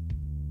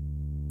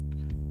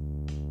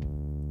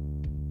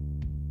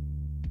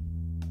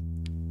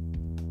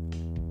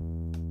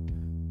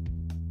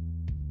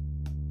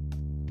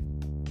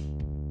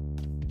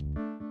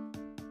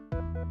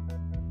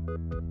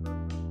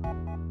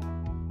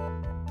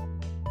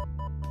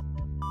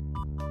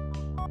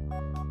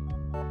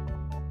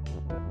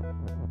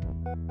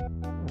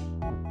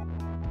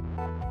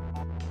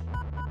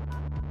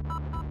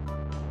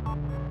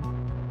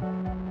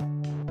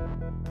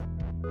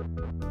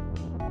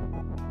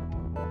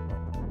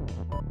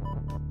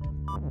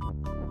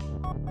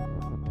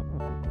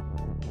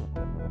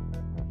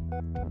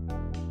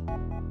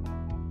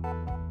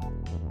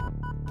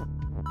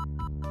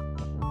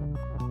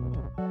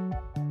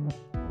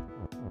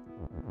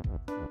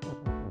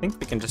 I think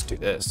we can just do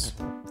this.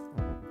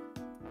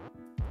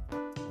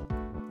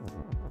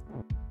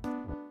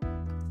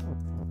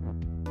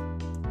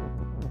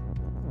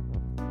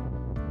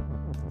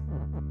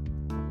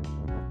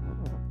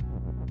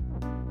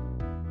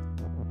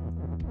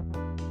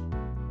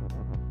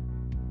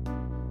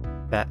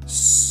 That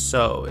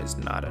so is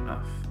not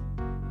enough.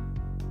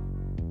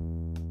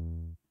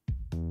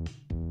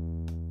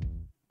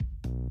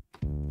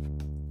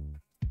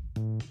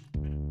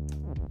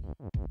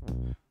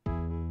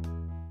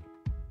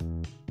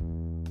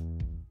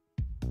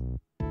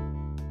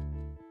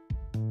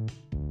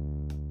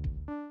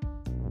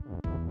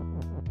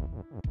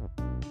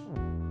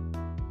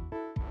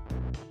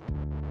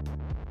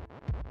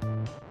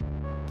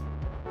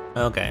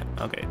 Okay,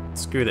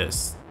 screw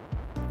this.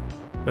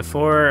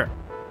 Before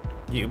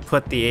you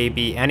put the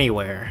AB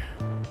anywhere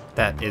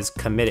that is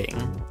committing,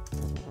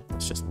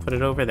 let's just put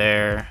it over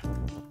there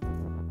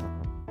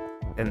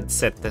and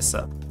set this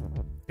up.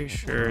 Pretty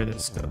sure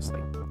this goes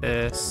like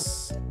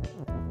this.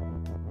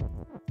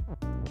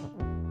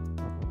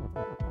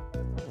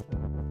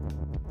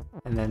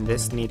 And then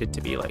this needed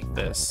to be like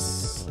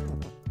this.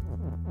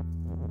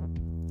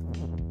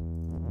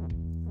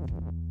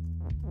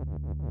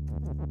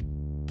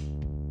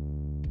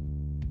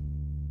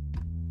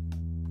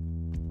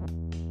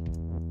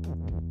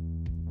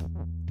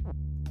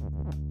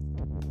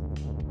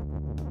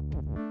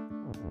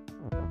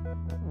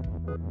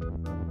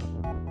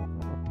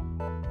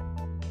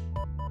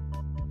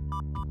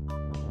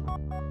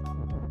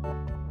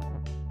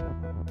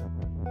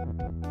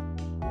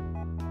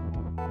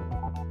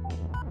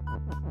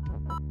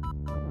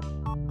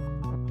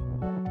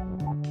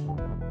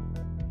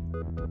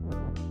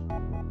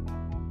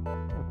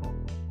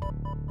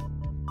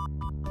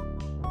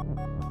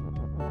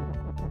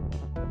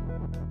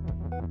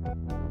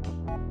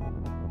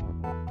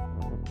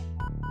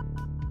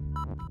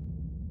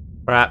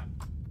 Crap.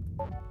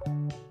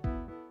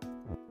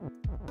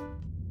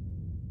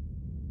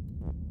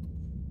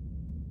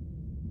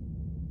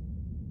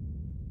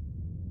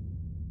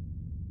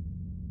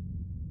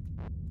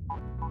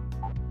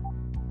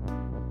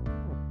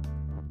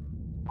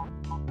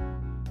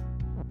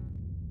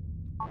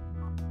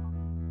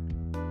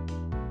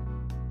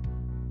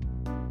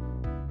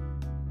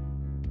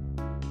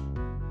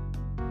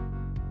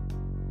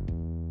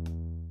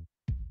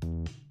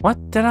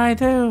 What did I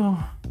do?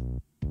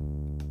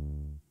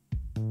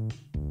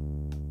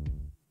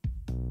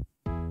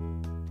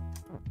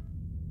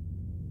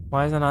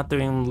 Why is it not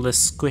doing the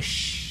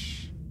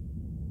squish?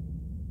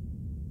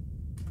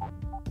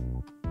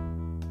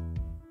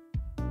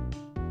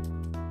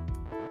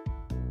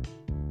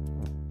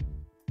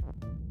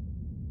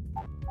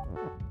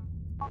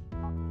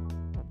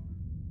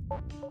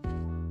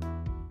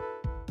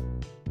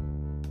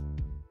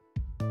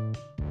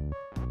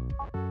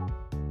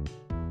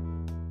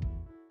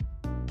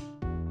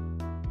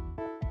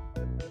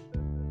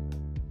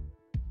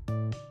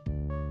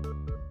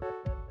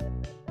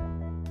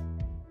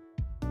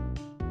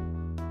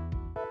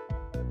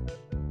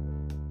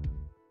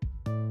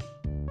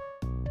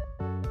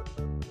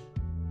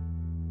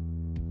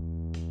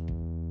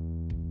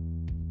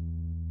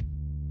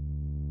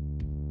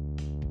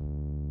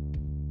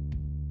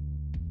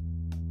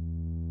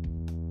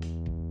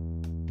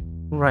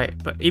 Right,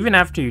 but even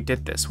after you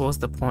did this, what was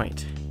the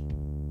point?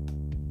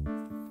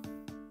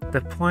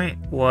 The point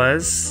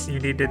was you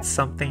needed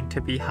something to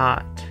be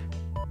hot.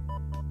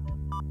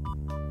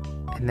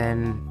 And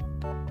then...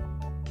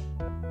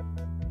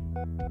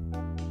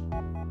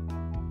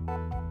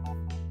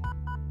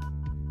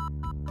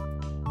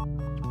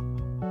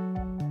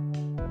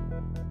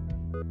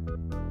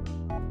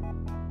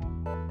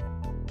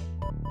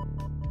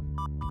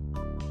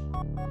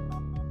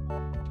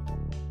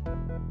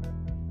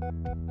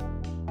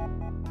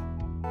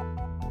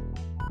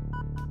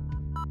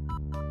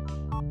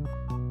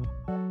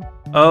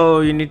 Oh,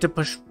 you need to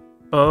push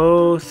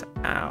both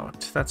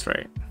out. That's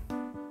right.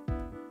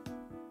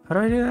 How do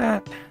I do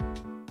that?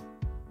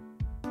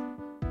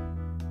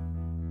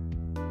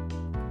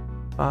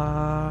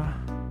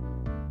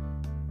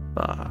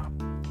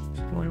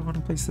 Where do you want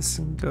to place this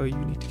and go? You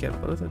need to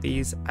get both of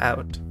these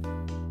out.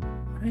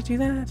 How do I do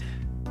that?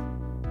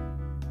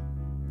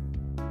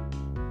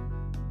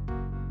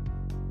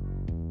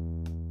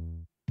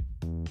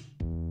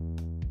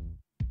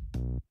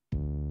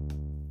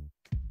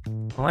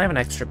 Well, I have an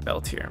extra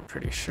belt here, I'm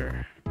pretty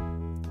sure.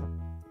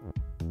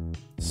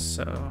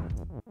 So...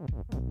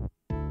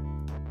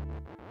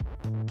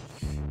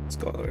 let's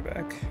go all the way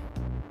back.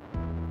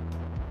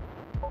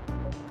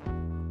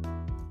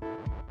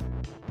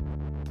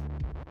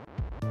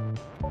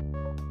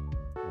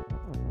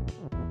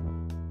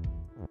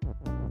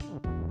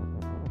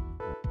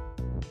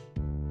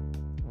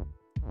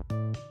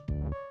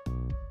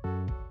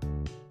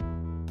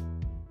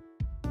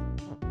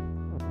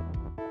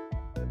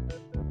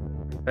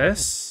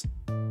 This.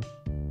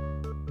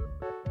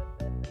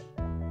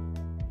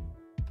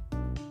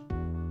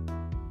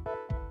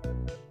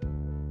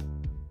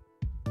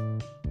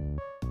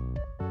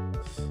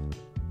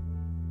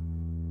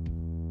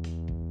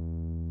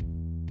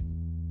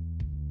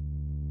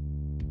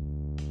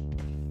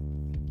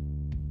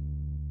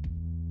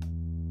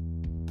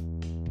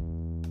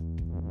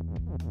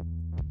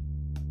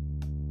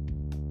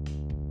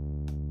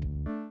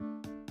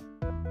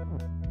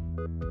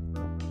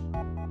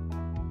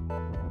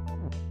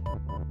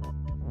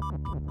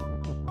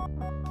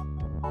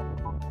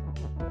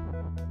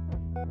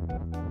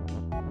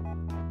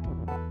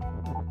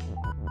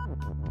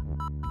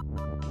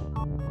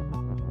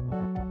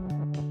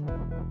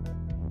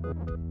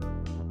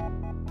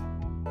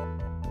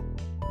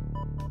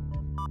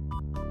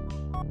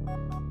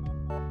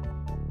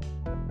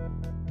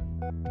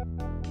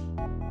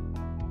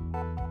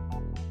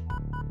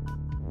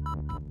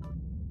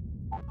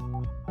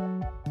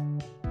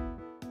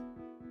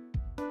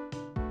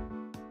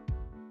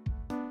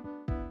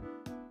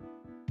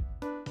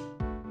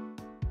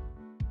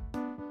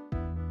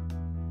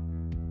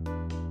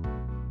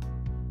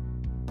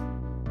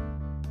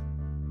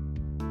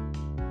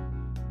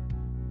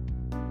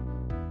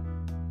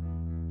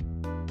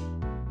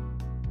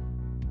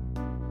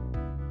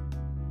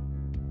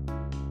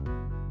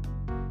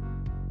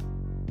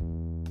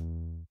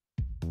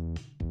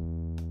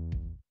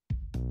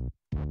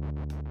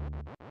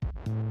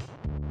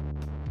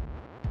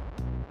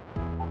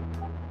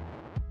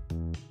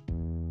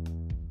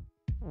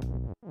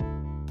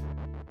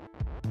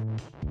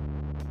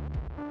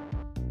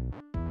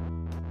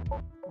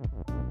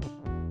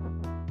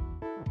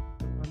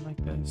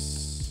 Like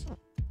this.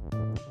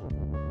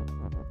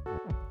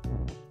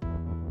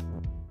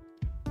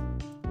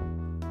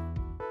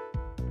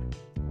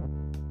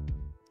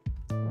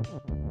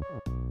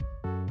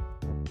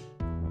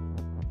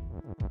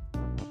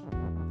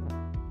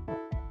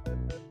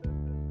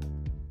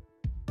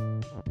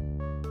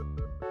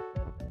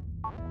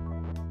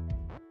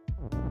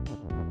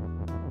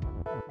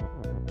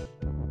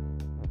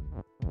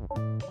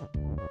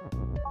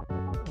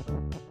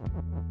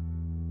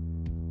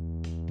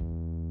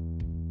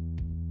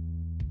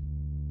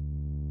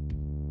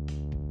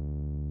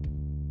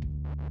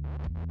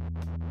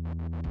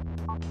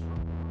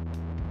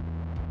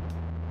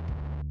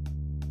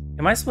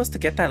 Am I supposed to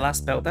get that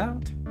last belt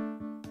out?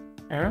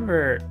 I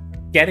remember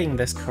getting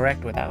this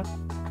correct without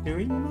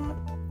doing that,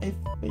 I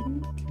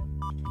think.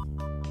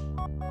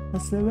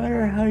 Because no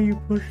matter how you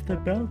push the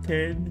belt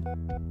in,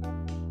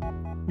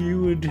 you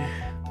would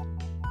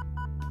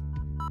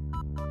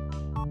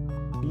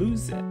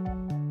lose it.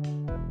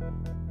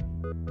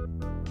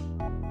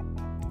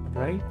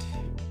 Right?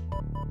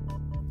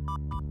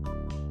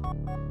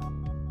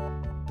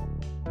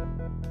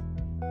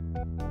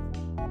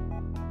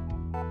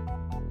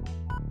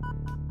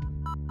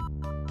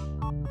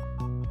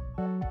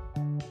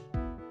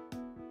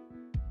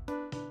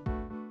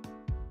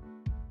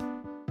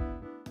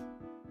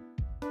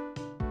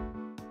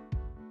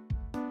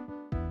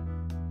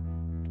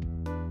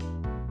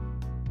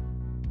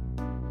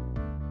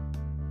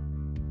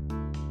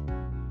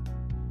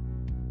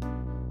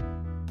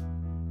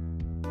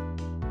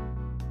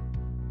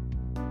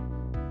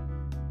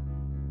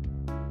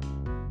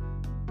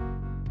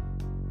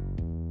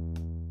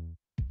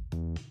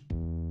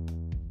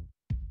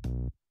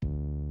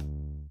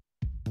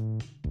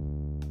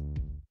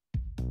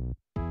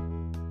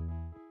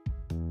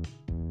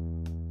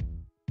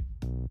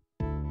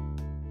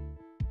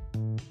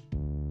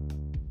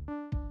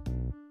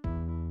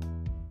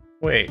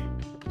 Wait.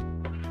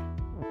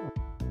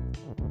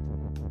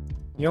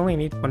 You only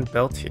need one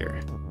belt here.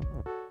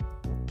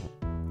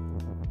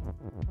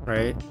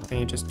 Right? Then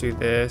you just do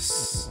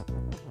this.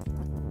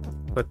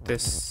 Put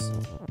this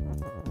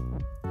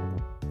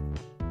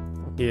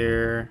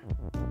here.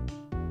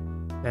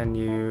 Then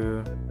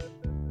you...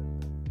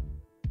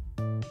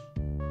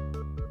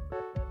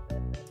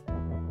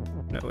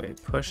 No,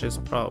 wait. Push is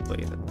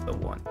probably the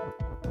one.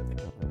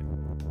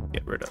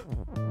 Get rid of.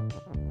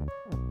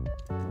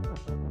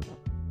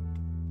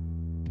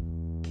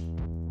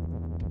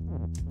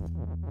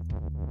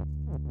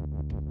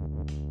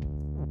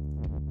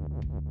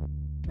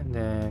 And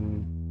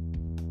then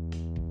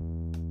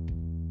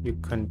you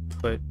can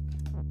put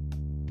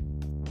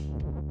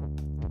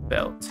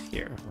belt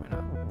here. Why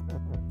not?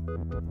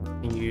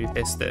 And you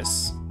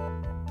this.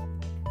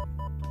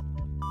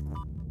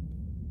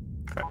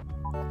 Okay.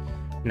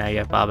 Now you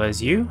have Baba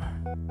as you.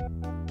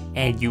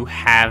 And you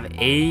have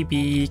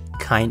AB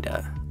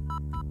kinda.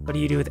 What do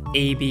you do with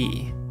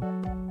AB?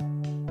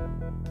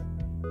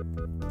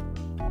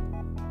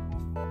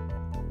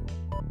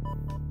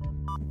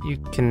 You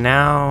can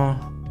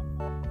now...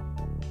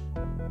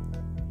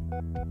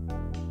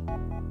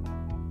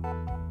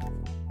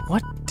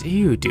 What do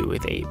you do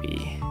with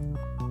AB?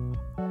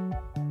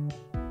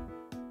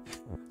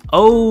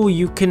 Oh,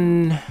 you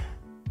can...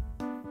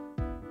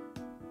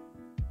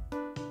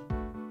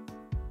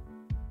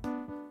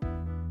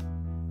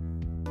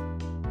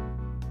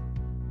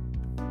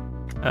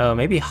 Oh,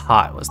 maybe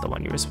hot was the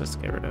one you were supposed to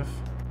get rid of.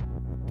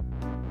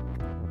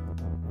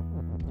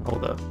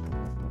 Hold up.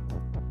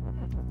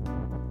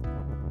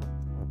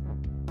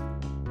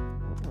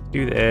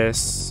 Do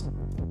this.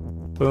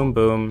 Boom,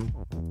 boom.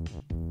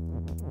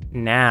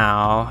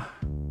 Now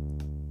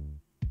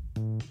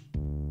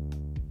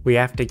we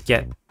have to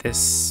get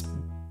this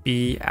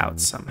B out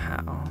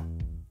somehow.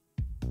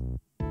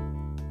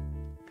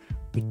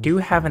 We do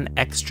have an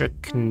extra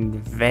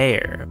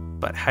conveyor,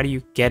 but how do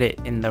you get it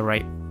in the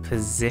right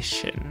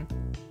position?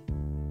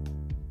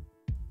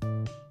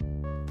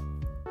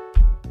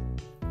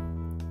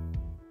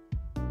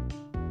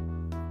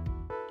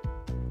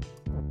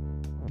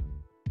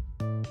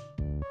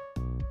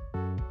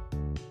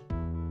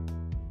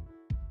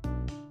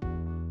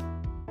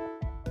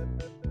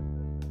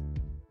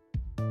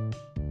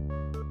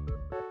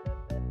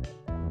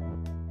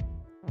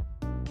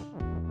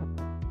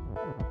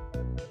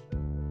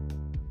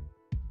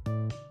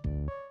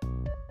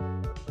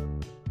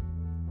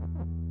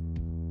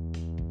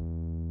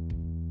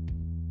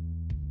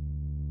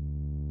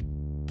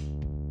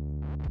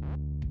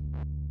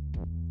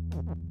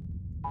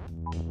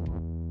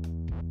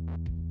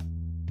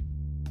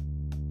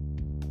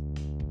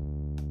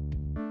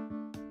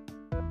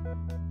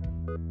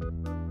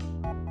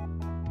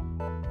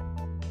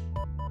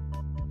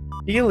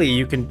 Ideally,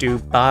 you can do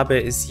Baba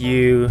is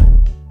you,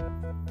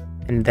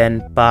 and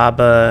then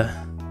Baba,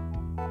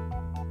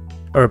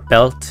 or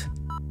belt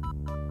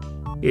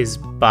is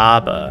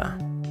Baba,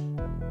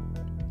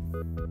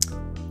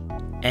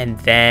 and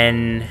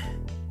then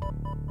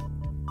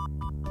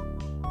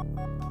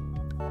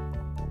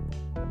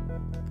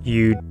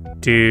you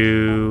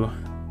do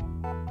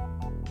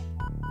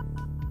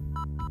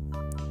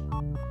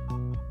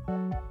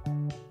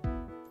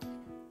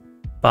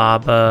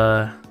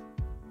Baba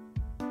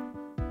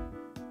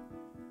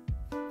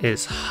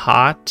is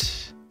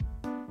hot.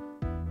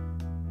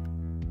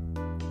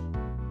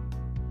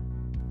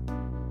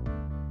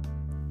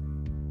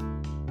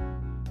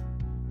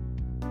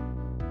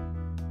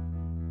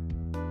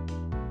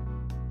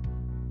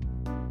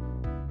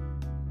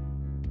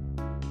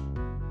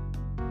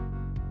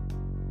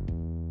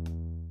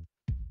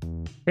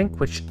 I think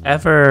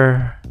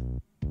whichever...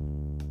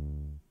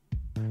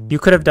 You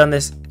could have done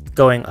this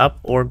going up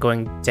or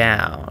going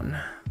down.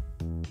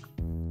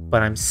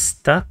 But I'm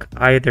stuck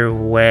either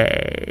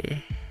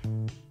way.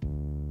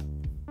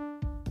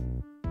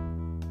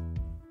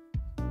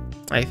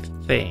 I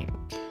think.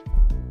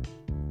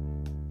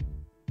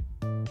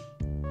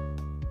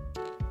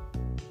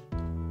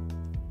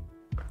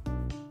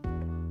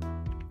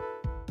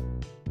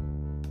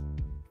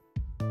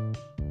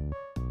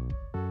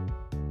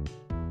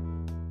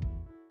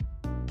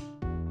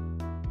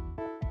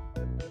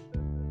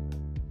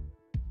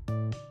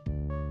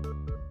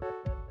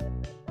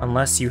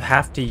 Unless you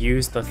have to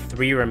use the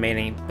 3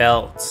 remaining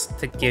belts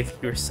to give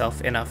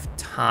yourself enough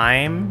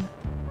time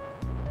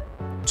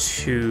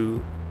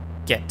to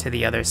get to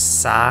the other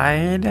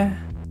side.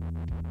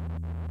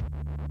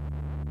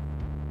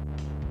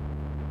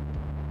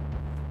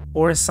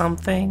 Or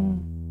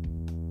something.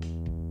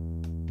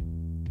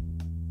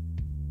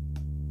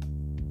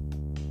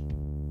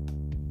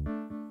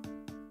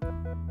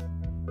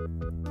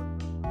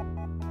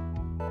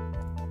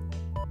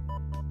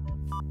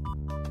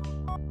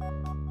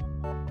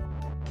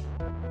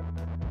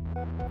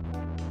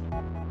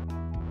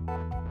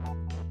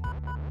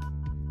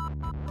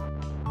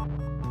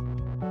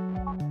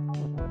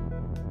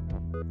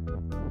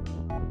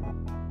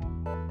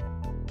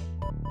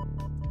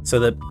 So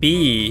the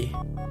B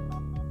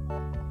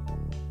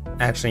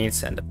actually needs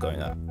to end up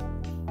going up.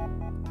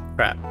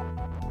 Crap.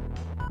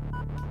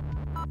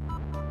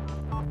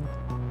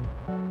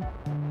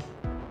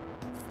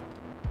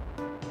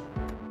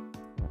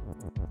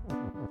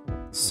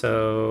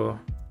 So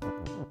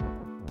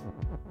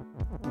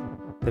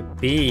the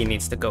B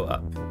needs to go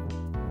up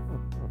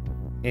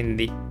in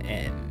the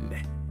end.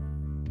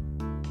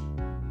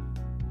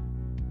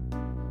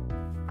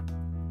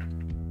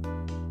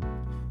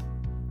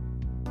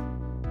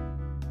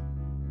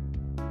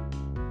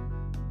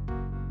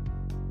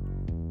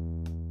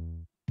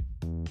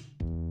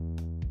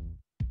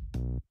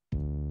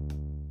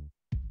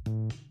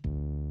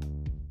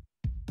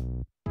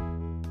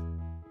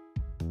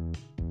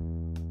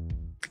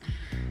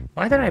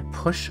 Why did I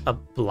push a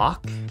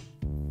block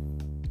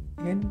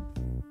in?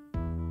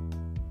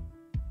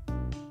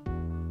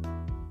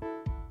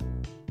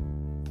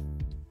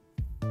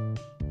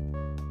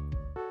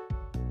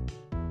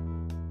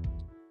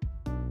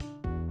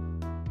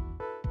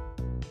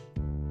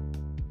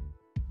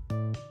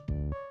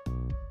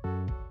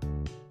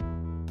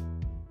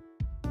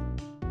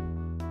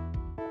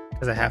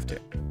 Because I have to.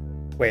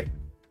 Wait.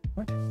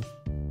 What?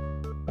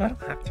 I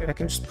don't have to. I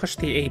can just push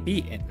the AB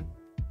in.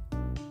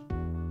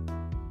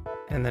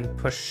 And then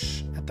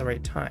push at the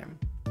right time.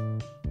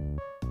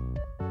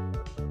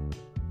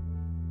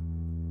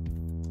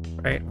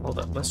 Right? Hold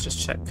up. Let's just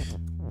check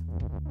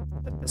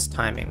that this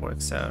timing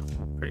works out.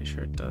 Pretty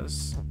sure it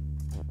does.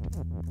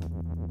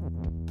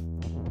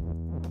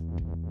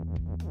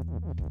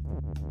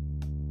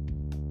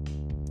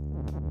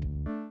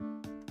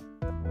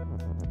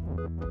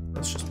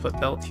 Let's just put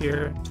belt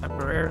here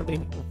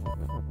temporarily.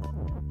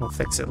 We'll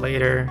fix it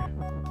later.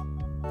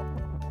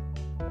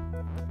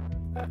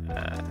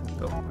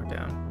 Go more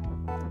down.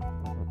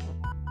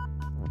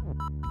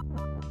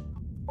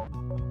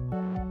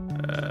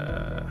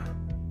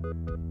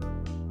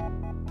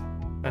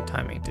 That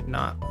timing did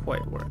not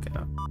quite work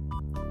out.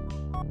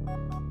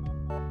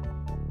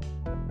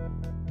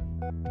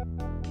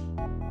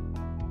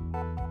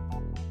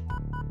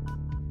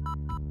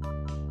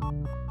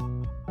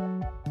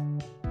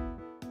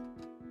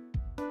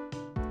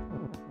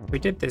 If we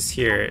did this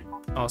here, it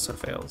also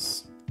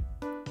fails.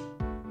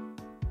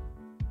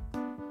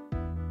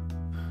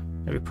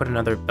 Maybe put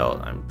another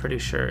belt, I'm pretty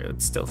sure it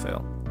would still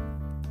fail.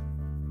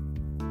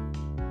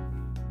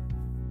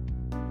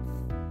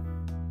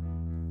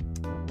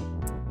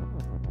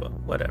 But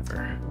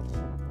whatever.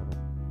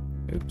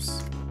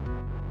 Oops.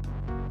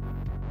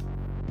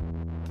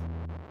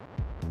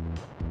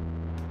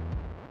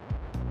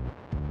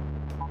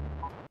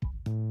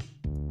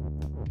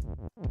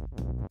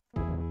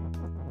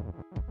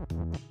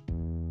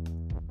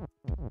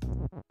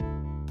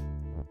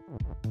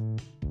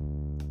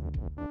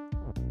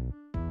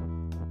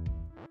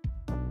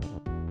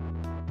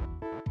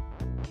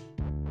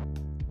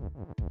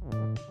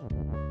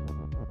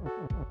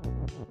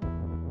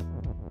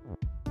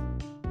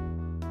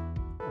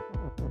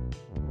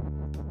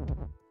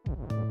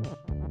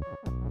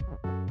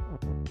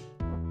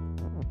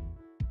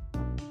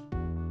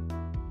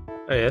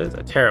 Oh yeah, that's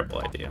a terrible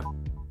idea.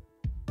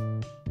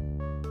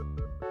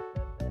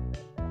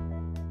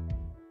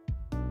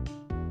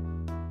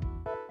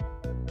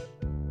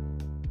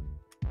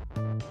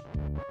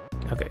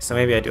 Okay, so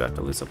maybe I do have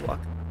to lose a block.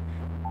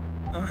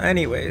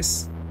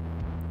 Anyways.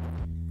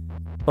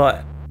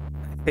 But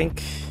I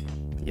think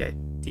the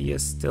idea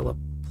still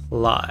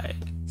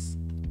applies.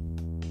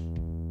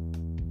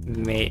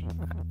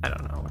 I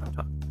don't know what I'm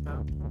talking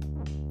about.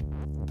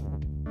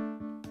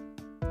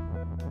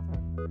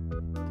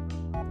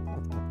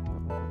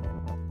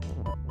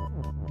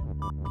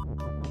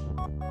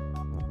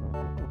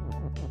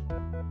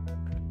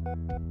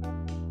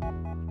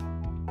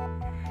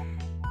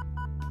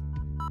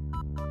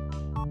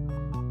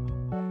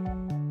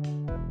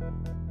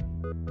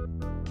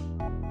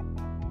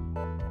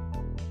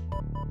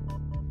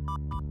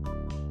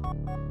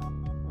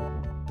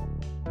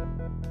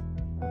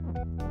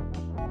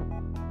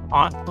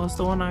 Aunt was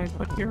the one I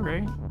put here,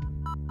 right?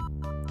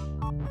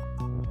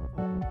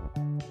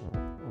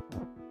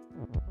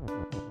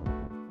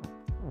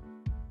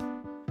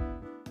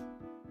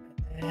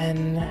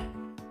 And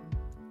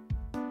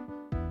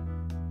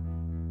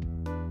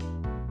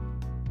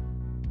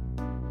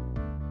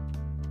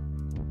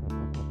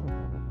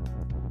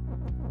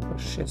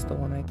push is the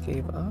one I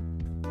gave up.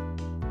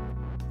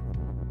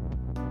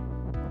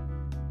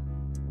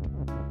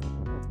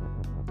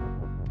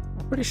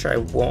 Pretty sure I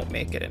won't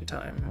make it in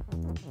time.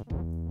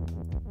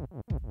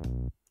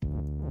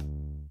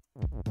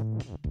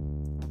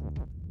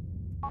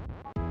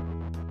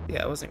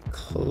 Yeah, it wasn't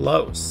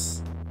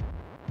close.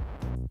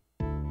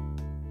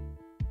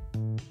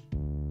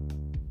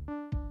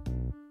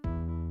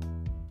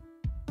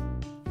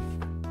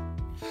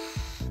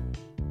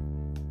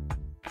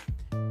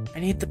 I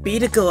need the B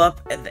to go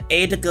up and the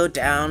A to go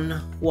down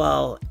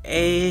while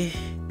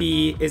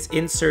B is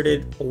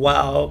inserted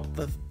while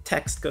the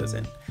text goes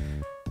in.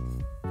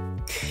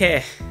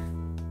 Okay.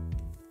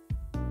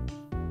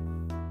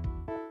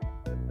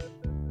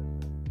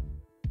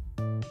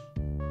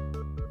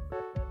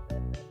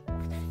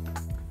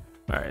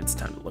 Alright, it's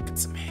time to look at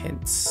some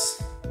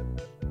hints.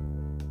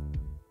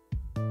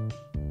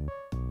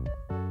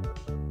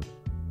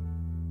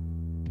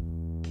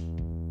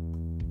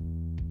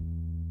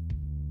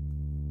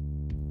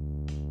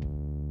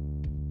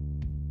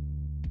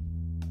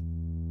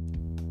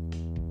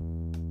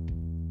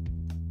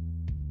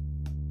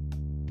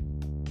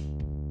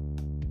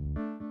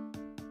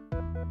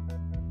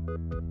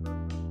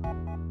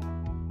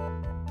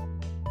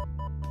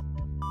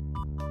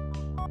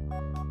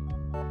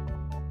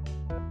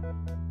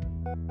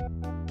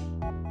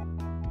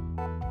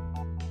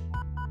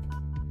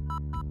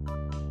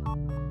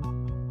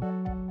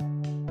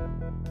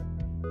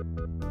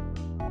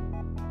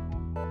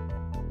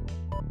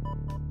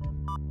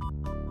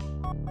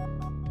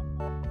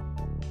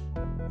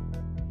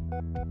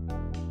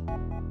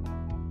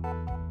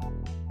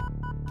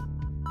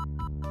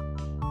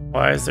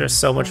 Why is there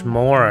so much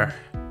more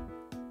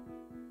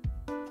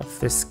of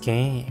this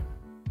game?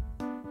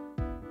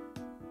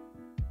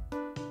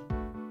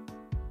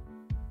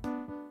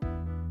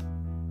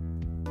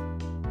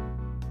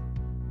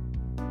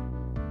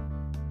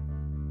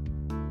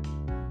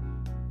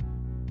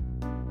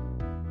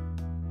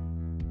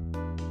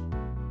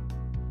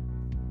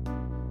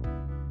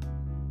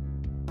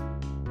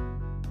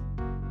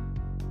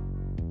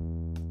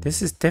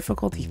 This is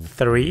difficulty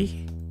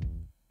 3?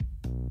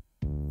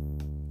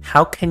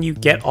 How can you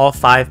get all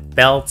 5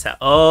 belts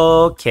out?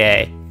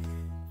 Okay.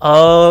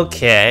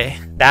 Okay.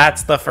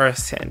 That's the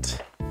first hint.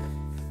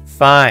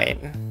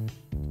 Fine.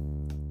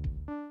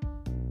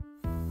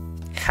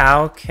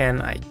 How can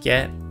I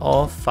get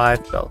all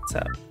 5 belts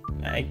out?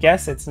 I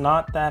guess it's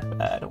not that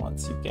bad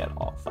once you get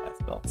all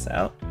 5 belts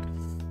out.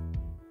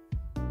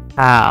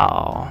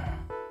 How?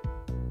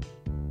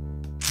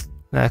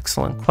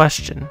 Excellent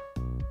question.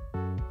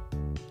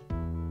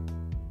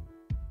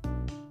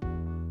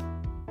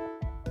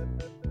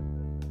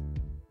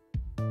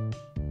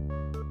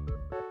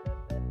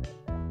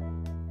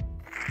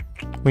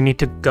 We need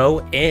to go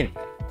in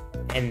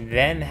and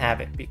then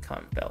have it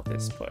become belt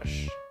is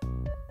push.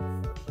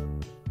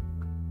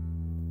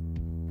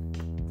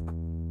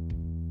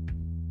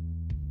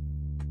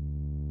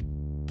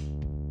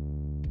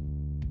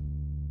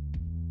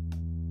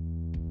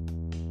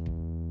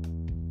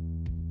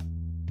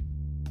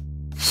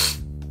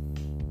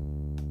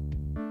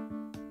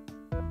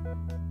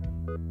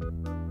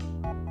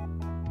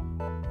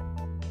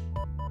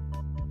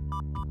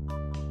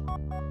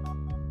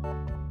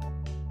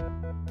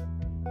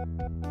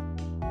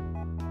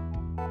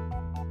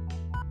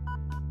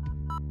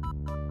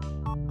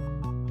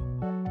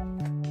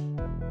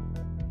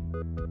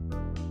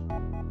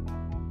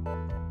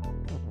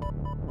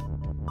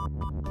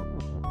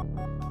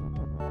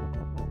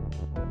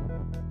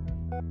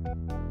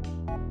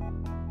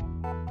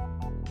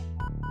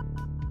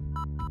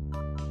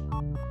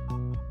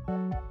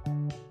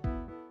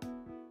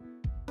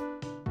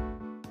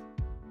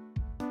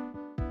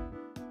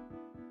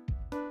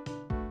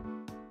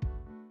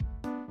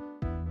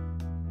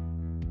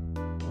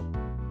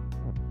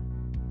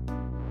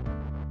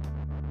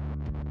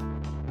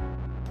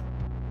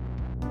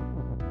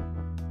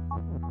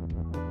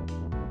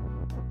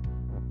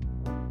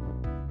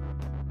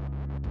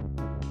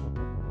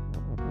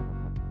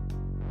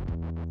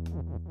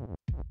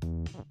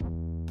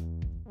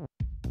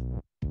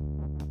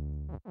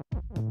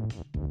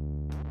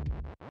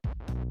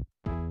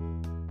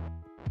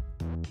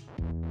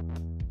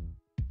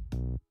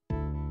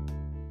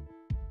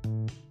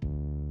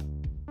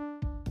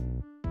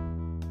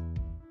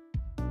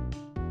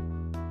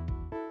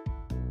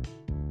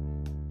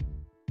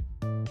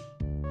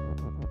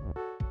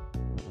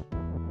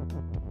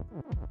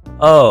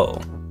 Oh.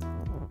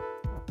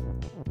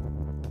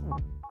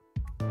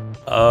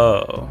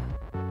 Oh.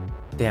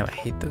 Damn, I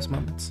hate those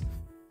moments.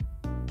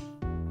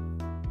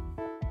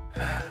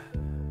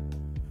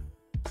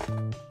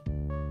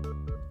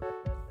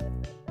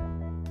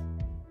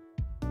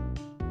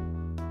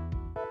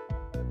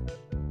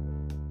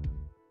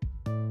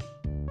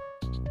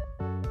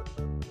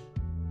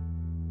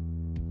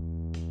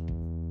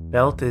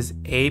 Belt is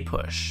a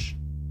push.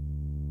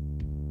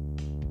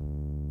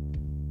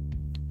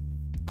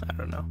 I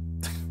don't know.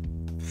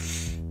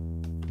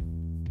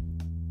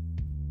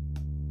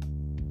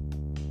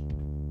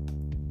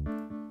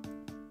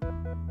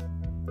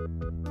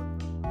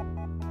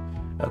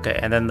 Okay,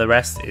 and then the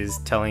rest is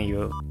telling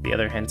you, the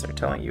other hints are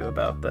telling you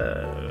about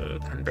the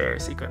conveyor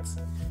sequence.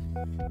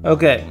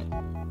 Okay,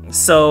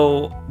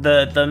 so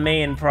the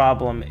main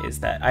problem is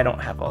that I don't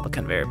have all the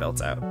conveyor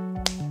belts out.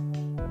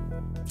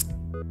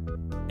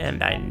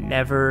 And I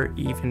never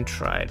even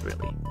tried,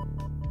 really.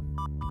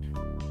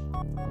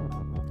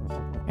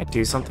 I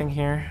do something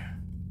here.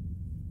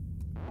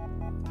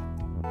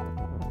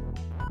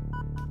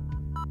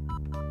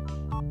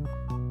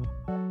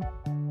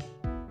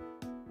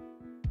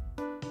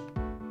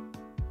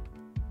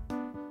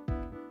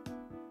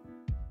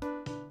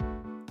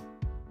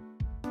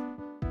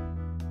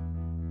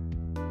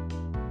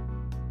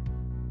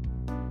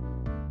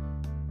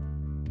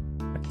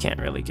 I can't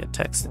really get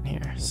text in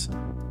here, so.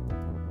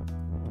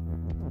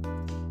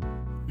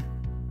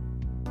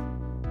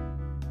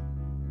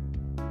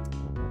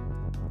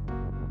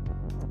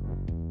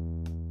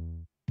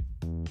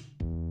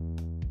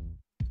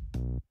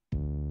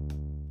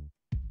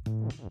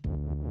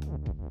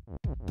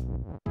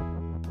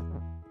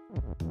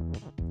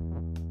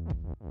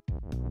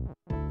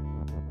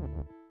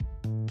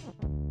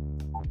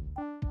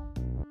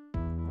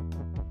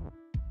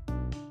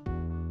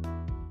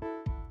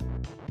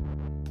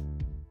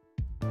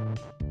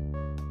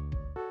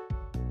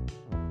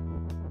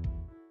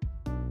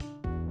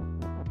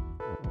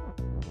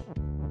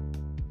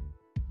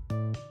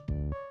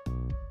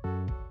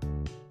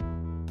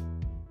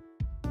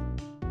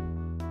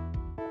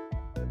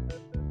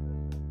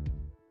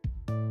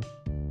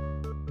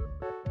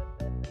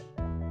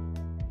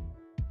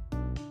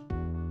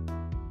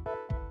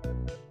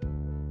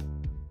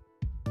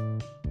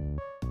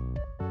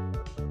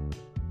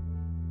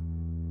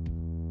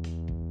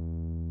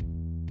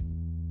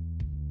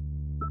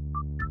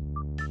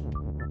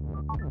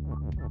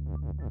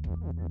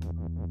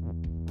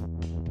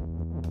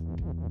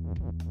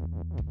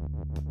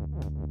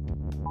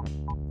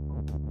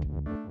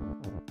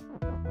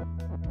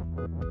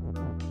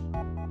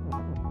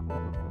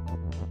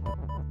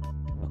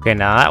 Okay,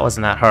 now that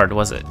wasn't that hard,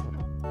 was it?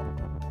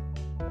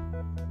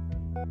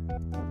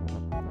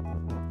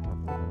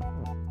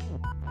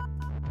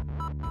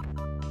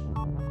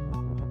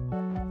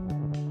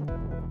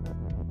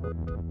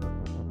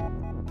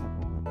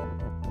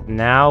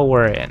 Now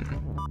we're in.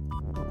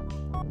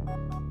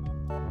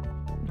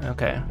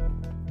 Okay.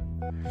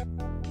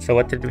 So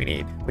what did we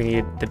need? We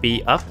need the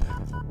B up.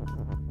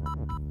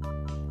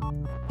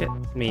 Get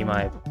me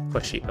my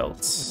pushy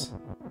belts.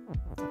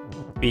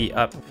 B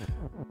up.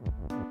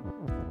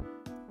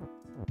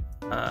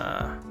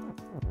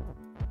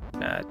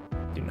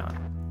 Do not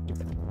do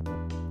that.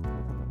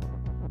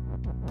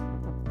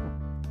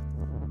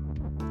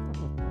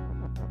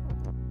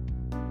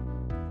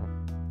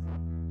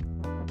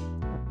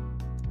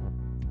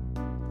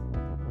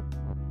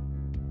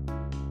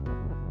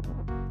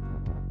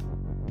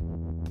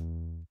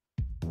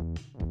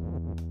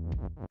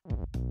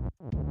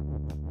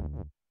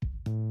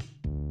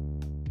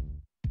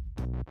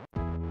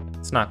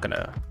 It's not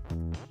gonna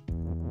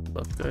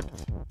look good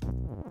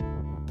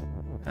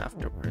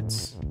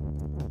afterwards.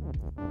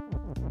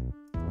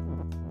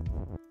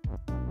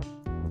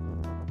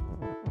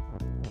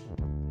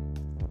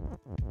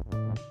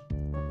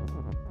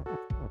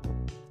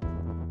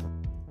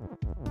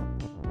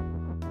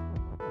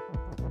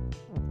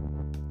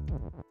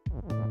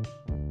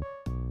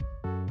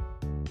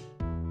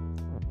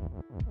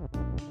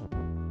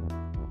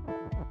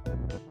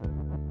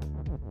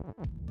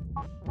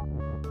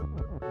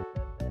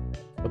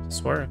 Hope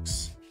this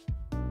works.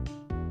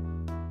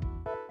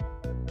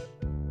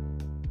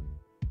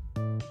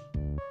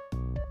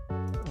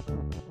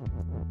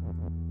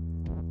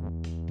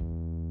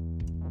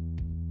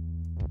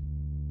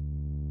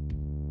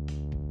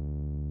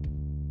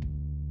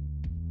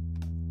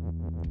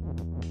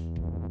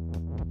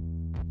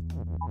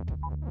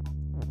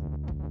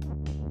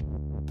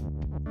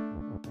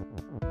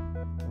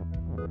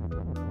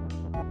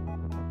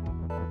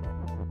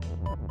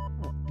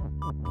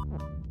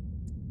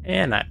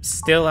 And I'm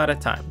still out of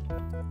time.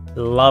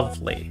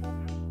 Lovely.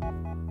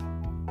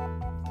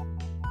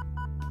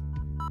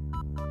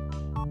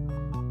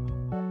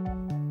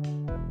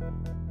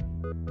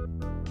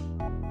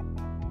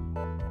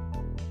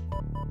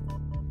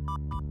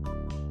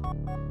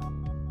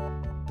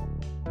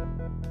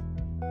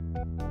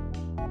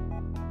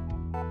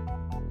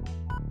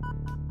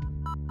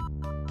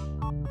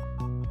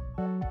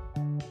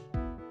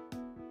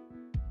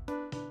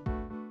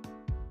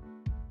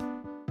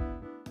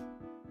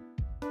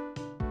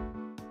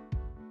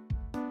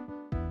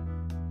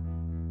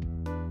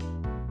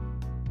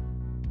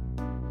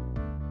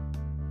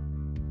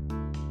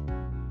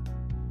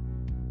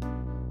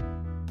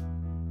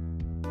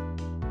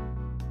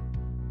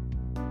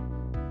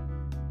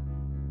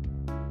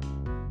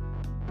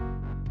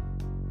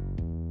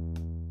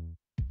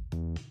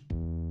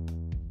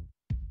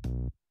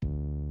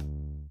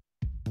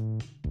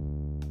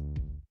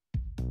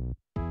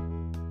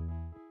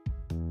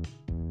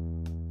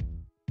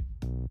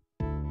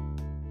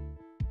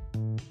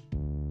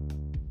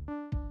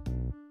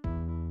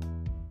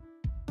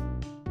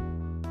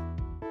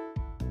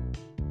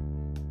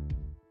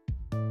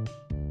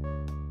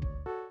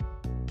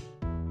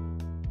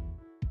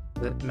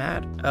 Is it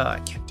mad? Oh, I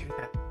can't do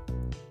that.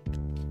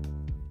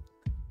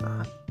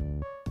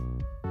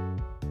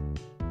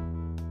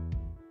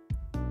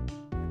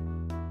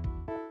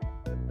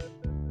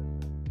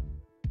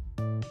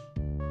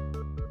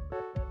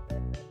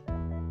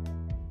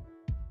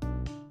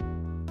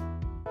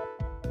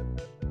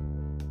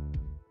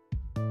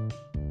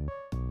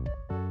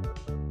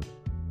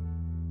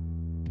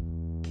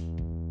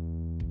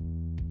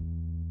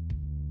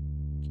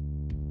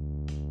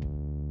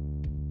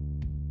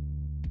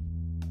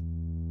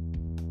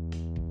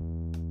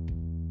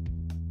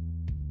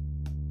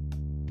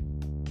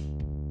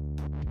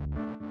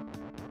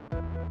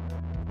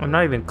 I'm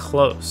not even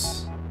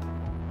close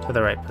to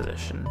the right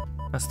position.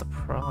 That's the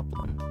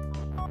problem.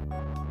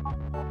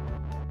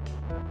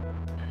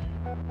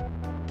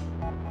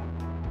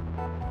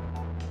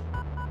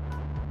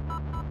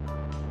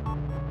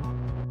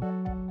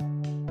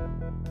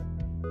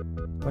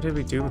 What did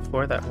we do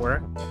before that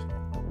worked?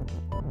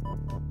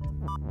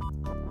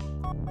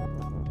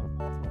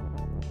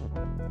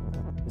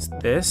 Is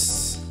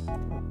this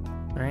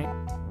right?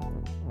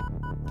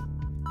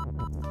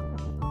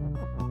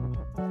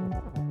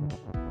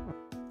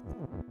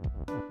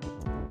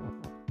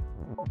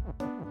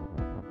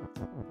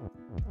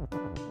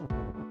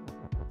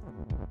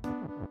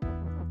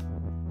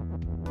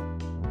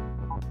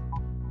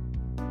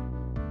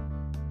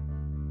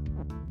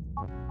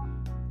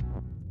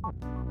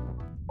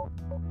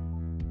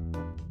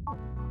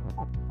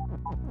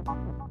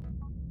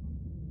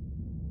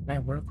 Can I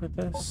work with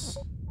this?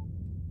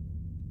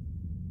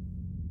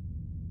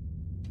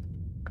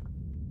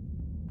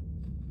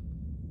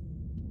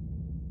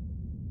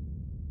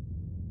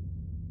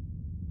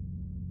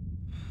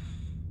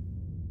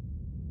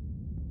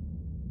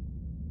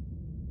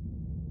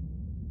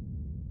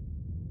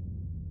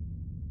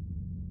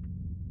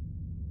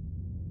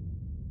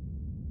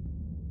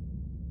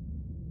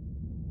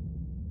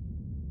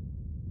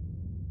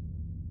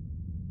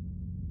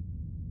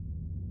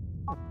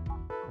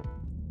 What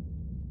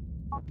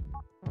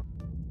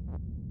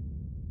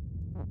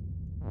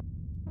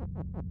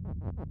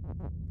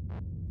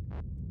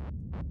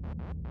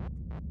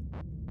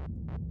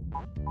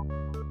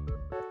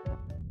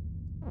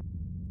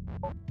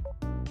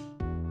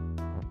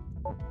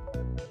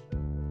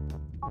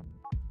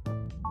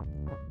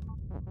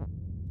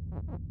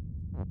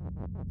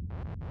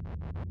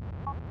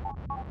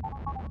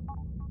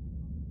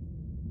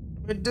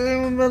am I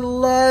doing with my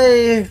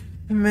life,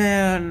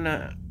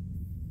 man?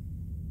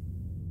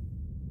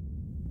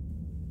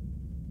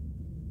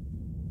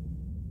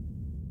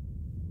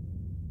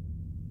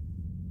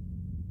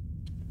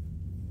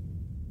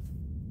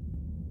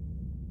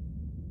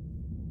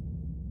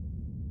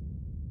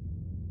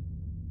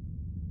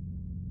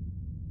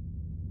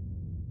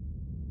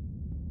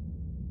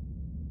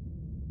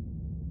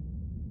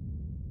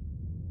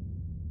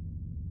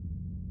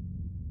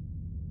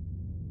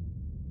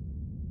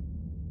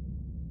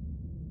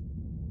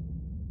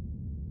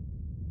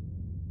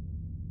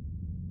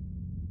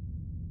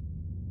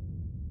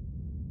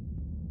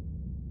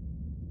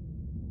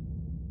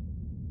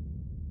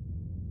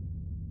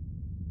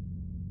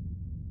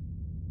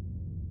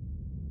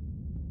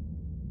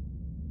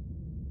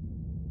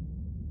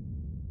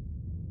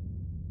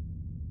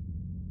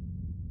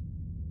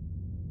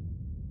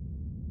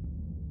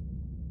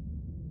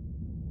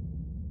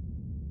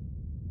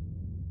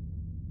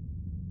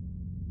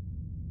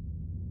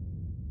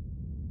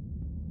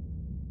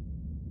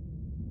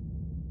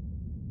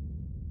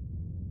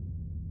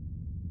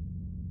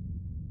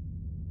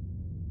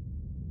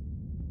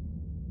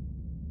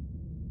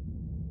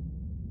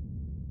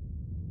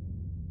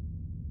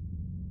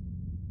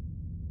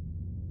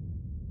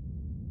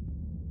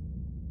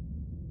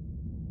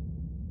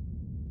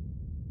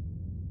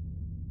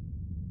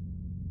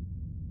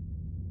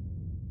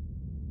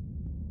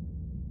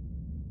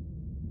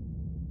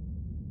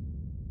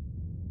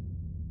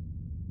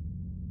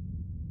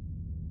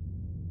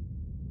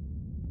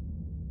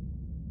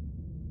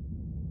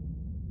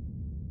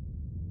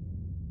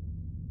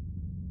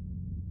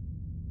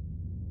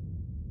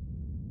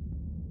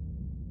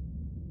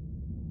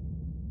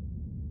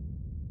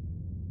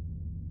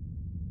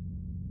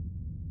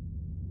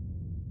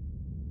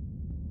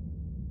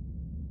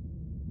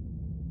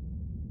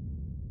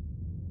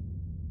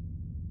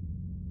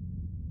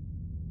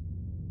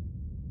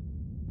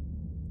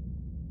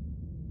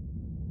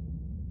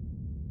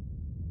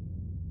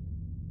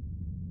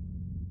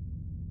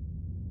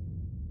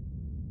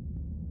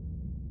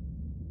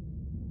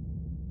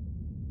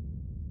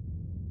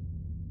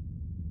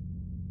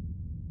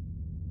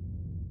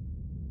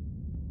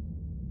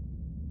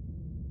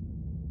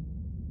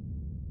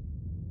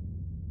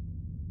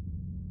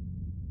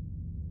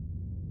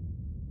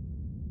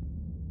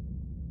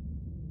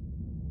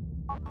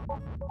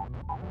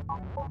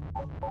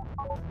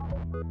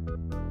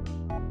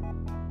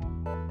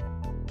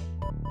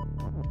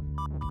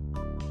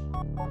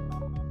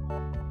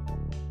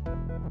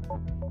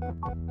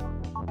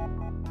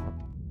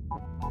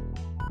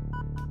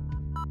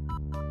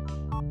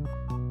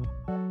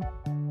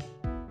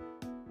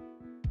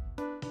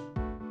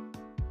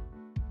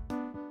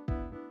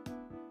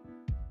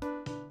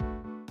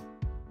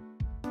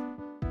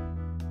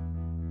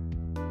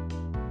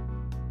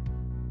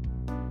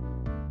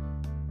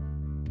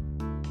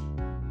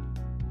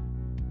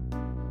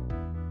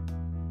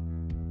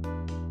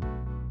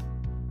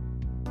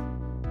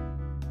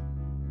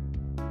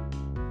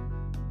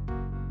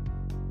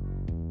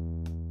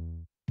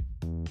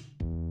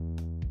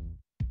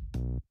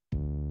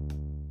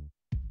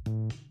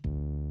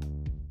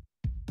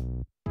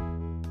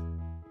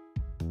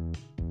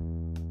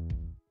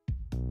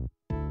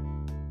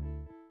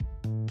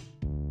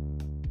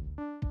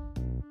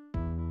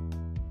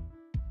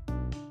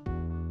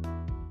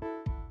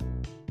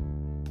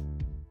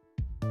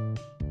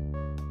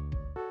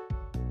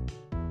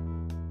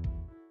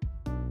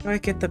 Do I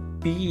get the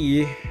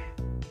B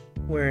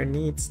where it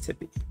needs to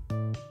be?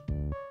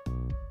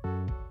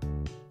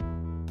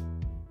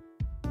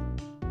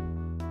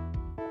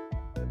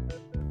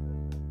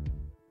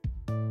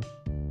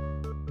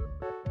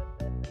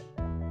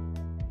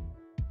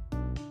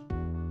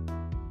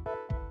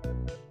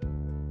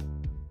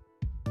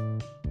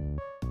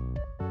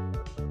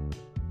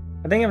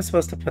 I think I'm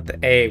supposed to put the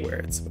A where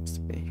it's supposed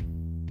to be.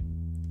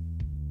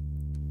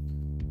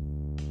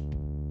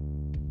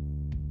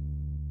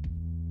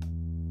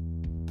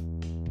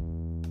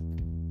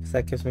 Because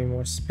that gives me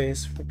more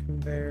space for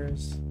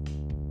conveyors.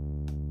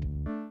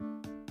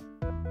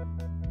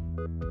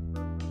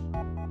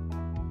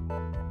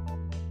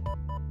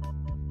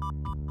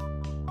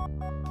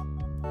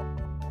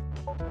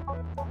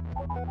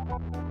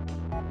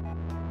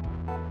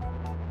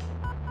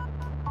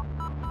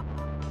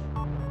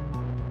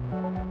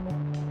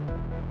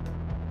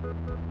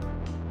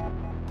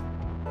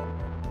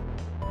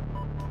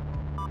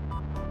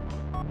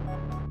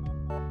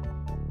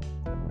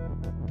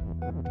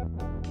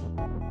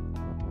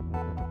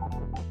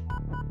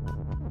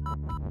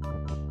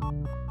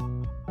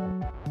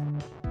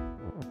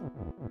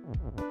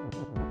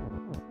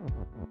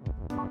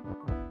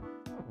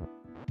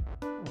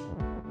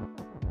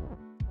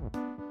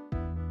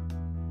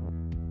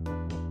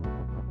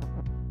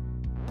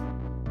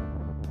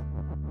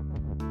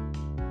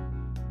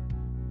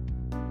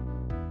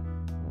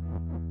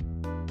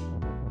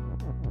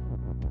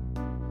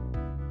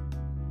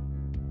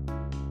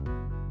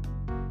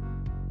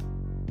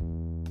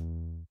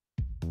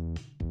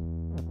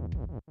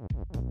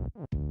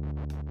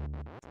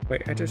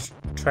 Wait, I just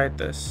tried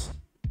this.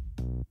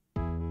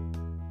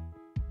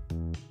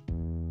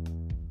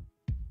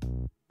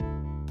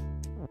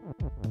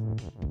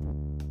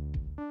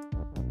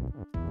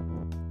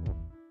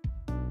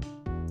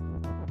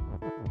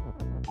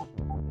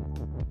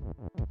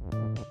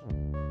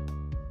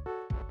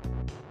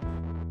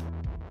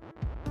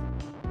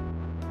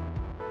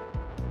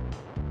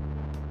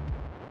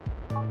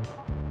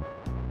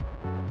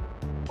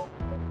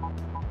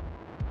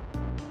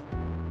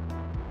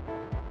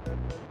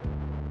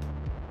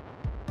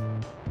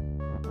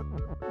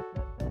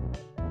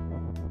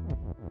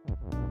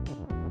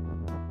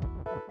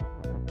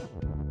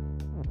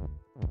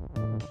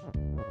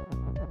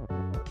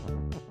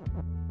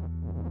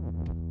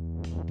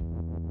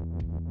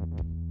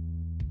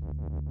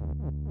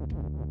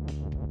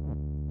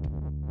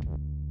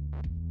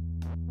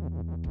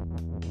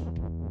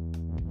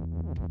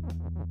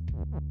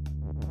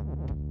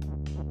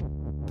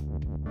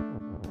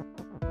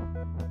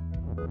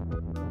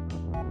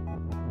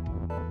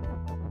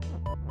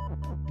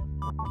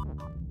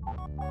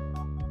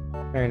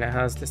 Alright, now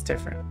how's this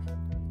different?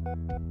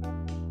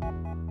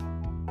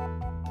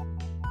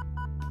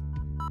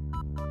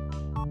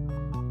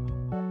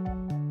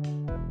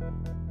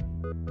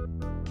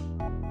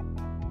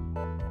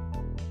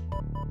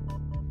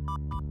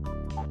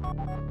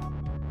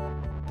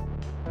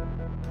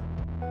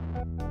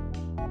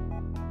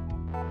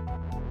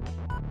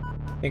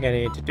 I think I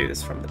need to do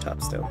this from the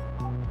top still.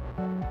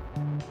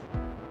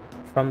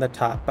 From the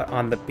top, but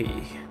on the B,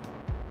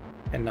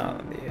 and not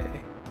on the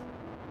A.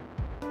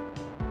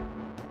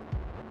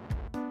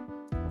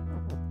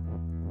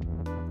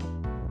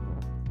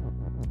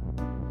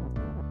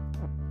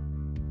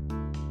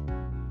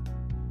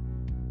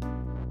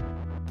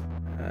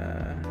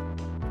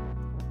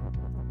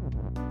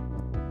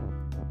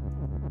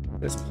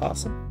 Is this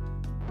possible?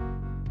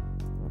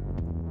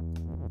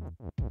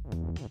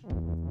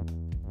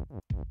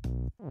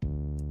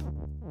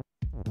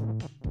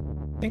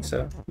 I think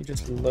so. You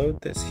just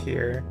load this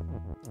here.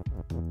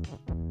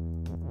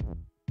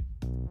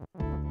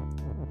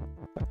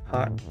 Put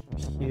hot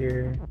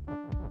here.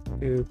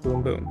 Do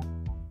boom boom.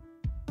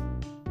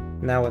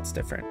 Now what's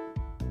different?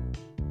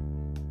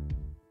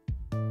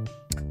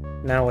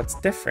 Now what's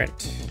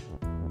different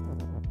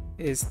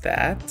is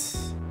that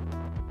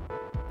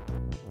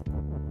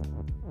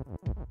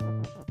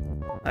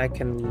I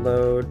can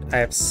load, I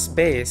have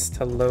space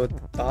to load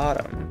the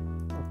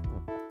bottom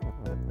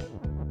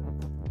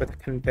with a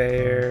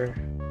conveyor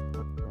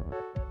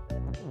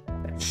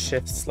that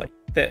shifts like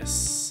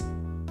this.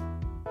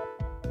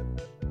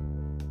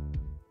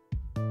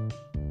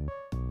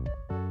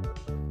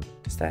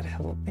 Does that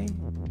help me?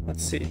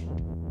 Let's see.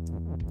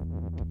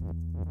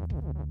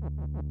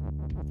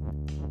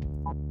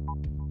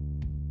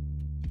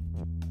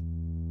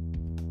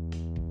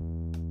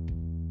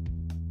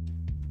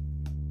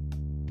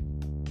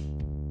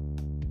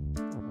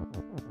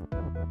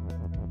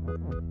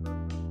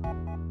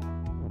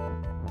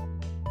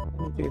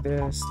 Do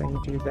this, then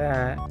you do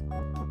that.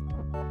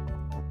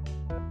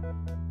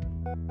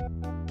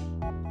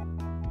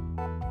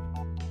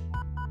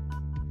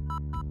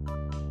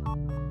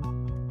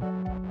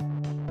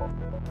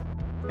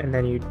 And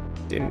then you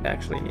didn't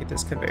actually need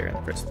this conveyor in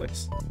the first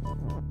place.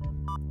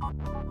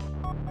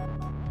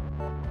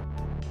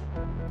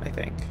 I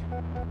think.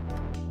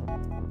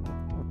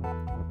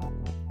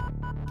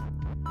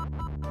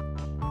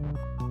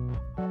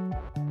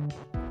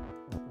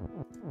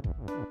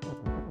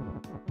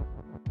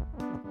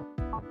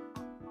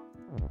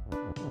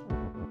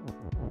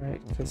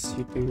 Because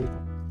you do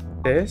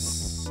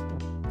this.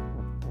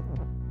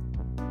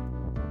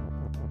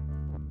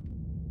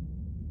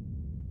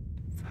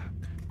 Fuck.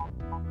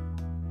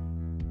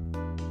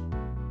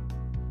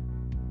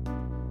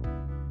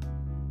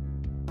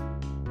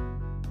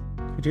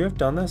 Could you have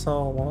done this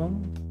all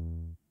along?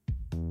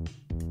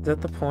 Is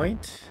that the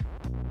point?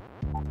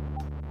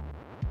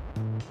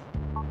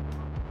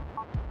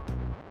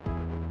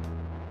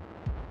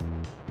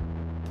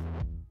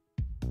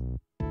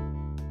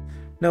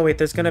 No, wait,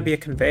 there's gonna be a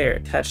conveyor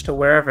attached to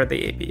wherever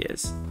the AB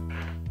is.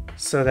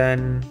 So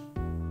then...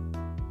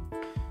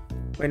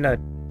 Wait, no,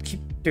 keep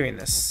doing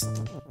this.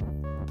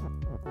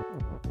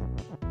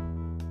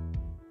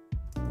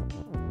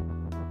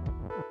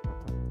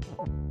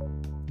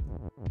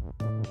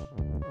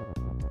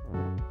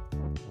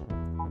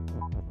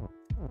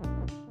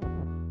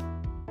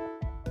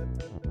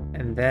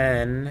 And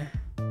then...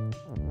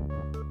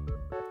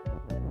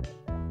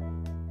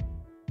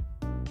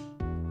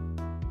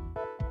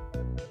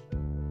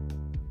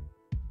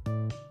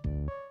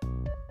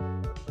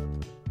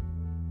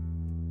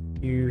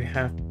 you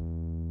have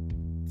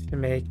to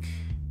make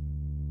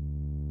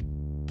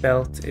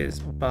belt is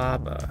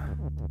Baba.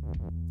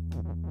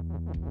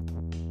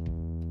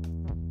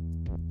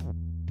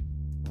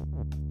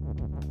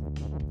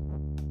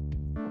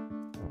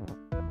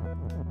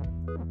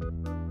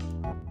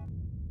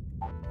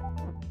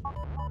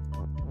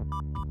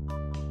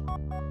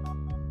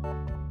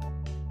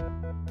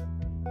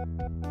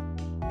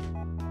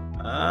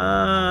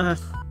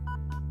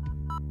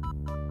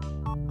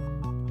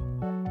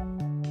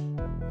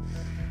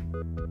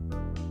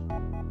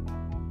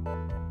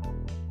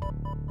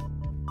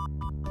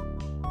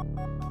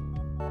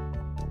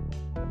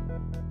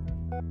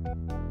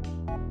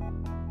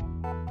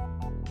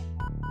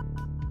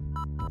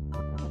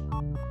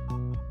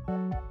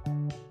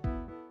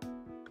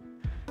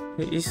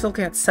 You still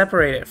can't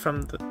separate it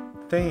from the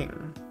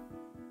thing,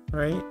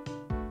 right?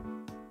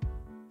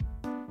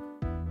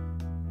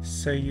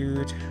 So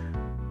you'd...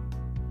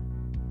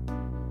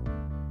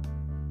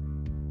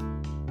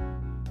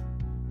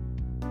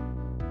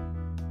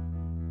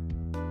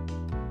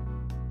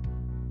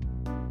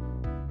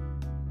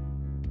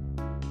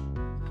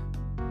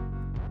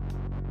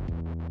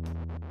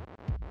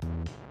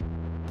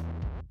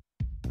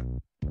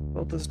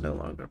 Bolt is no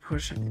longer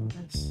pushing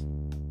this.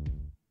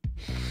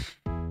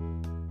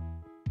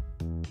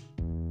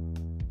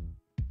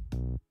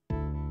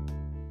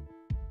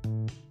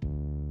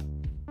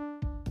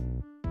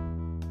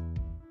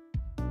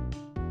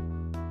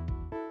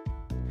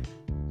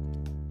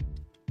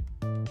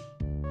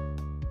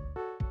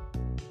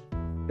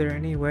 Is there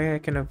any way I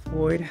can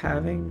avoid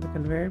having the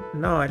conveyor?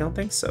 No, I don't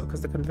think so,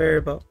 because the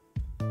conveyor belt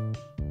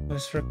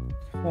was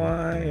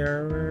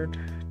required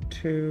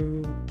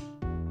to...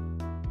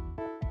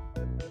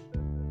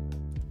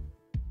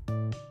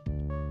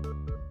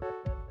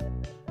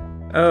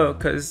 Oh,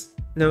 because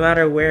no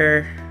matter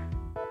where...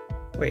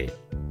 Wait.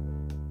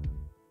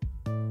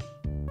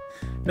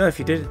 No, if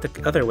you did it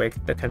the other way,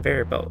 the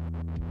conveyor belt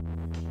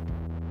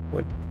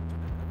would...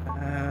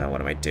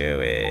 what am I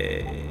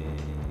doing?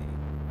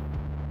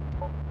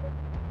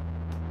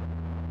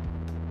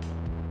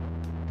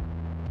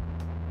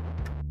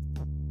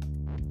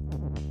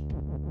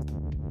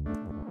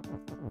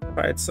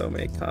 Tried so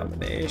many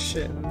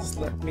combinations.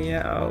 Let me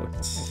out.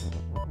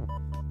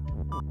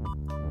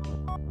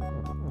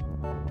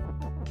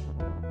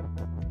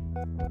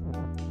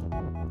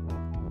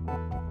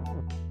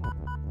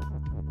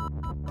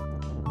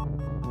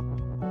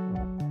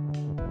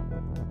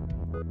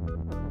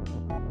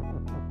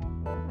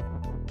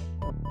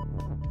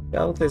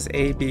 Belt is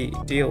AB.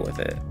 Deal with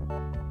it.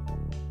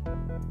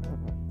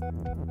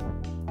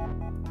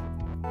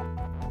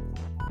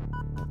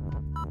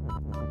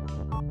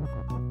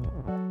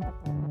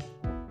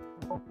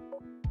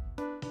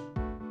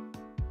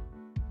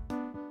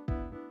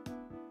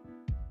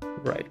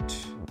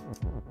 Right.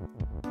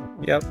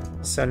 Yep.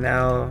 So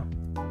now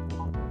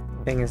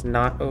thing is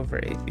not over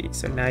AB.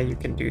 So now you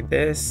can do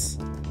this.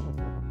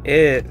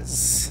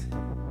 It's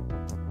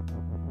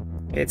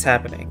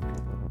happening.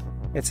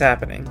 It's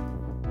happening.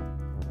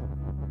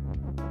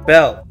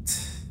 Belt.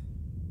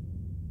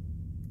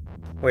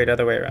 Wait,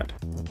 other way around.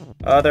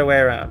 Other way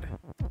around.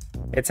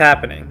 It's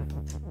happening.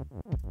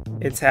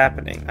 It's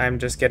happening. I'm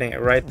just getting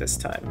it right this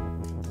time.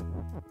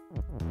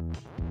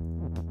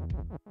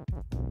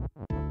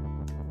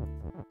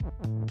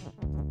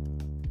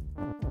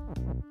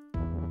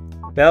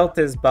 Belt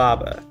is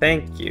Baba.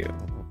 Thank you.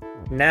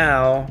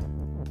 Now,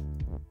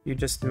 you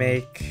just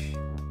make...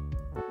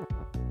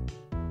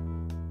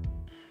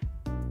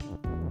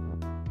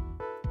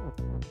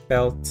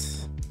 Belt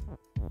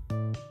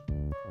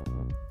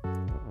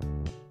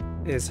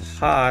is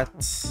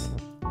hot.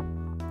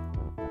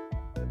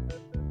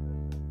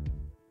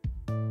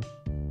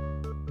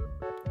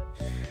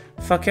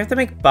 Fuck, you have to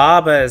make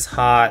Baba as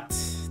hot.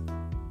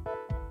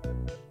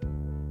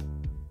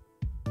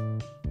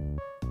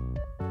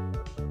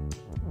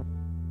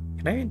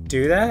 Can I even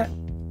do that?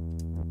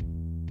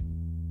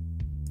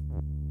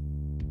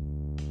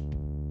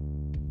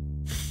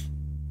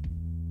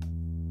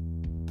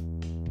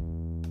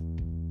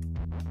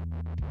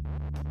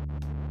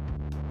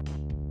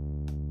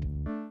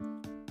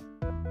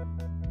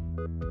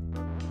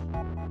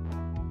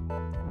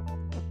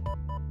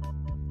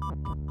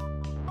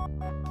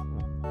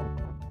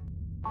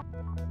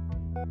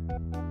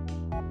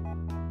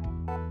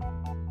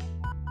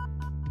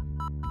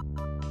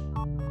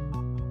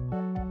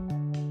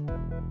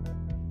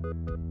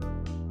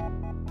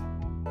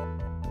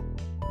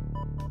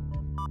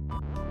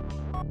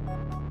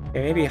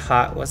 Okay, maybe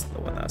hot wasn't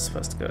the one that was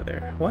supposed to go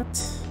there. What?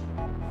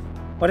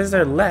 What is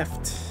there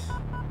left?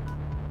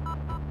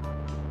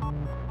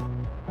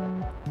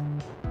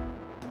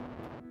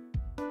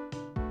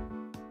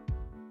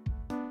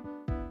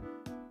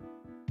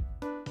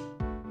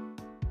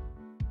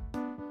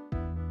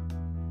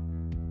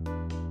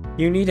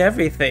 You need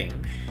everything.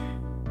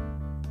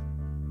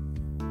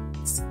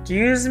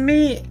 Excuse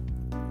me?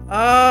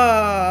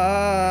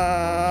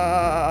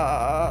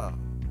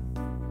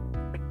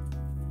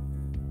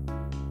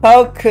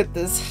 How could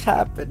this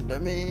happen to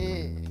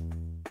me?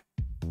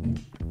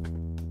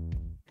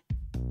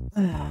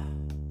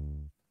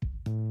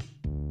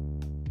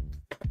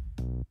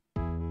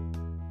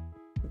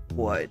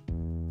 What?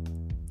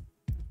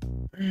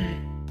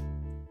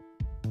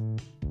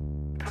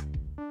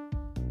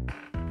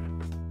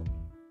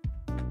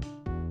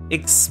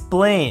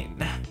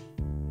 Explain.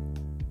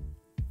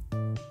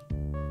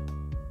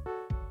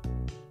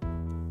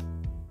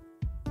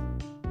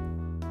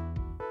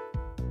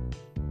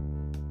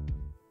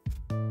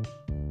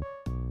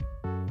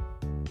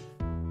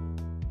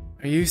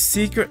 Are you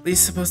secretly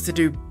supposed to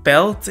do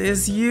belt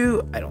is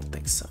you? I don't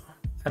think so.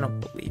 I don't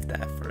believe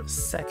that for a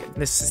second.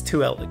 This is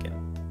too elegant.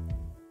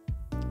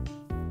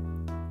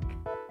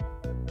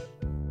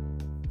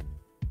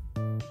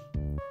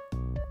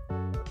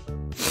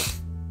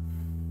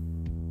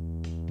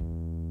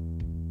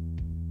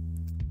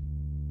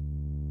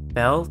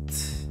 Belt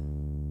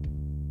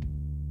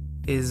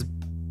is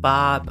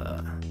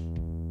Baba.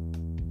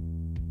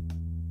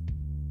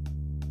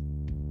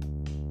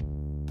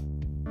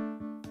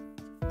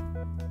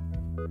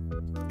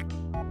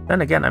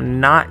 Then again, I'm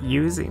not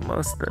using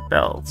most of the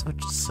belts,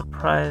 which is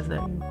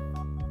surprising.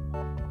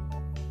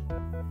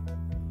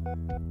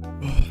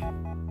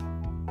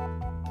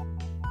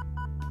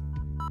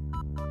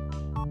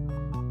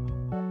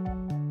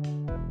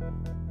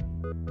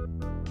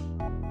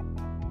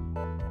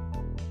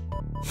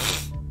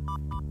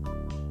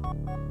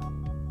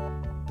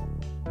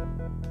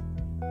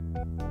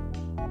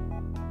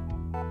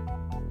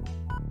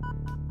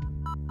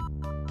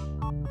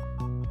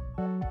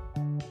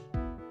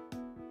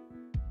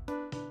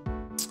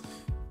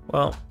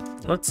 Well,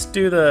 let's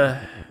do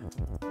the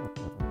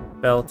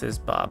belt is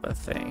Baba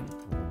thing.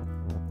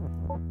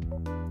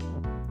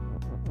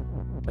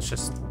 Let's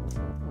just...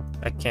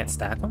 I can't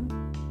stack them?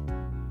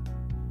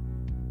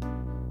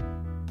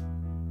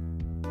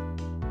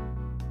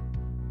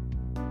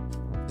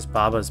 Is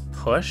Baba's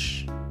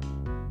push?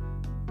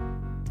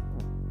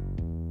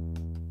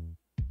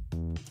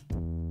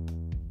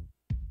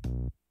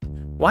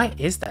 Why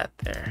is that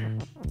there?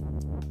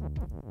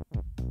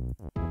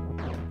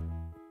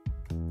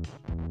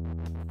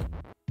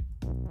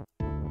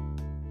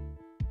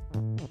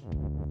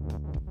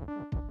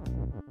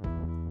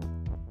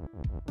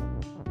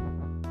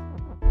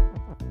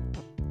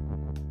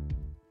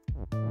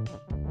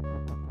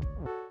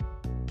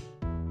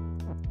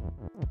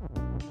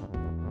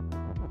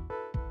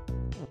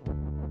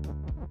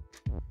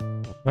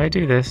 Why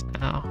do this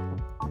now?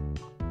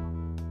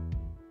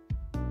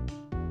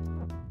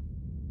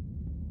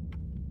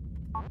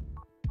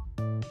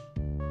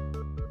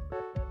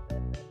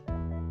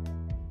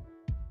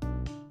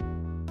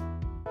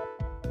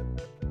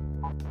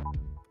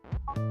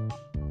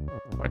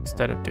 Or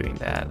instead of doing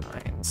that,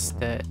 I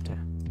instead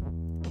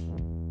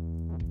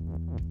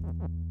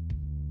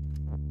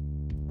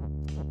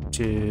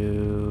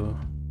do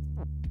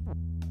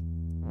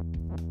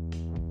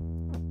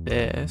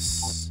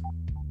this.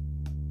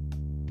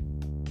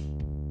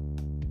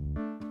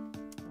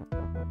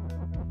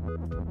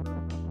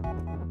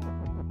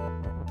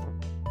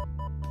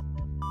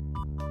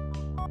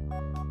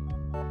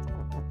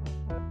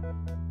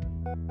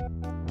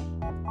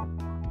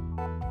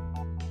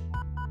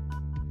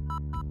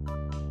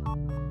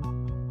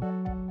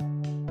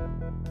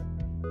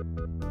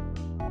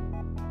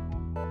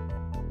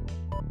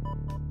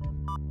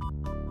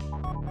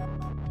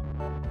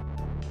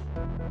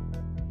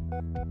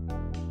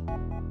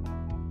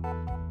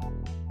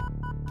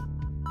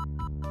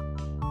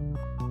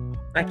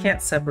 I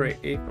can't separate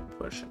A from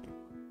push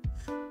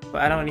anymore,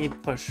 but I don't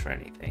need push for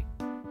anything,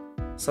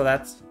 so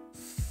that's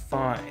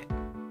fine.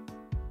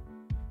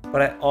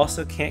 But I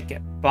also can't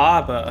get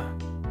Baba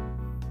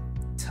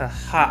to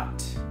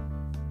hot,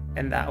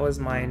 and that was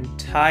my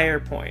entire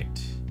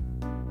point.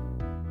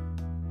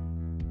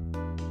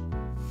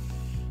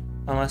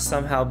 Unless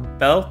somehow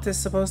belt is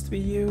supposed to be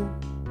you.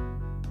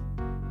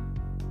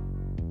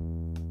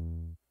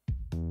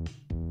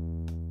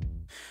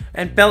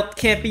 And belt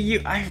can't be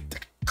you.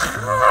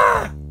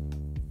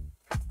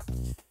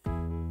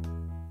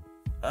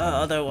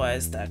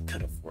 Otherwise, that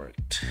could have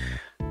worked.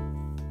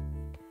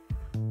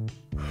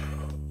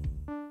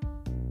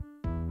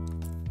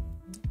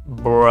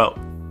 Bro.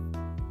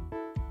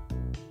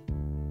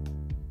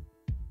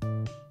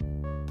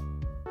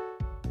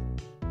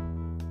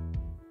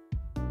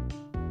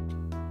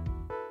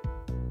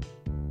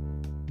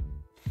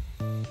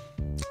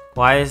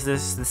 Why is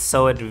this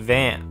so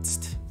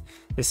advanced?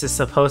 This is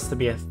supposed to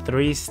be a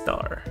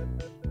 3-star.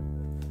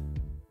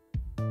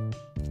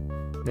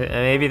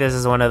 Maybe this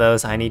is one of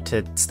those I need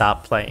to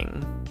stop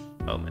playing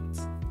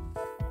moments.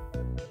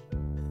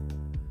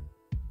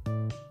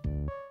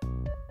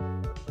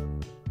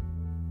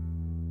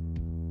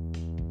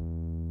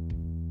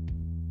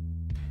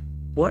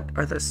 What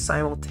are the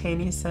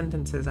simultaneous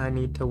sentences I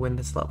need to win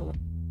this level?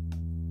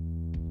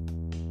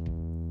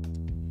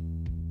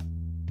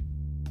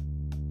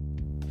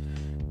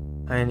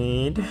 I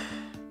need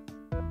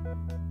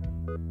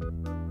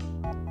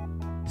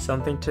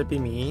something to be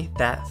me,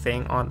 that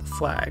thing on the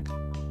flag,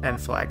 and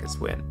flag is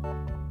win.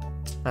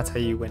 That's how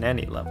you win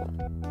any level.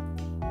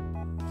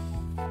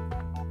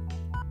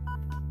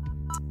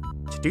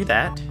 To do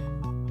that,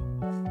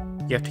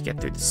 you have to get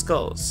through the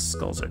skulls.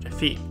 Skulls are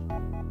defeat.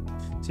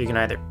 So you can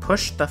either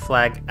push the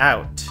flag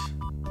out.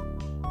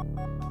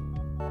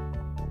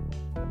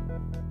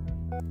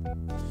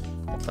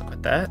 Good luck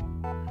with that.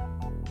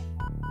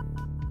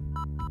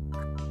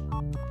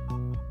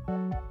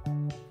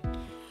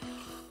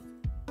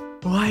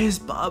 Why is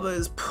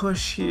Baba's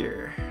push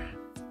here?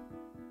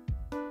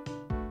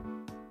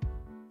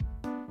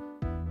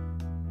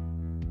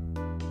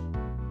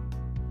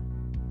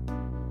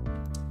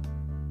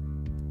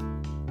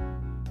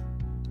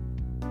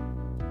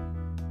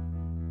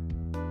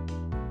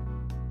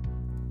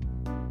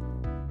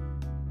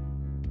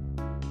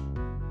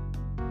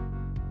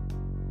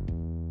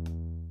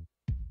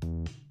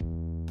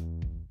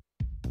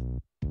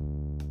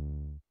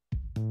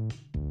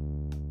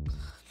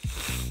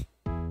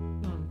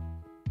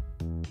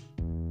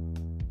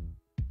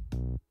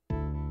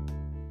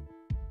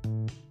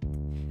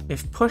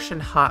 If push and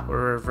hot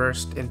were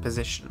reversed in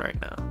position right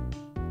now,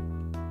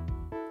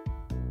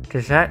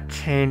 does that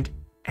change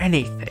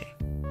anything?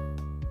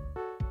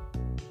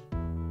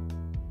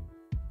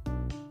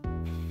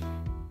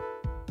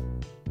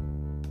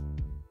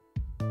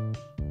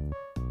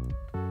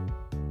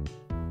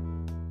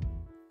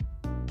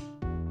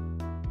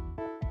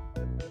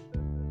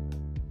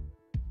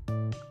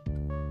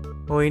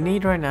 What we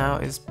need right now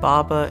is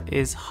Baba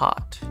is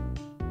hot.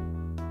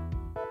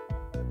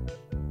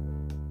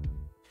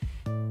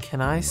 Can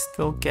I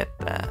still get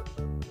that?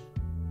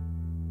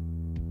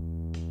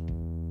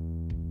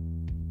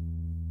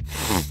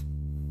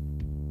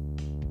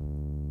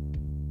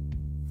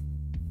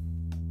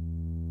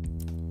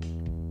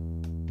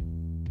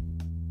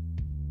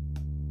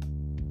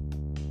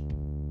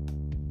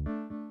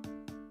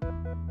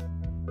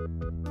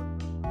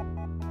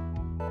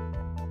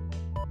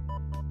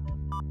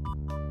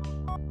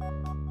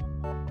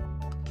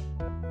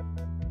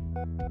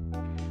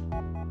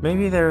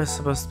 Maybe there was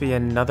supposed to be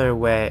another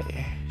way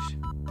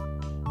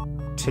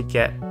to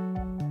get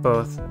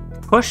both.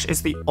 Push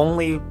is the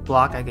only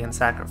block I can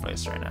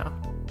sacrifice right now.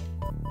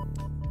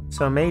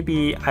 So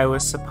maybe I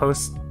was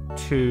supposed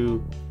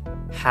to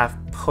have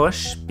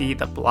push be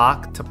the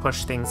block to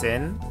push things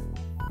in,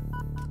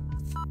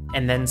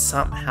 and then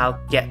somehow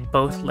get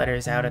both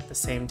letters out at the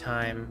same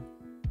time.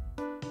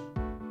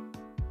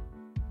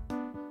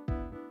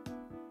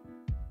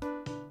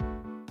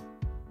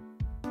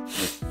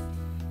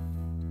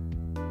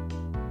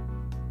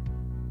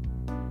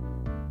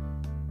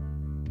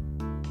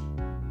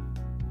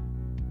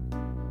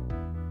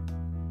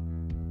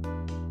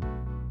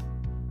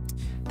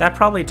 That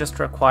probably just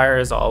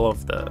requires all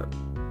of the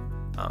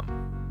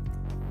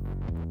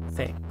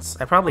things.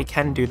 I probably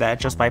can do that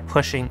just by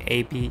pushing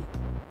AB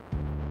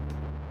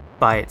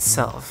by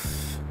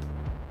itself.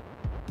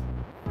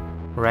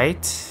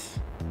 Right?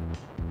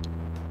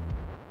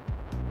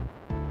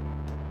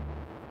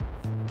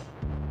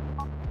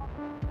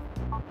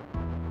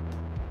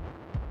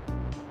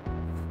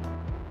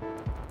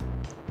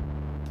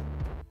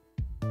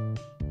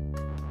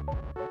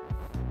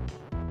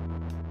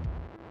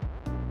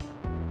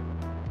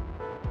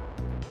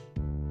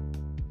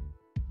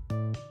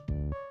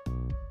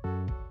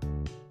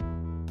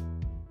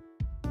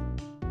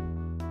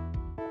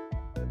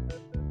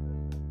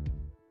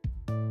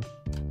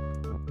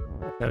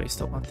 No, we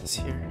still want this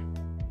here.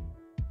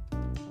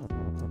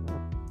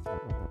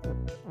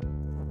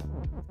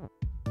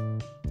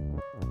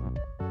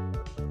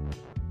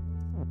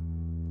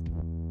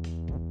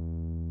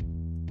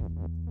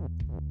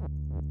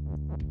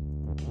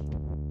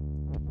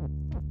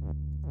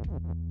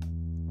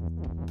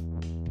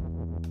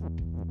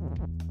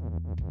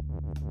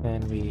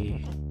 Then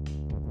we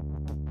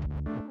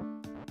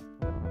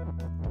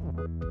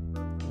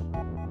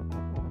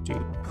do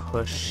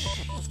push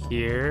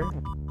here.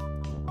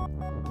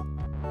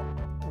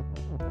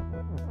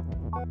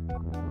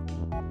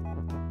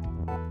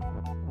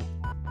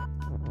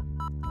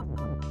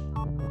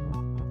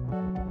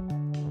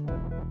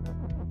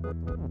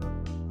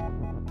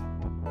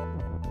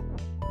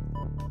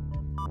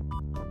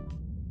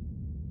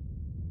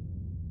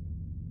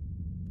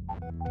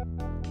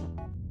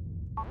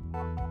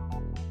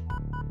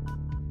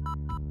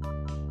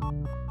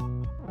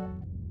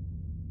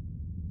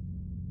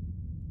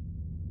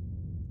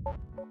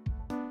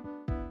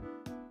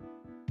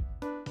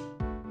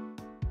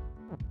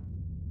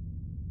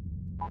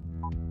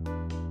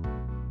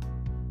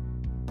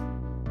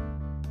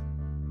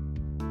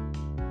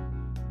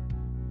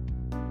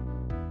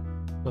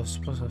 We're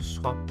supposed to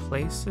swap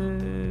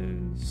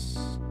places.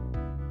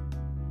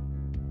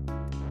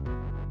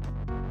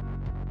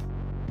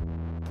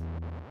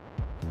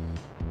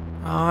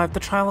 Oh, I have to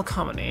try all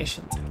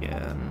combinations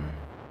again.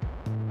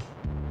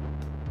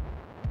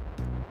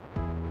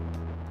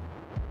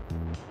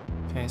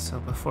 Okay, so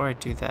before I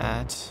do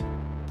that,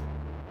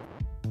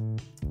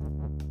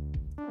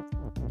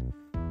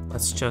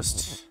 let's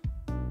just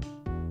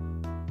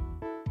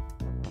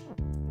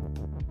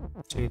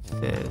do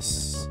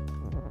this.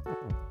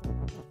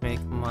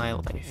 Make my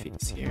life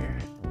easier.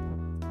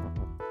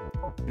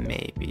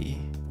 Maybe.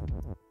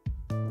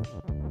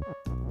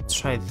 Let's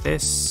try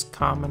this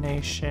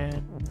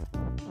combination.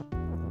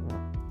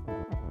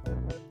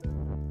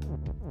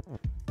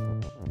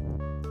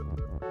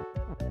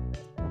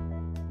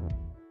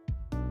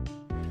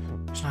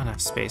 There's not enough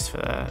space for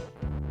that.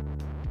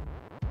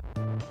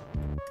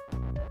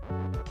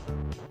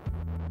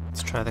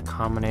 Let's try the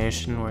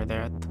combination where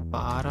they're at the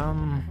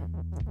bottom.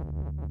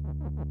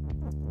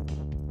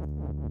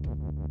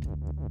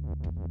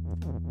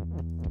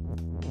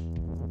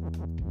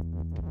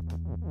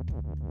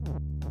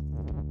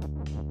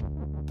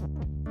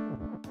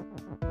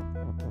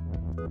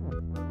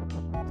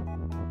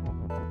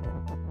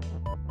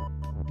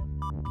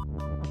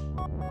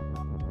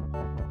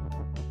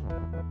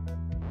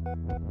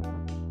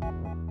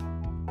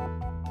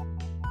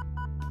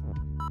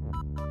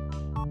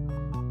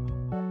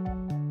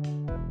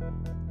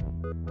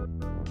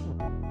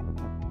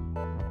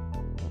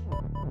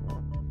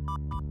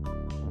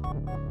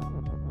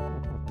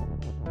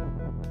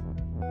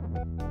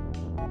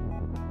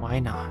 Why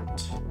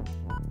not?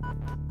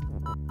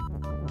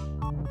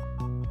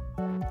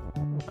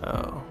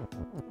 Oh,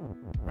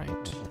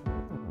 right.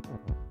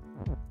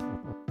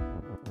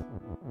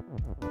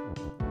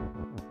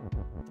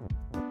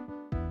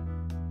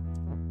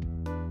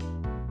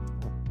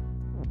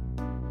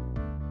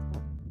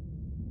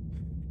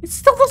 It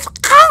still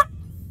doesn't count!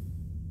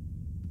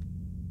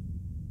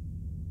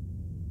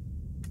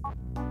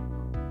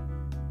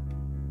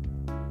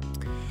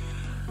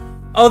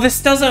 Oh,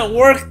 this doesn't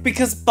work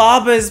because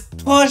Baba is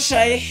push.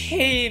 I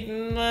hate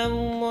my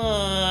life.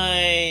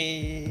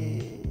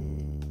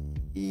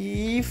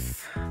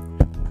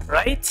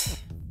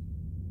 Right?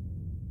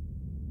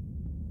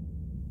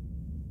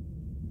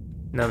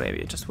 No, maybe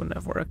it just wouldn't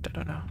have worked. I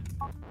don't know.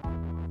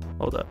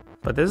 Hold up.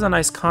 But there's a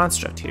nice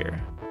construct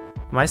here.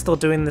 Am I still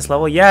doing this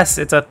level? Yes,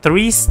 it's a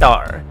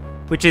 3-star,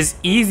 which is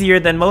easier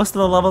than most of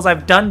the levels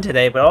I've done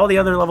today, but all the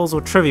other levels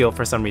were trivial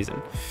for some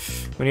reason.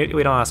 We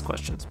don't ask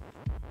questions.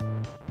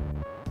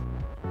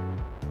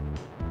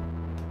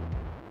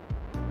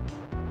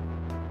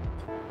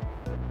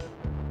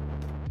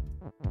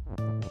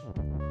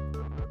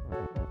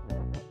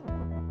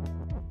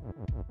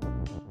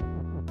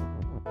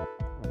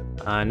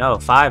 No,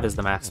 5 is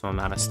the maximum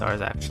amount of stars,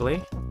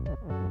 actually.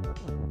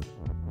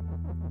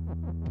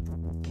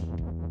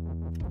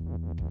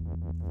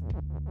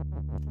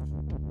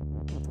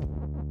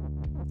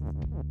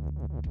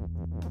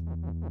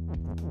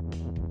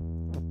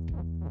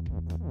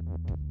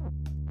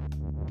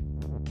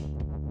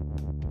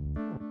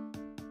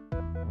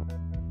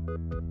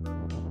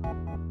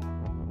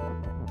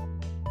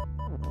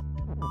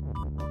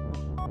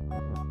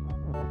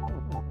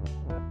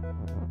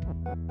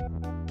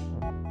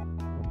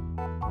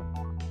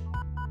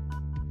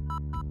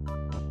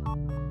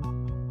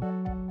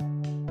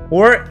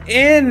 We're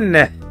in!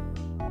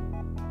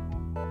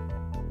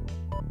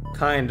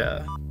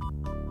 Kinda.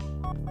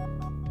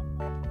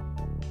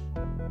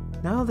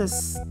 Now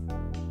this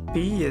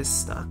B is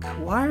stuck.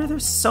 Why are there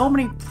so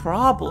many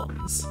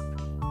problems?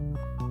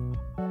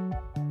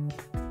 Can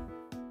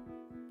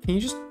you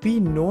just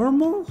be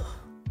normal?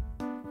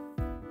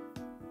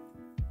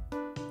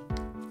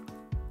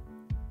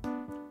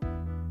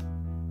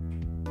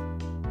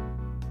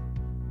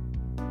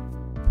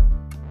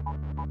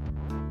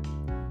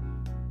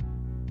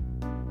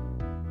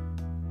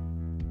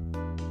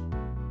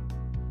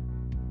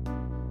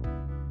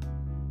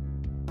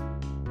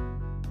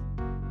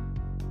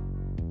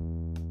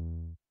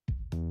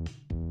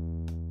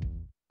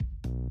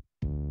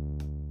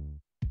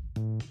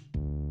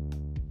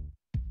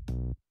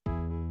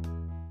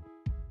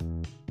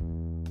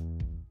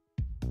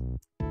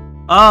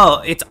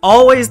 Oh, it's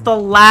always the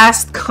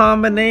last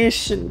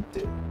combination.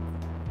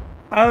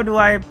 How do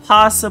I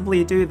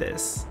possibly do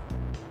this?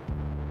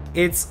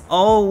 It's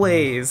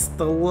always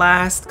the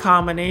last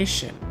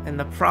combination. And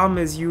the problem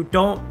is you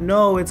don't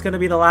know it's going to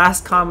be the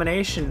last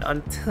combination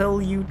until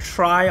you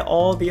try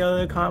all the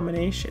other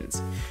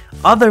combinations.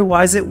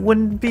 Otherwise, it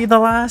wouldn't be the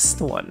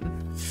last one.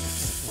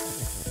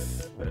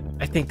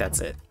 I think that's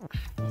it.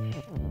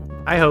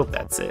 I hope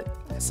that's it.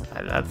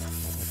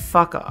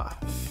 Fuck off.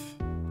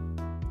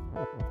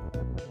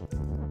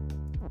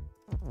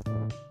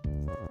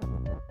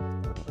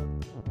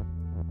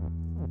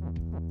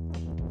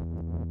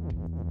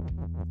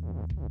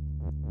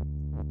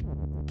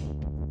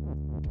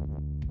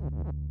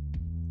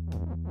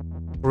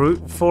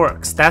 Brute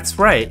force, that's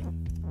right.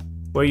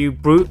 Where you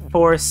brute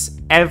force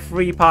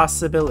every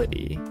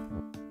possibility.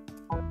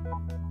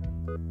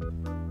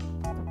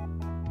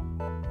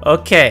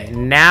 Okay,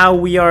 now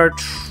we are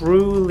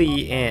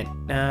truly in.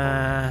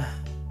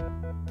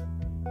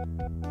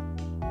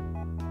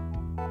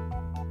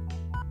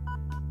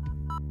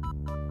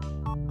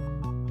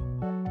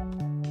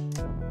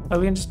 Oh,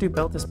 we can just do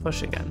belt this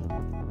push again.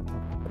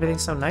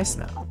 Everything's so nice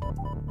now.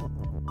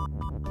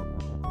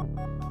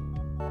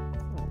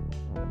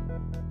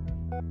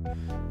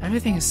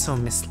 Everything is so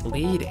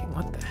misleading.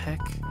 What the heck?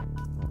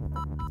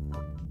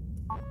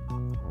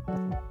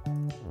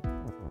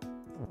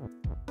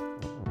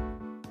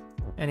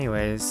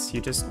 Anyways,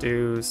 you just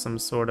do some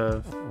sort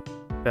of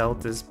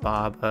belt is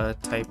Baba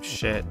type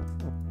shit.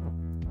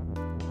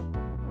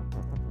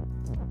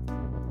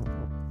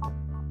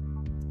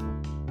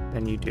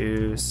 Then you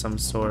do some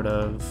sort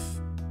of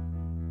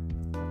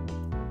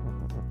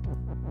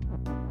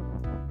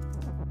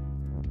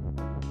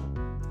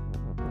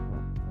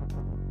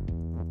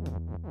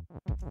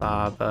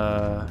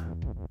Baba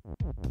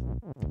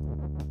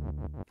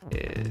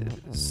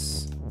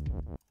is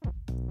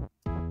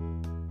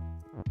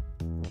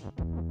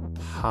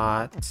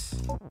hot.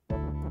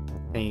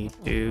 Then you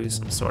do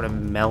some sort of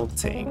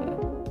melting.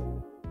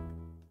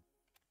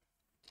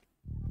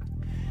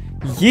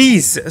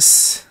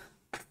 Jesus!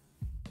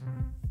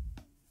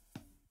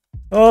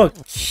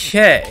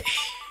 Okay.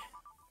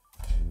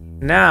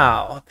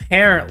 Now,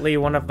 apparently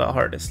one of the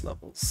hardest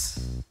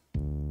levels.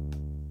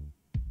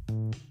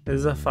 This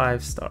is a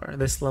 5-star.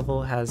 This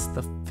level has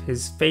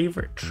his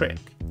favorite trick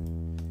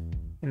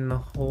in the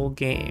whole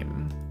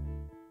game.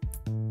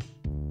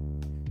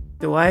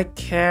 Do I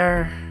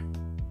care?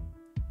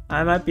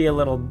 I might be a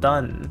little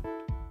done.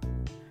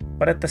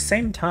 But at the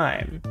same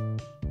time,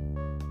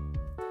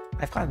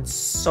 I've gotten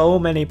so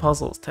many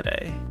puzzles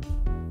today.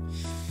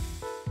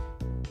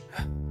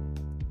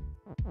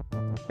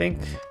 I think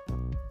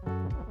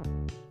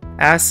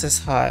ass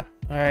is hot.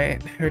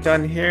 Alright, we're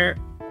done here.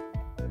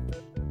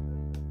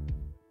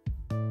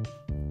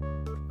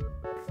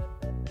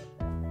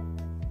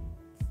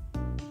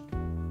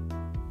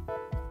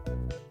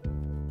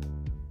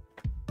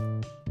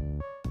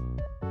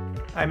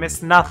 I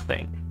missed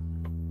nothing.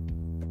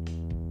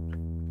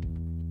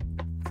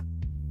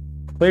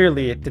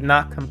 Clearly, it did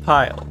not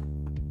compile.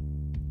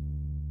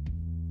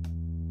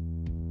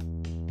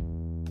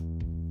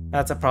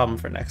 That's a problem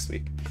for next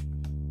week.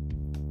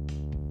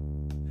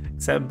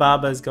 Except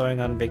Baba is going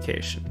on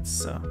vacation,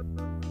 so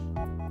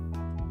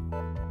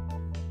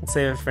we'll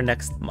save it for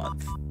next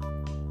month.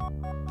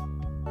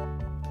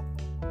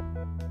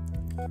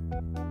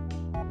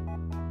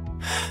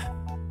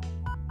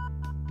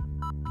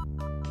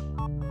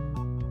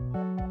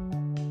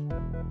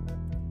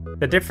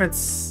 The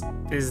difference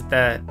is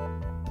that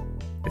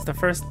it's the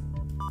first.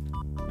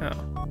 Oh.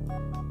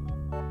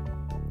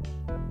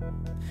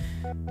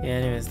 Yeah,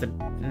 anyways, the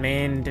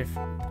main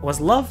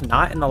was love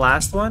not in the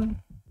last one?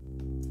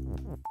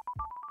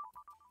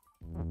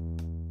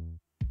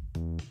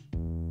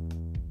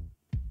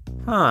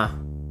 Huh.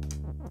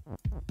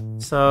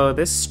 So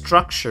this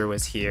structure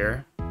was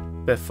here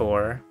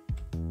before.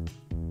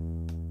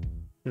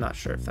 Not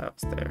sure if that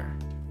was there.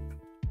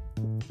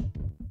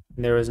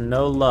 There was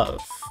no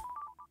love.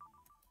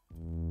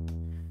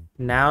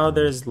 Now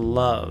there's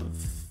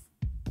love.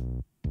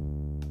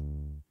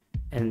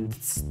 And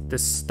the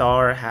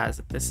star has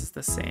it. This is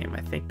the same.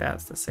 I think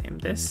that's the same.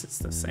 This is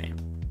the same.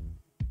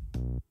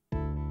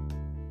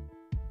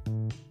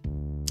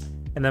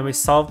 And then we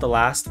solved the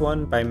last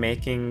one by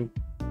making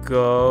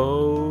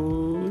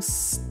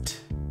ghost.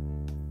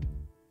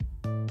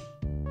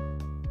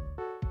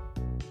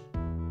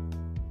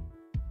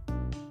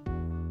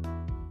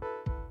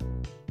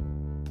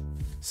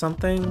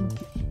 Something.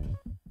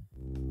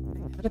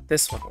 How did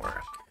this one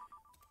work?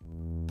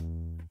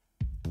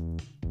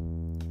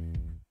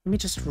 Let me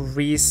just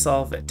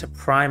resolve it to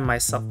prime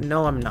myself.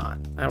 No, I'm not.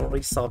 I will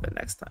resolve it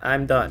next time.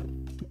 I'm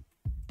done.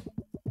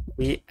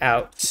 We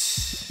out.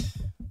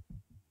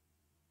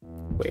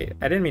 Wait,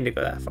 I didn't mean to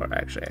go that far,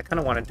 actually. I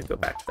kind of wanted to go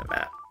back to the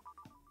map.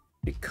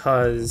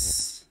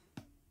 Because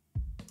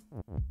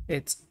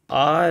it's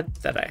odd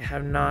that I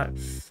have not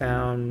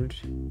found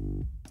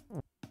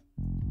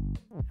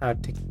how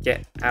to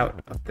get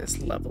out of this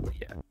level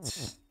yet.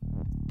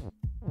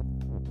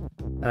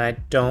 And I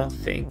don't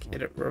think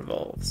it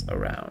revolves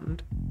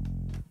around.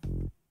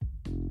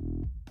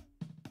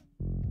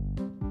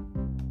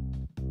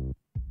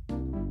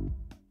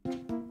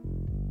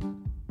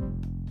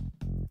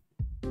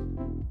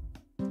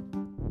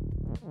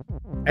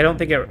 I don't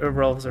think it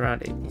revolves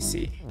around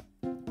ABC.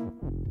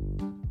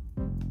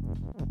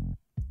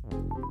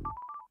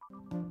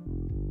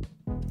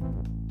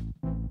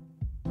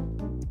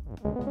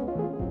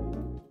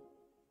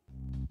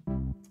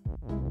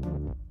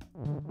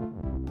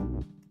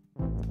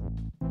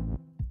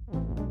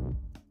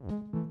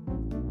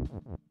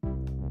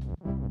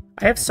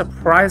 I have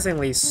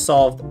surprisingly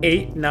solved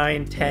 8,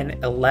 9,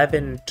 10,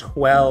 11,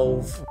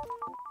 12,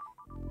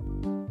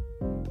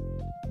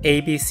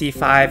 ABC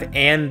 5,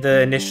 and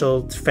the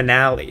initial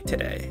finale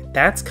today.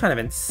 That's kind of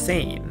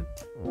insane.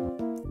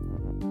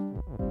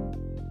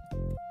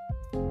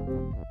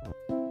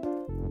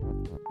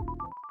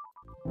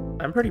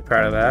 I'm pretty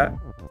proud of that.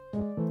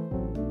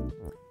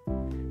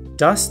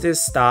 Dust is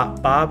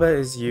stop, Baba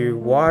is you,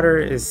 water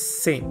is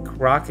sink,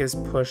 rock is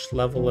push,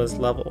 level is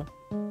level.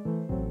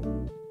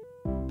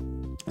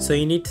 So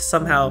you need to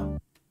somehow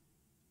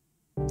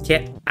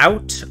get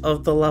out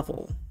of the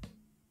level.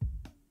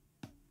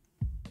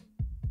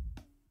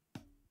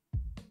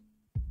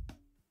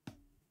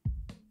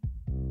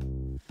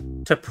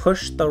 To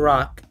push the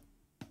rock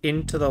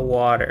into the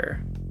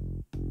water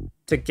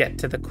to get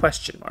to the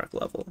question mark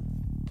level.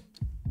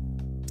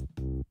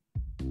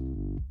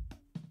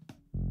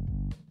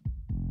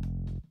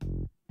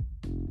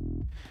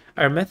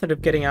 Our method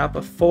of getting out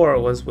before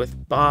was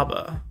with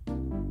Baba.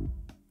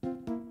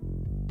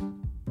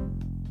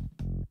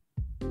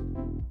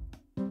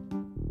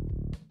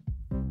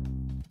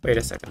 Wait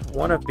a second,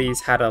 one of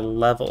these had a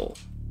level.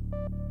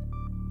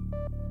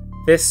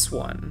 This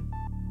one.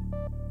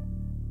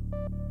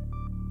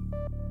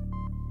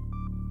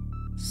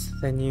 So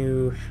then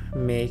you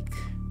make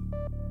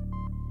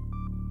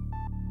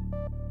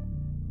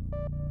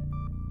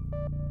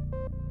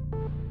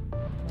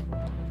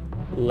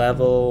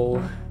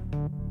level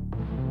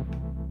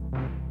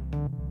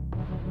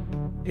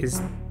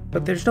is,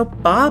 but there's no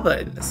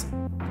Baba in this.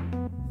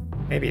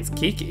 Maybe it's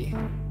Kiki.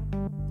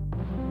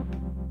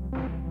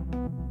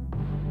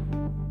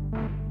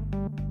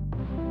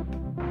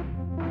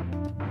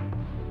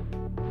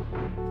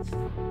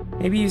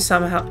 Maybe you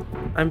somehow...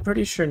 I'm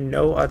pretty sure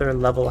no other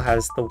level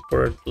has the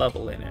word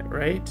level in it,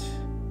 right?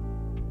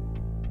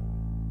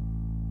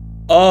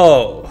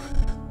 Oh!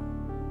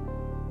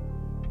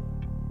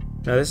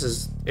 No,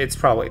 it's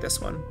probably this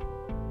one.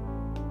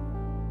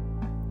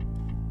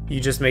 You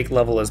just make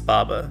level as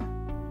Baba.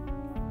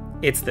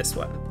 It's this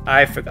one.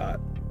 I forgot.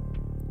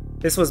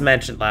 This was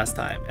mentioned last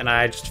time, and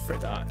I just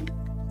forgot.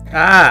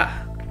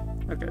 Ah!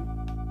 Okay.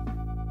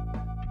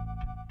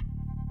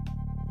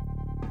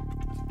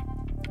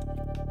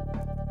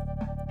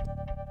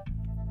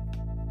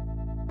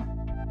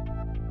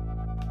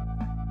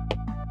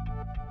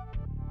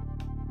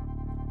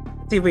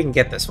 Let's see if we can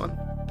get this one.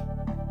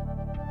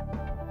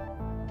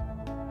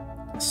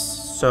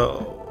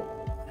 So...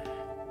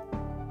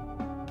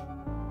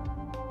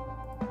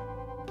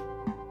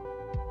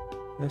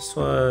 this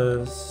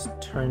was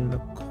turn the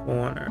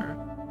corner.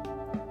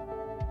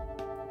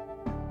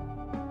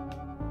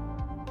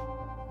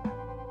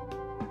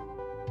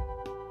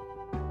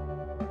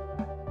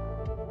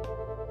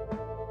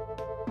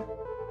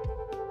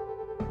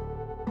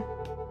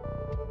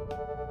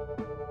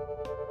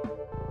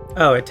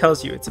 Oh, it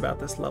tells you it's about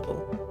this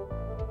level.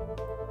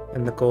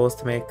 And the goal is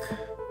to make...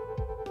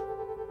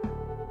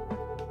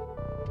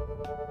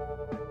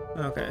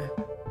 okay.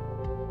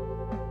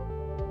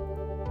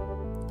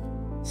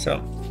 So,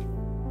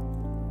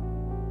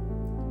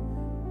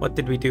 what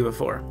did we do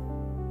before?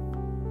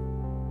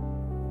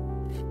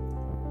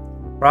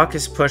 Rock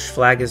is push,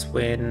 flag is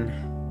win.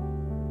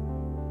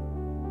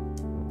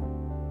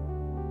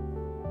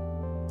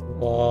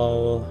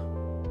 Wall.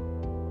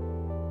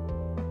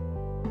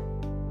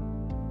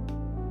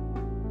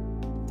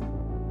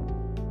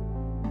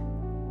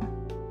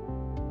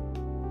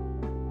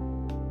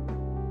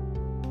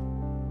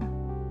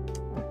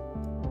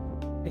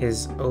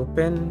 Is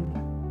open.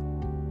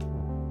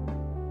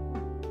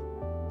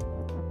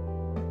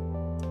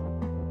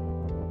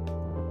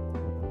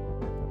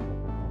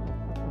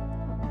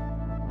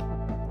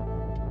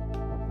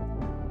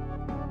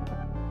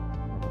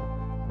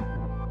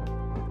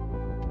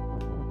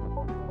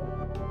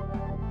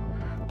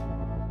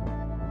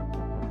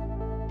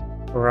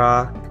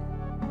 Rock.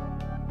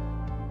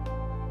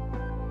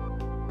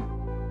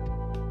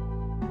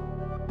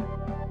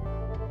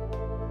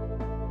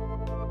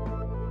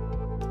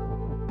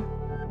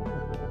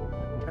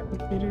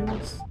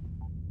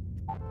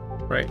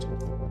 Right.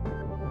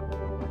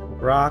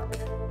 Rock.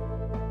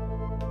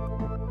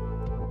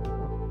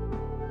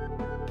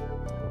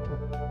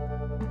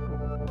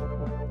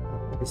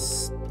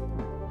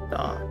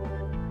 Stop.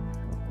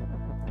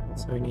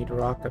 So we need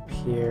rock up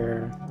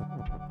here.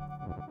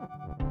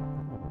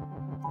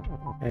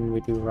 And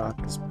we do rock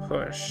as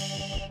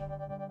push.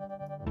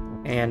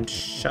 And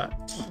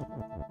shut.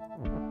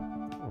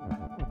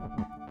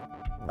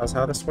 That's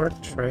how this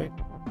worked, right?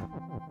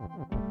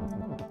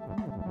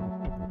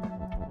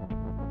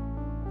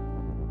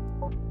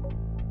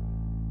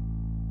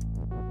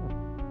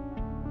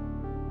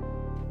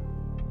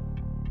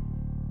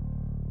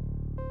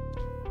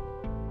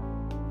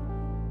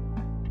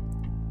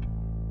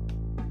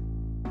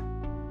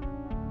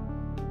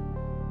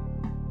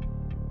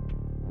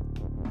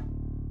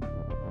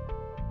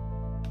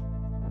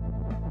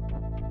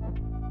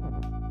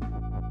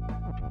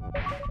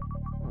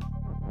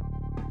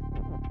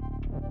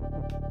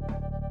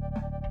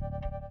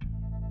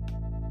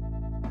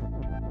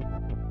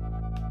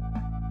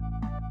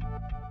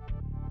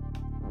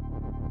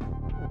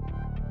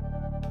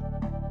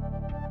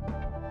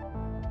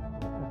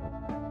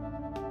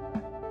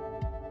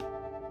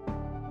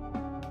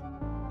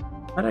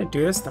 How did I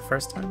do this the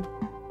first time?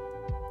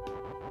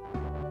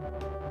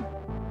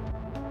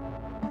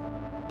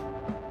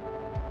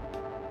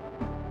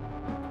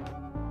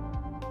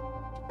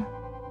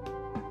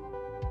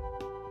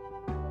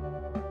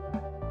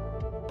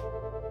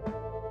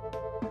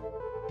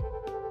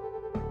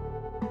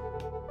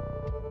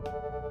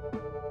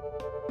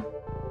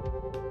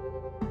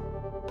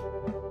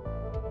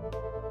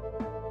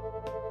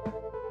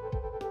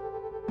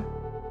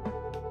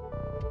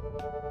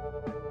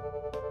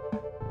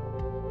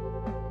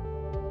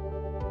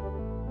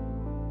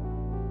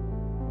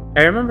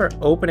 I remember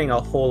opening a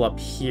hole up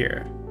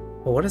here,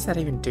 but what does that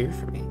even do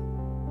for me?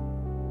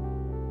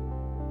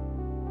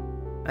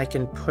 I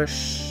can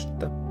push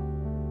the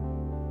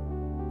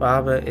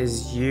Baba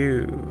is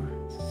you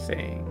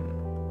thing.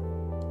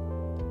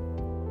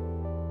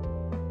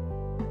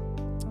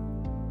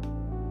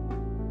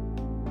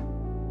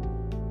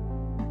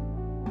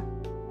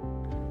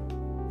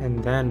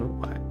 And then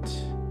what?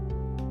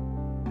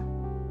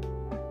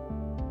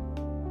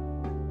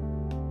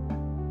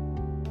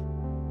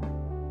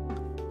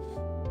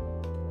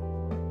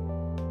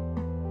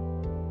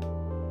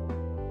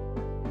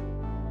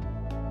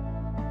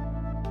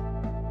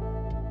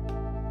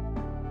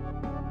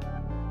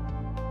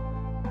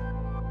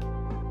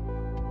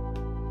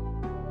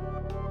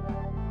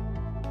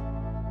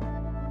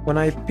 When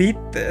I beat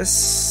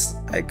this,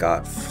 I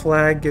got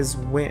flag is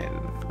win,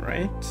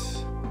 right?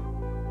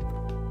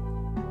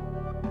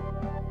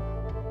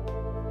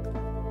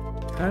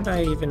 How did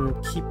I even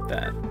keep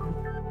that?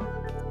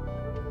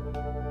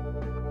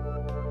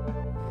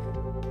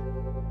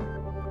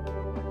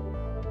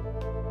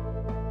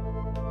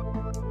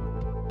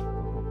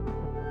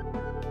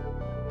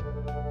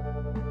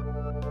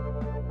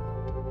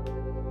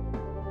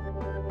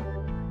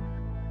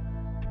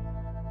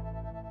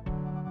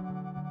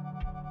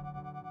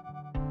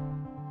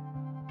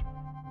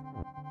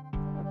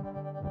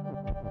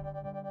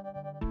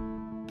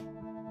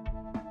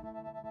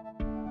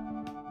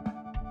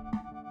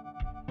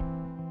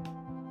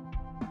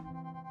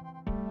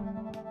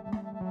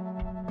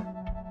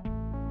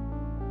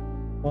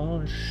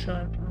 Wall is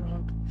shut.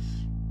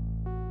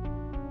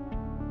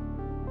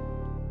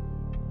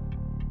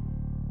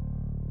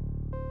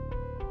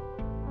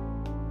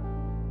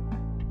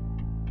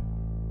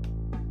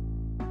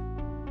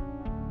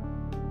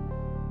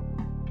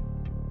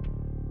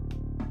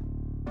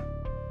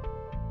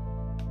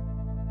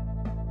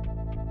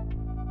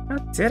 How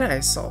did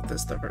I solve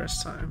this the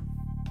first time?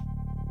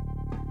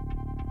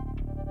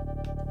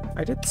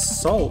 I did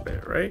solve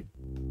it, right?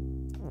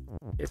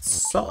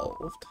 It's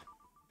solved.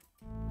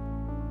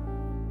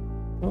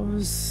 What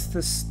was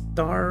the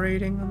star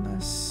rating on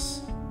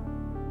this?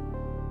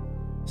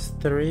 It's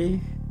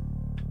 3.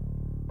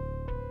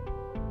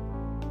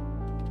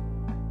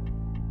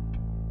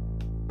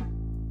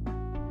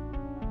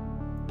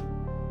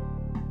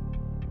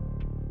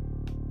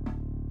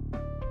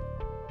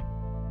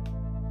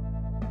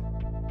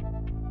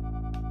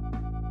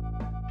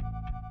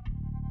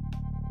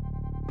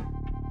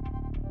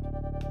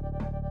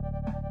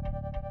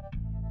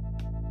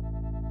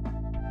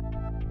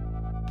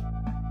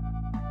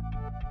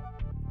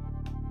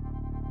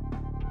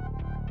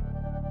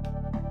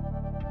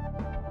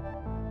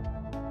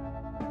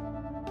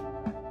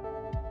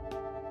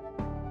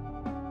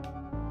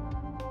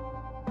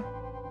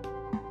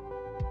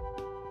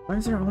 Why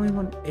is there only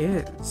one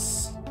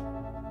is?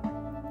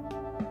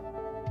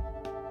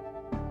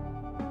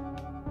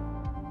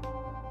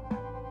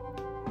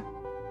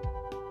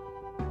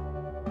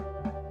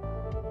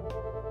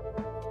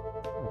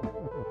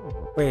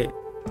 Wait.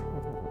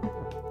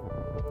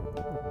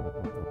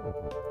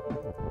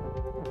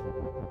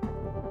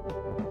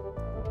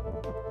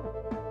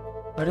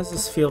 Why does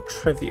this feel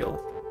trivial?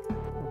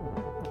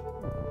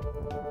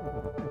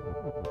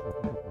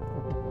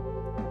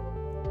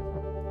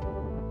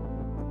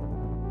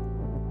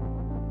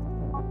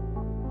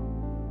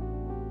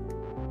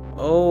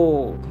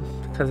 Oh,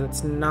 because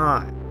it's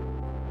not.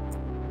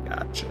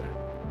 Gotcha.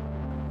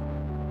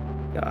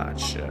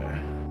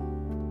 Gotcha.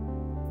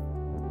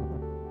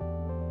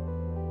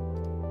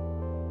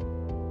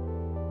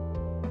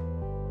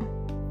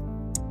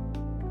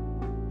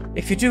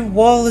 If you do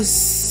wall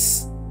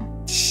is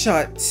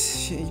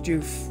shut, you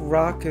do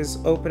rock is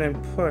open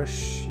and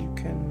push, you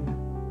can...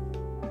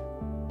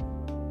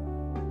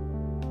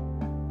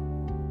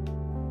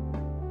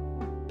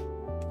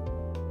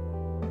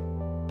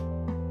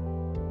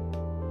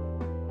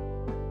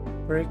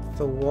 break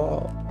the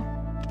wall,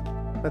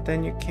 but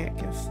then you can't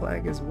get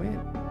flag as win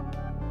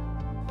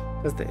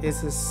because the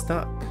is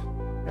stuck,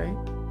 right?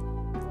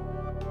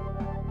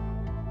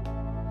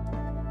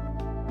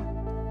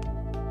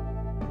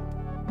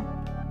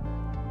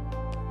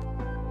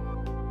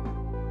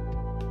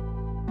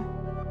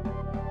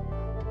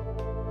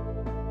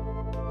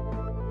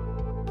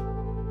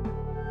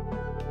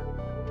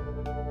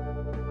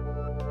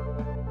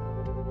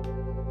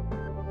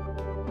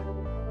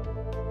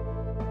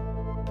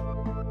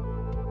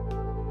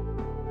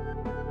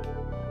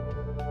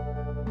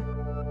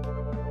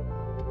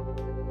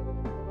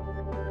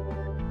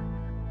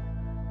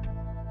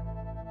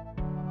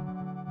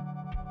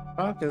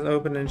 Rock is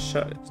open and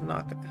shut. It's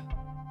not gonna.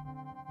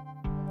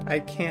 I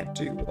can't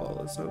do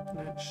wall is open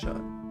and shut.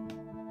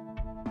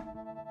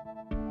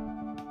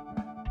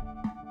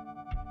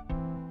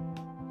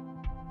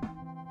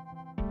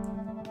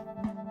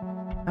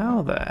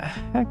 How the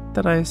heck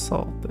did I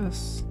solve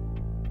this?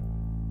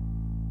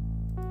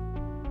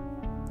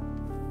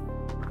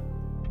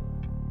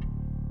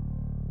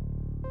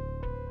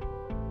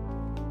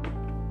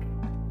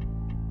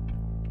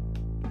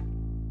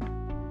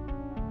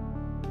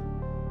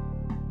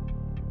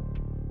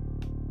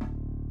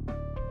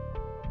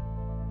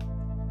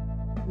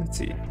 Let's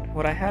see.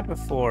 What I had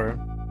before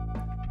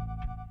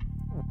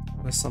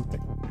was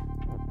something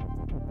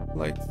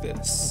like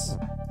this,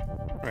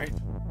 right?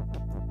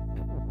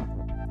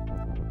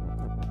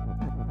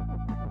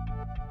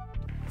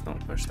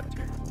 Don't push that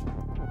here.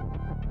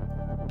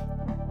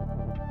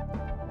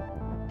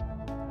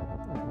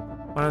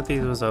 One of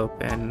these was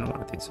open,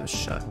 one of these was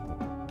shut.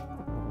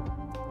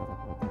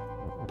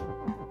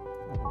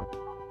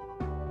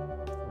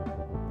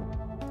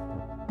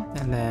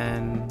 And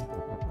then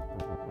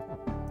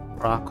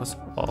rock was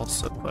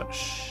also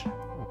push.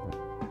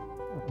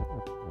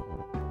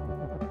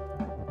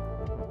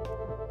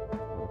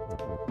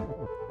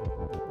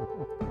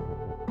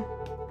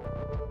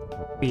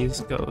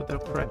 Please go the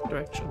correct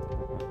direction.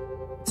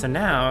 So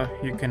now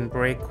you can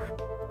break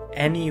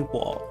any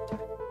wall.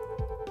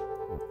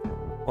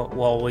 What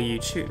wall will you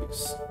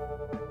choose?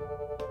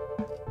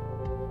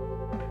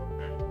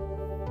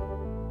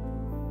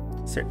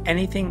 Is there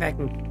anything that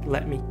can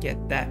let me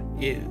get that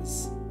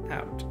is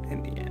out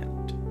in the end?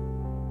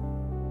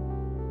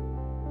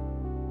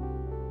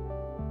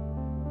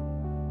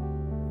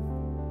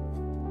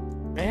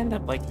 I end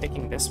up like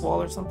picking this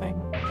wall or something.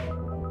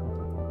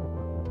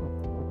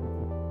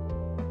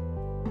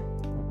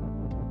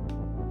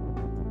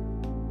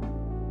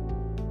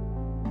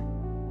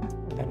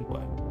 Then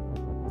what?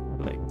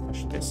 Like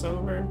push this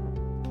over.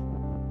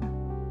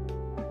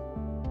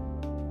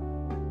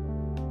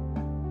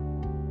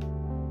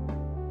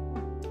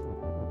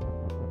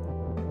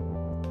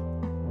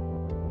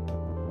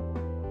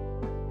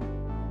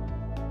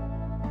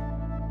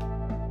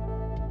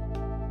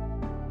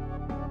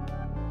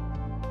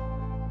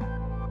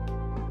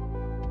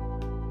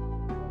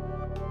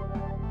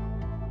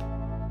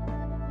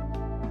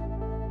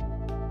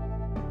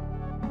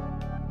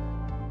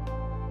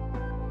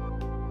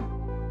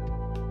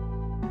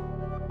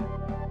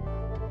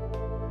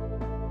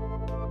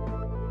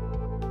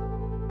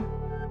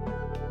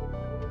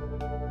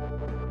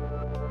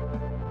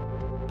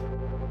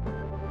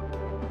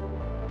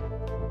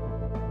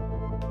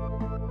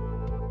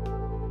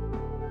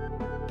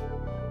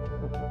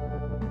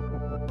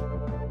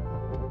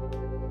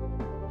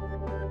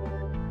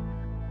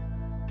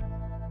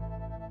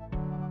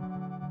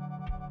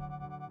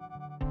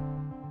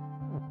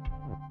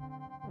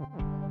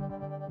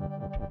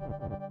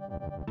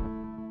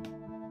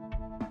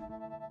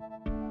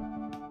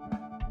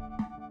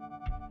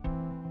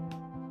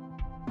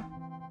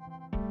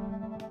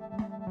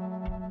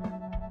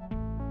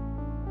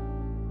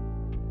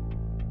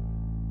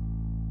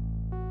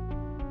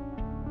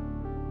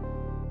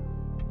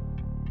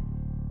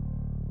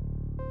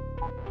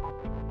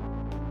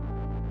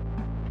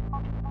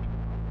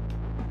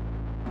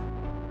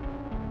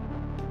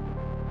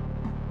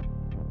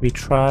 We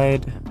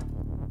tried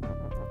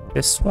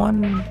this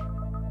one.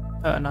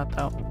 Not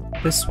that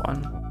one. This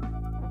one.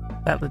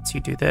 That lets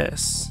you do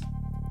this.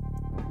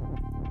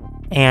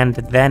 And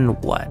then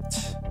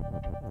what?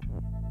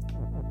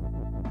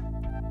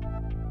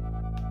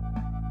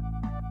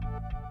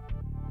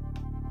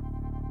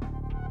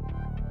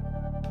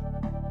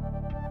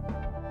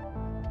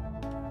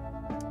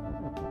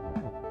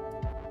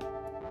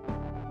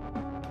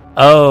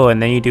 Oh,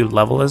 and then you do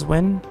level as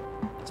win?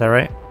 Is that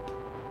right?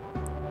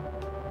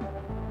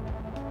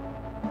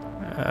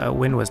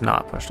 Win was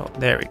not pushed off.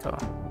 There we go.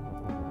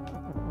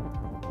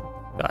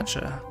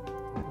 Gotcha.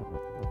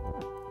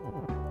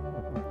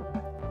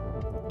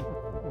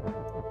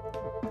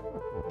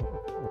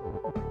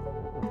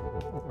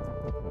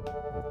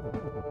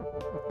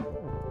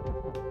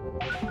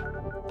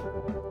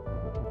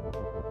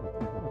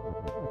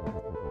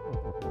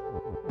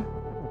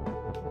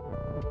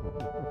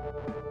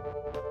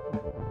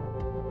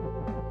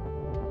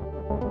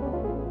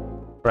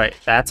 Right,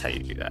 that's how you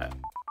do that.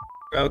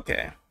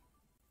 Okay.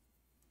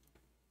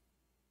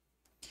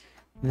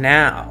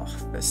 Now,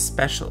 the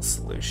special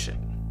solution.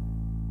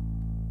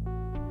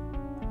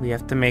 We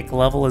have to make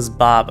level as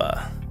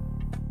Baba.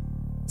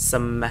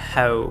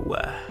 Somehow.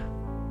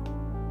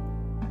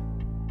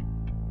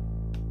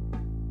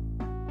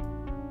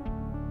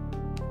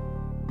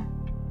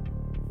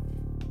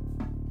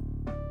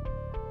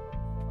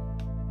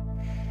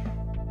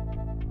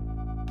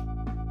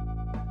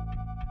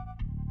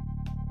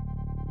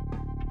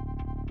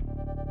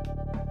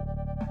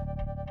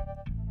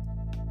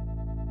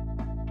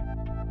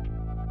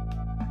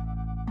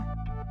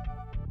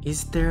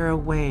 Is there a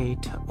way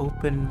to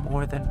open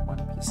more than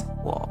one piece of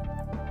wall?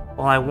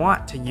 Well, I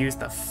want to use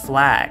the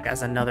flag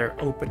as another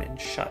open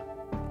and shut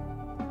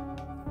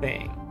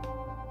thing.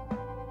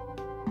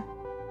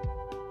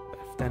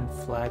 But then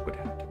flag would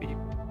have to be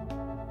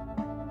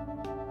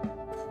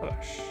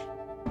push.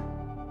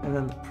 And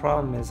then the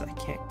problem is I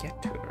can't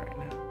get to it right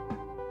now.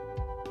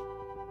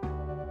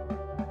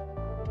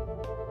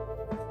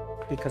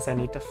 Because I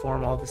need to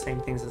form all the same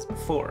things as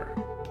before.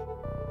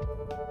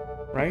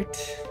 Right?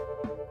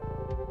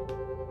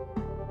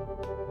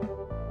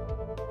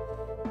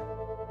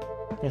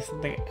 There's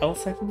something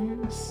else I can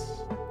use?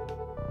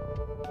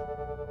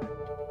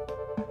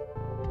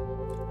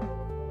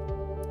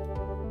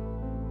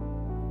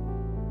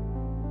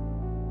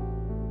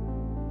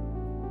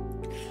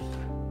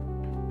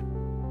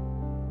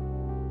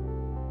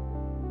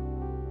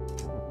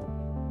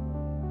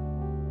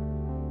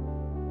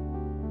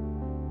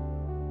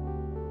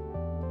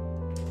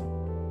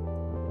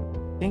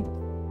 I think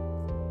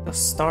the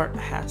start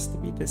has to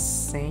be the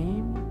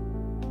same.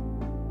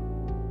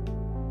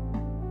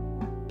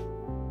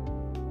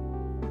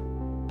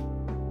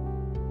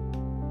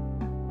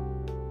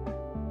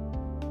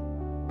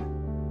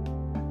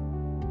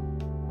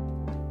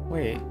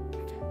 Wait,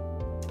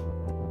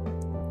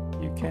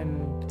 you can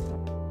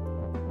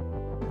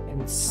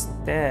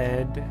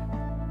instead,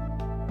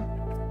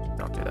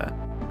 don't do that,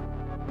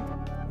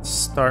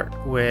 start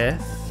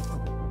with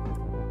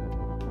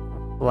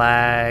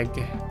flag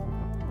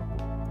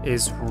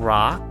is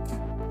rock.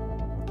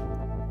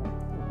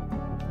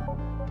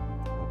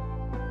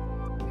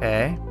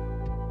 Okay.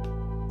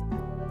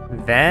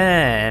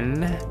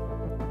 Then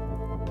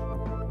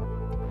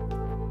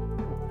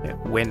get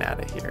win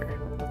out of here.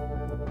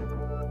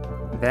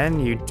 Then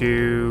you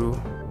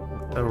do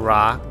the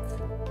rock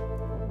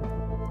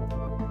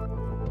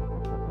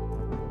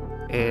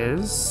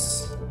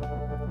is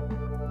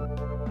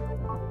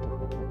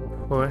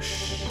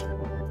push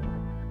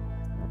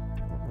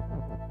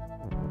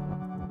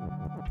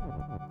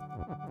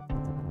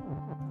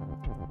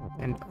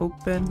and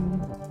open,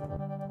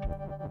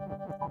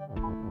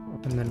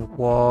 and then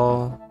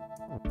wall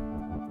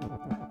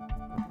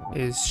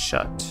is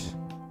shut.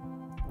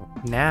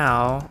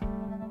 Now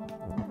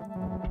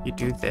you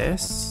do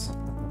this,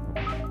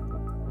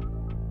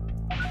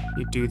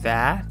 you do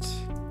that,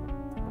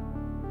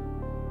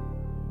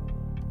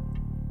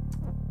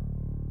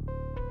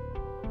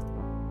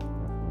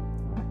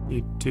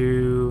 you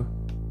do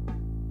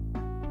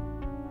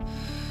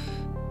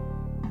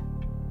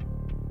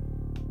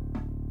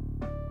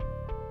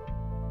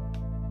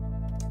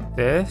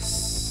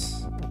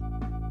this,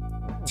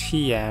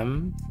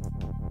 TM,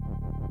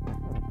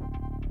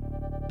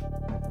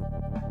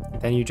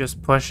 then you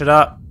just push it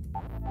up.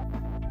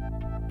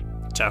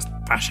 Just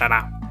push it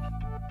up.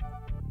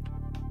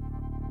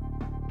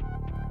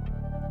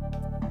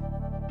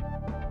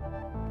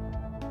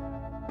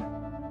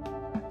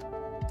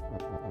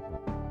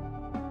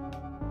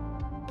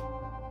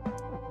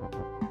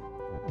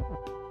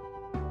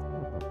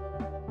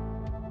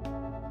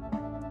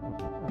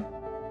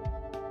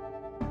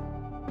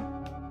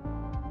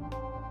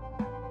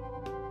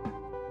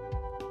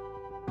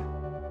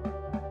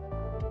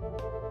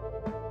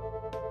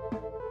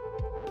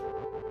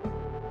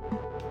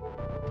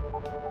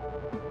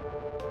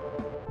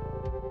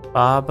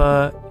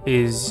 Baba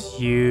is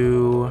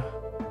you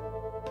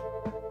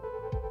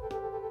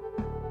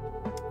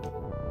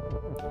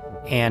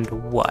and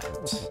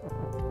what?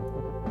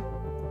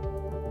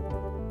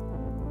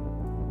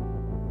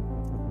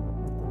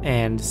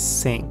 and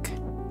sink.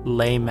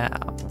 Lay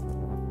map.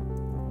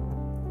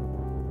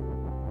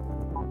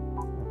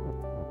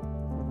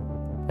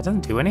 That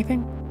doesn't do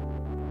anything?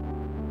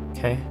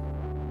 Okay.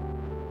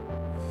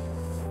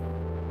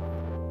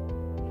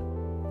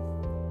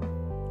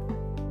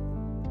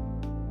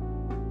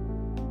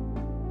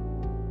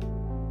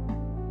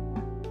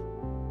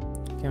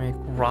 Can make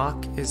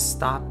rock is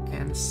stop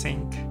and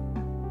sink.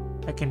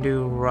 I can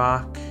do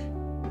rock.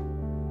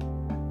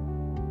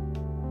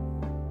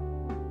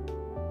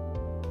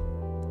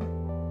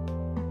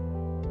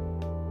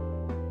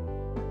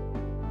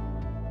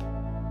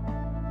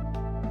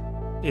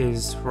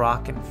 Is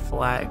rock and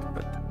flag,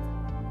 but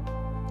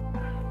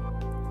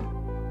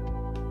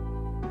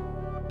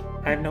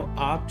I have no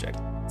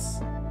objects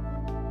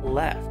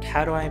left.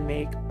 How do I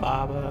make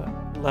Baba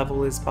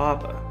level is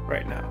Baba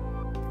right now?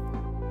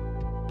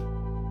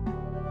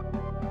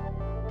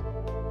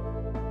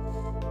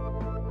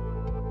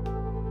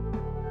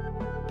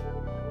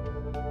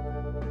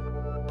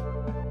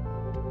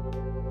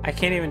 I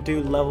can't even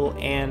do level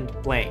and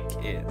blank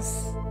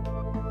is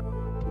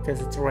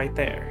because it's right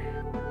there.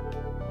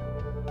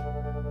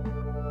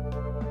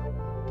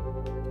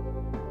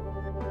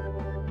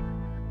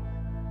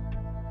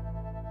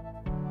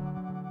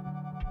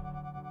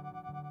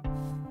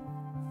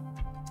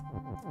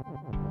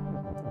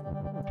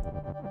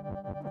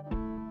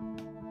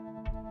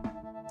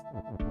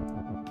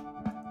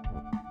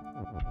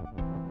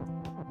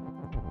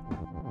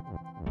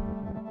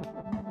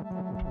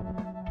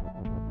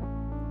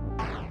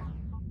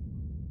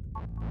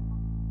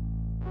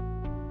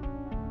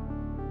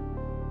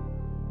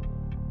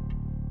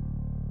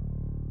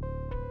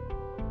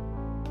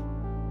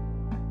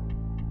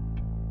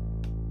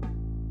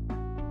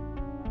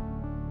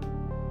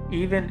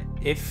 Even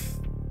if...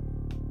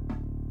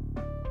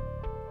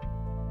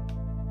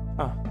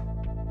 Oh.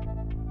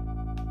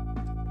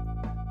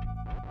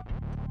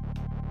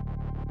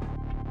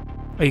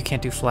 Oh, you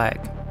can't do flag.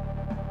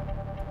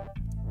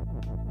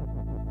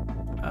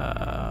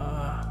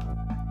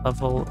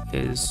 Level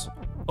is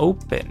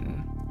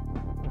open.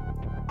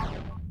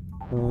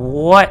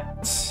 What?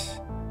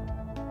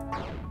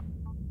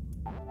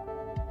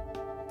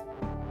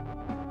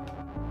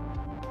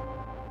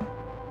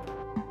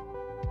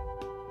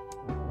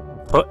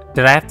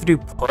 Did I have to do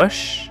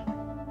push?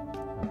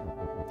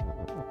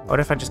 What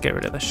if I just get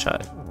rid of the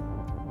shut?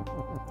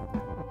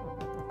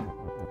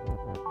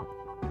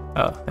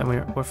 Oh, then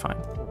we're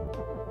fine.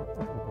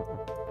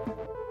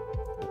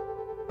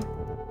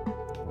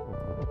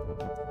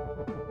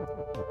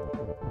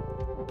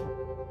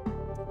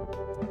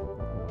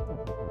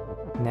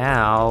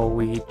 Now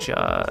we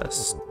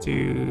just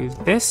do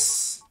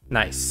this.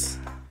 Nice.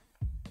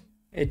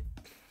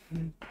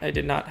 I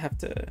did not have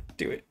to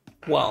do it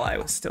while I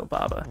was still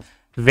Baba.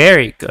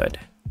 Very good.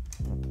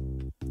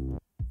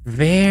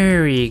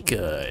 Very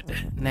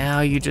good. Now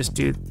you just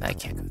do... I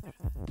can't go there.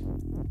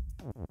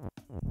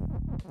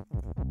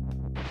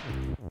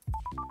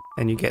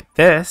 And you get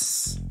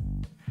this,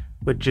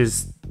 which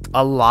is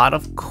a lot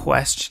of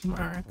question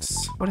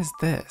marks. What is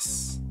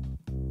this?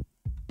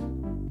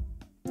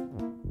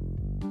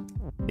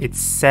 It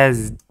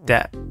says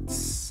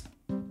depths.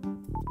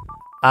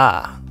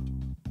 Ah.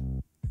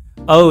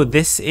 Oh,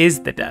 this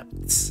is the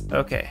depths.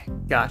 Okay,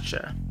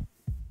 gotcha.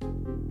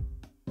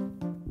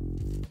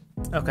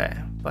 Okay,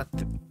 but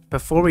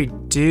before we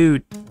do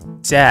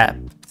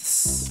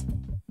depths,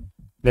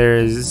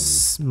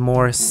 there's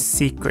more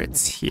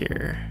secrets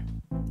here.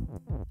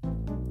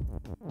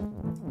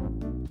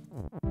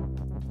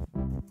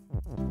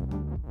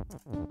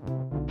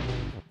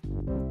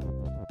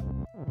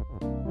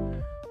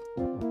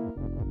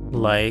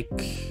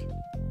 Like...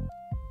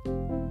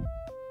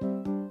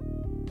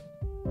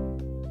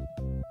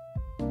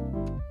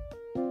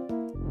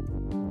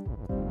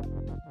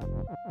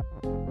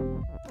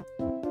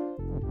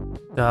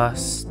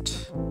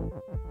 dust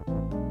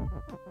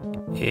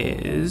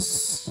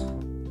is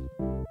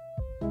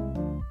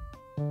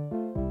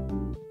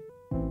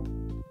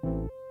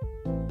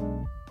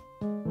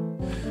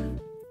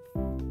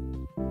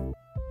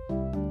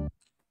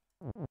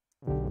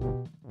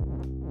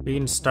we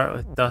can start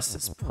with dust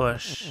is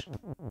push,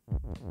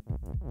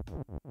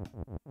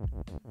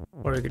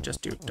 or we could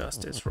just do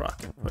dust is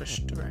rock and push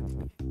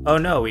directly. Oh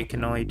no, we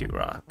can only do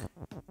rock.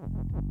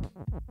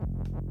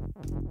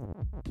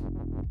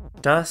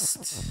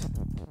 Dust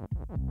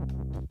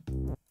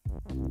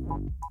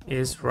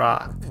is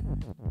rock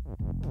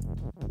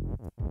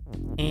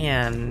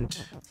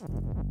and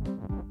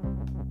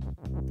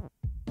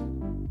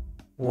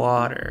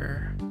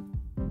water.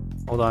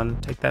 Hold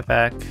on, take that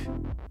back.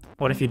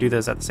 What if you do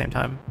those at the same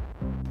time?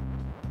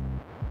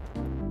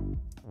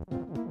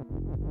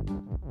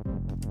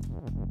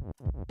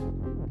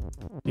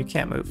 You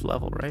can't move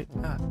level, right?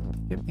 Ah,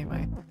 give me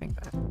my thing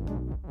back.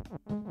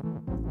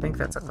 I think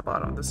that's at the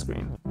bottom of the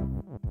screen.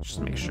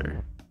 Just make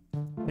sure.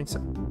 I think so.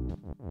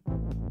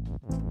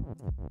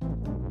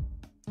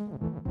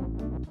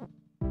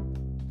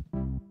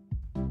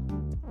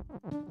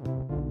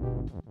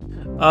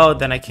 Oh,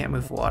 then I can't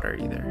move water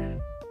either.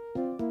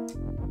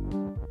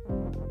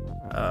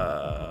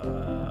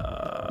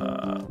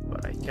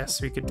 But I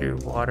guess we could do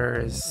water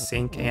is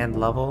sink and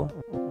level.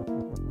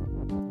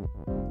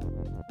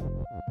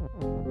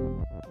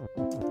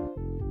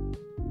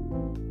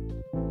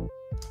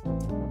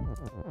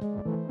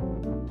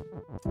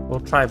 We'll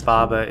try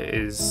Baba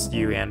is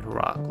you and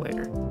rock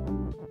later.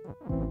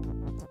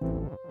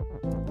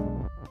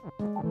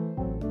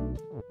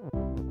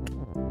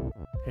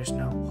 There's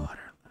no water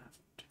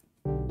left.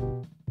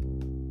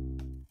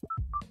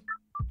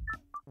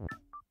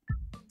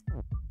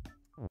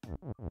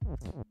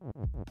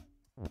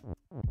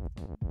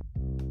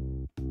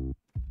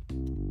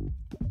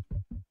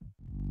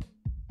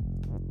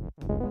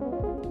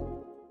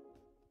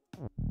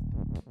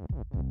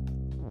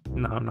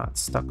 No, I'm not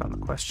stuck on the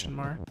question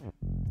mark.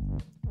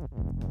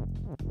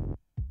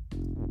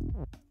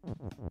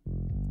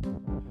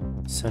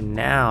 So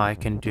now I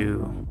can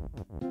do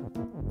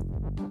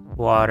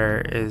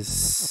water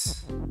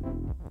is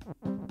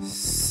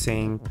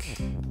sink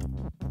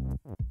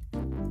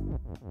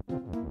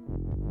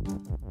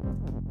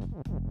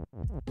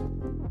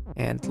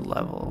and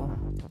level.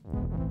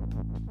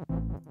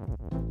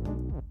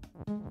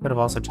 Could have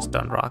also just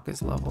done rock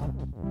is level.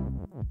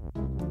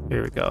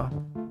 Here we go.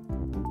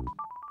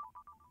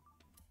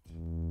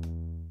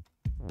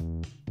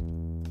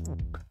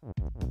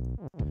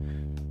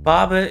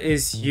 Baba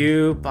is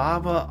you,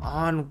 Baba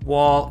on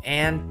wall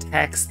and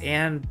text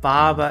and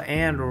Baba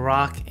and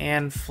rock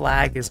and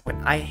flag is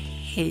when I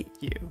hate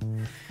you.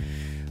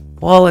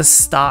 Wall is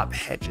stop,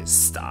 hedges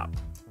stop.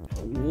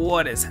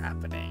 What is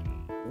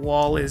happening?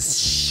 Wall is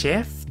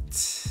shift?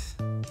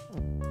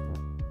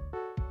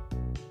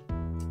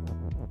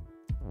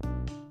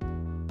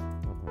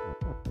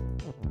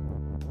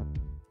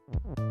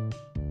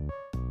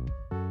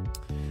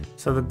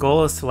 So the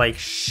goal is to like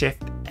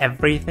shift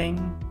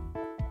everything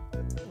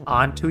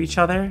onto each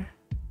other.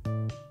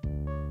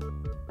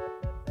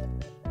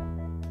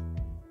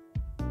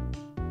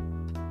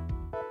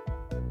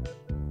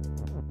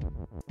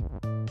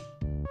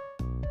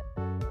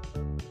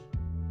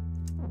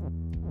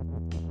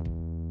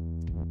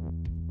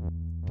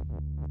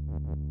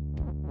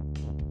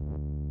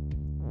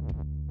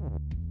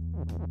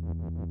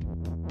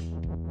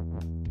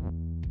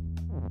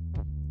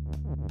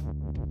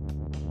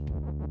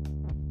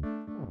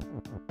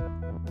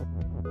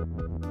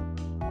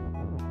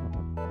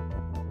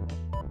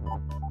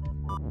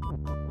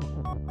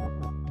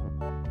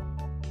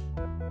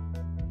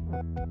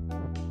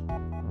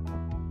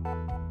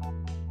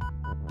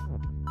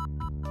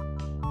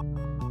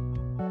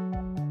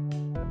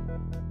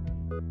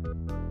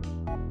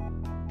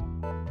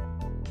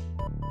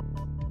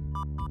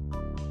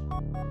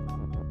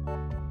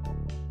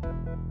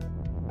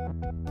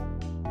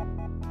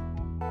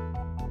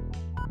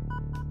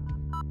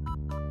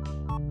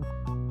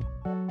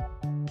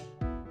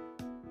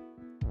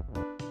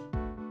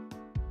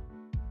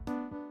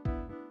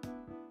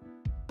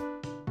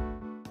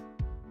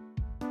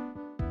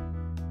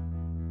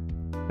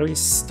 How do we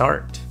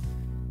start?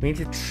 We need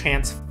to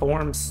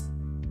transform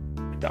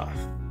stuff.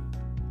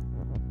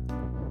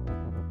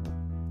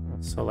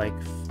 So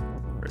like,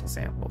 for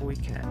example, we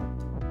can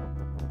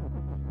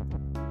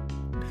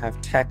have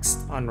text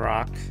on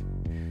rock.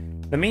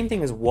 The main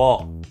thing is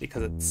wall,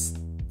 because it's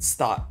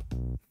stop.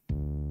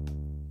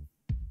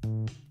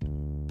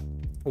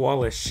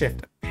 Wall is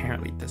shift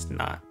apparently does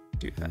not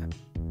do that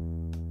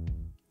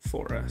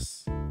for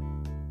us.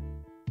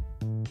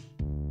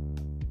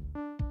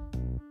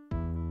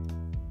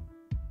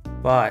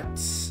 But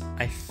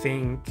I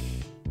think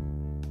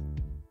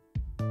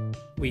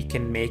we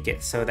can make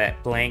it so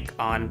that blank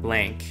on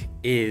blank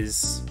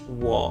is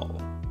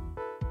wall.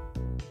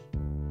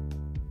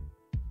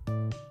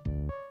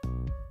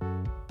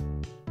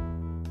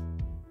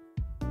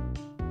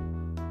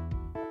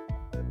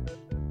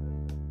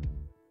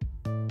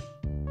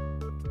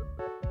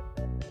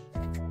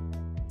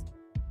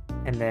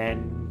 And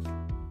then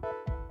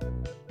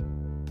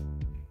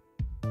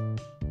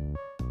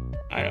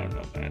I don't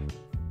know, man.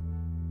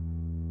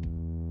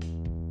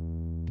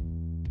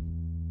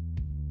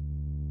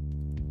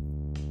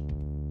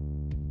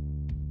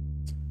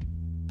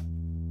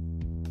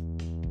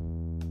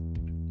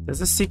 Does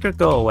the secret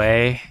go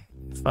away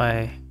if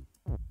I...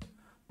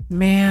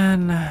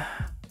 Man...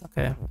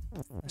 Okay,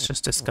 let's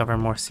just discover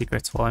more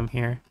secrets while I'm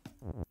here.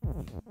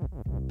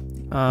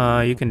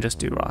 You can just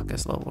do rock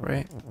as level,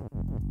 right?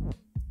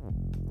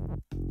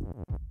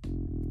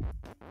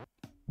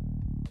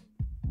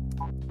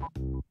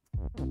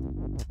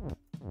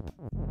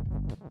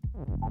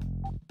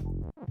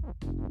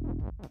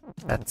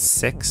 That's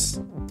 6.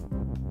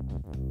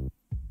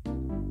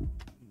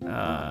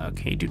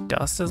 Can you do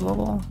dust as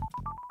level?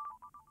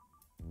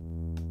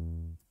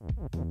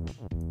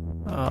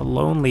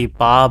 Lonely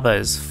Baba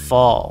is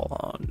fall.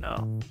 Oh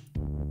no.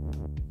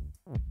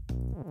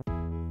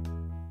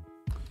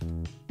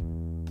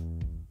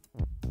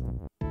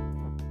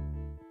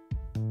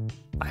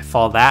 I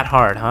fall that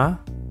hard, huh?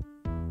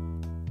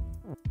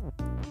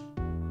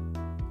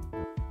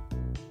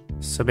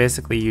 So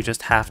basically you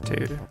just have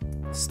to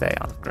stay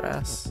on the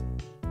grass.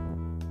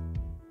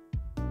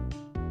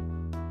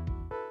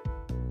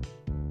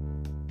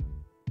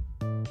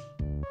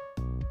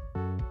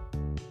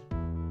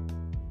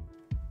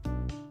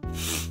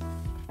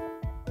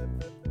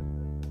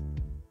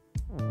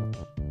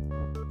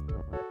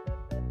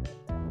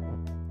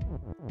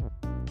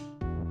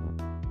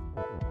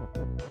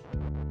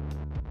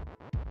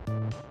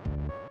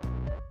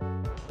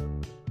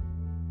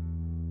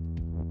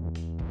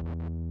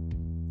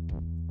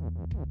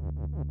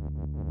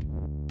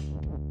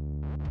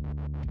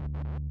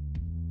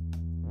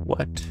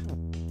 What?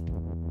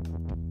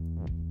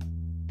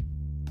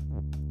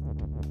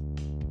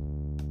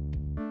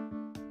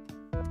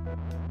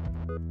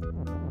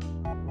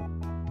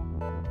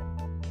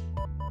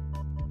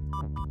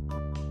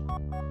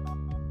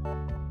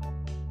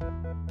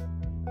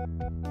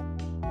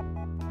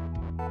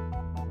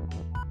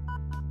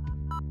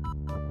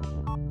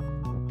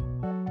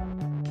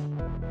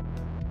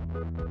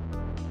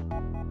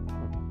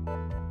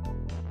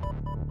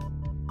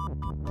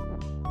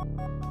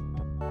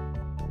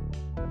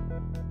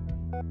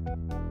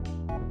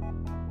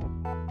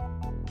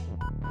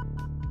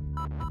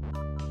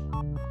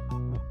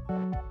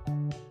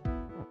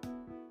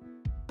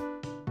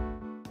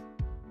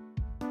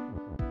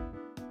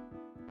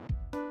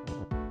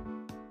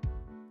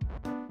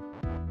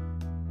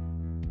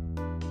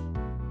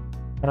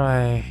 How do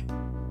I...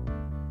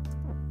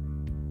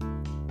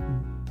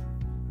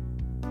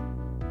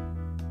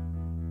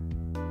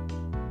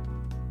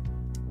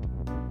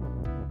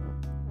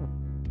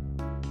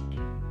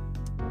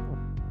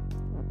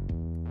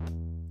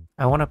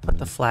 I want to put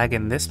the flag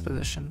in this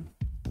position.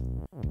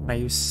 Can I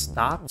use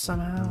stop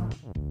somehow?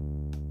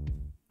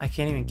 I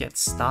can't even get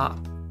stop.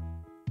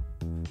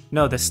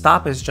 No, the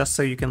stop is just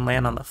so you can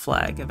land on the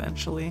flag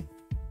eventually.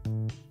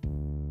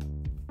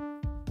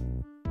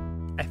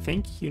 I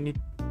think you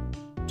need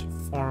to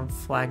form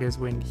flag as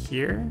wind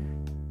here.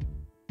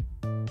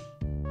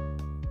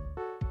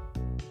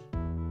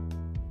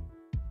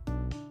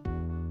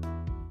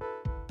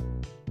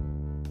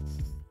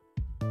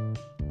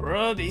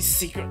 Bro, these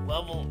secret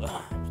levels.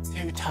 I'm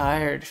too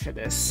tired for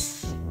this.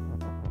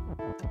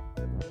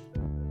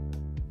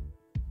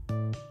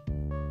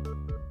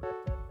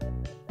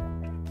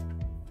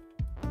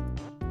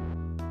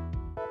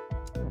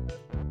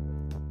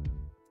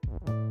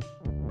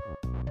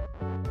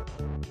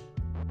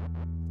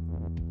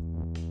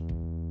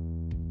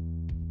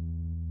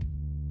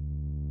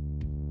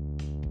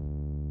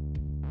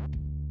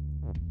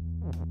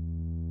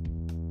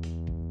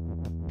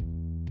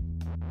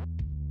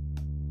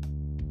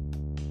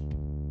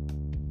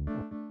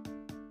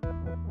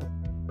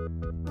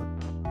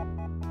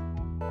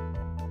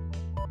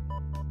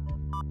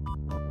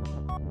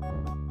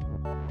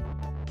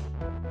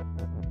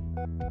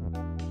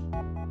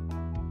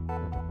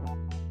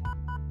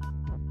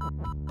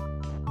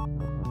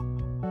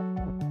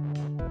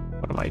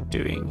 What am I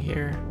doing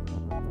here?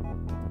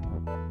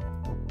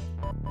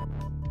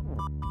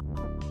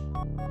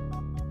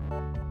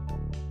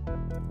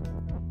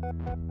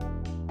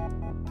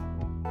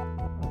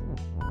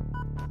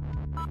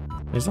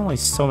 There's only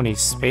so many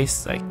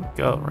spaces I can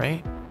go,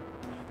 right?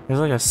 There's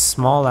like a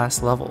small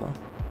ass level.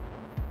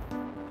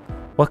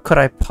 What could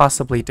I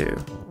possibly do?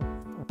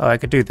 Oh, I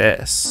could do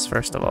this,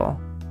 first of all.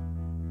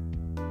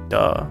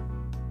 Duh.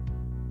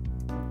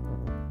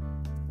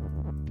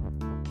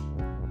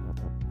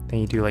 Then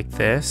you do like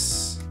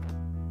this.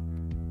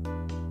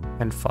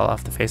 And fall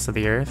off the face of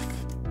the earth.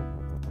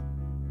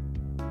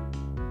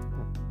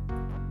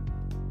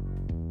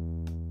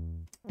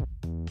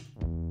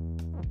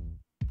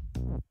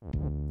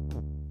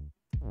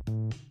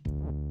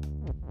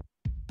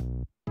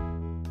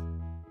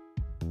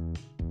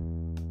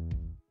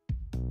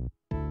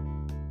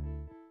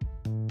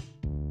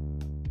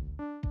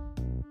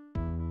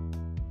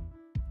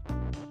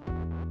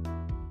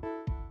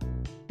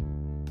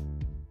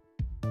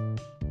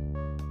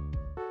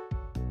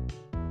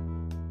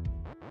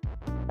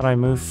 How do I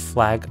move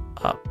flag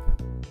up?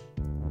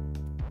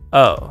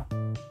 Oh.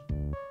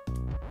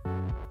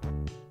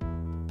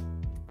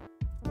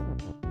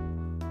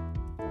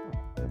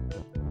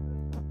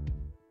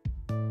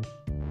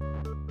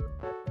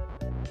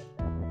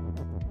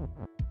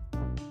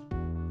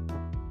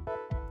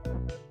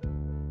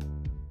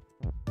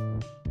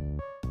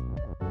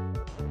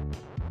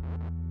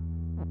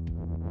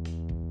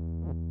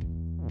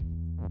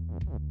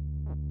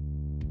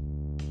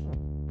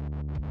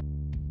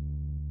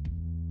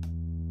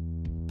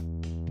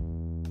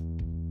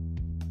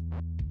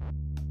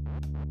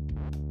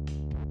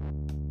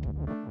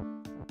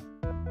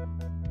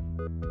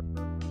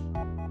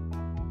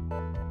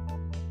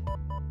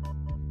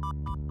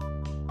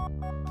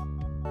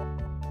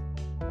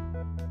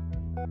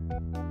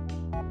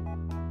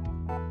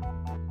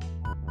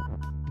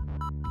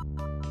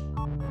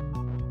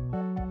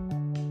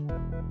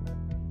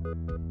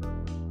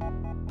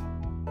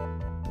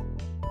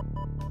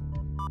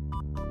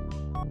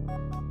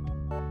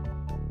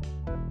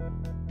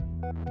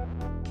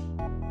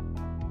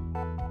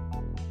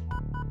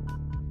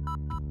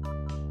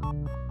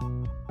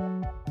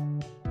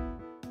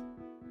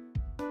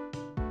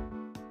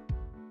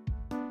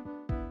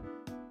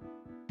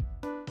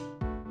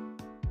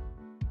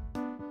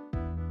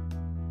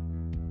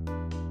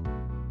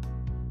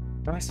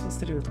 What am I supposed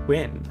to do with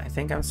win? I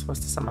think I'm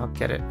supposed to somehow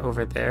get it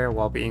over there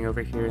while being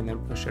over here and then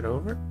push it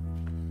over.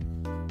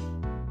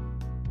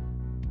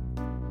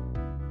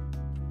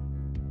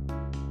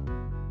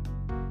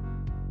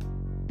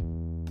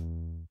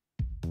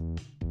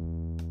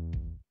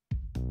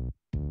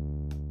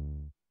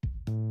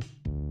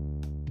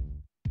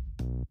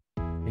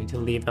 need to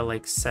leave at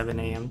like 7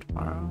 a.m.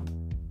 tomorrow.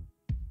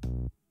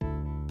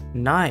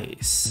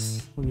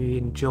 Nice. We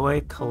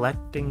enjoy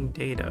collecting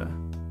data.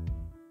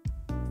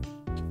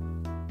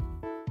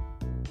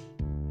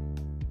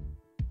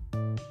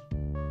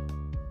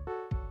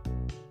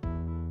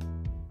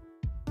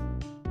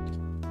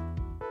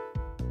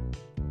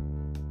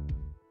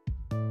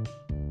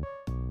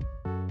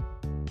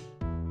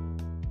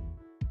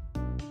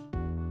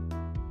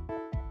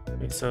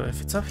 Okay, so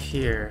if it's up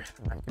here,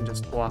 I can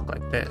just walk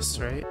like this,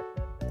 right?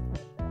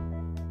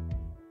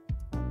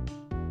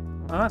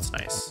 Oh, that's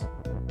nice.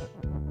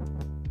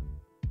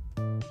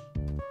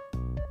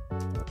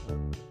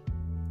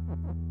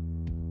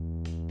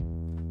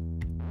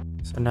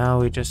 So now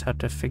we just have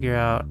to figure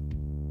out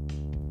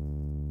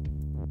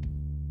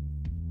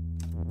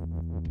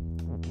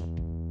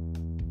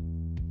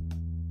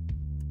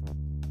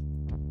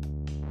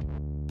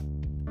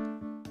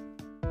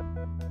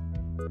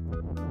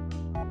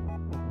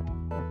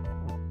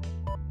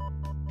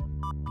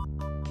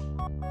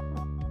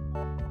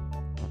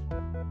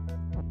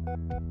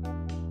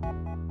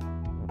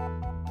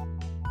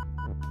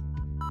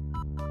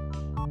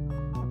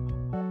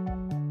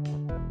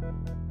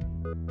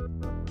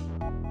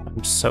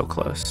I'm so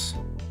close.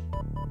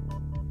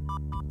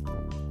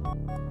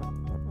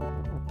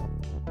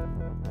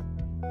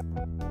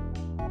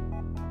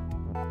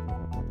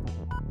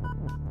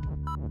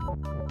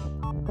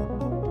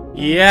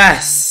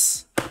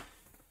 Yes!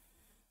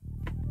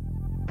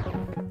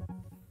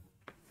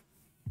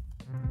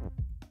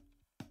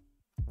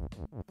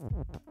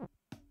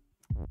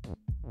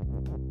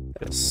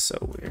 That is so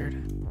weird.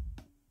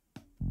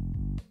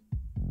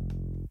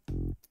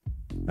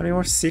 How many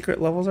more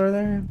secret levels are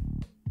there?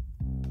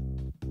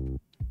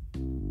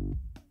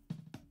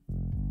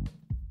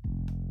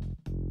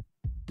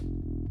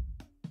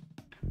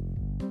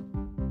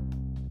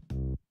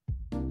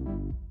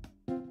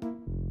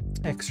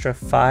 Extra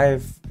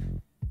 5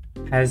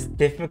 has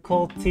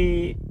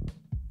difficulty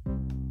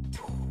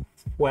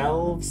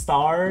 12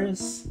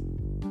 stars.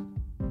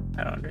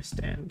 I don't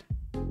understand.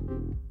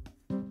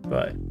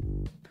 But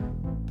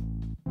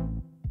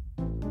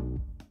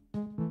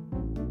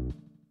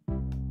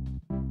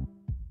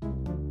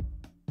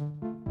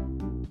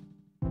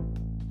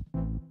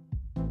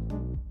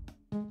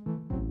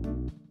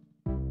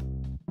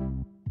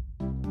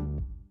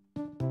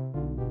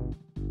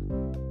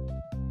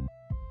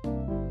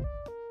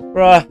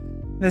bruh,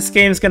 this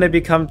game's gonna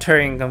become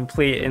Turing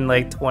complete in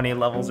like 20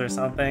 levels or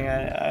something.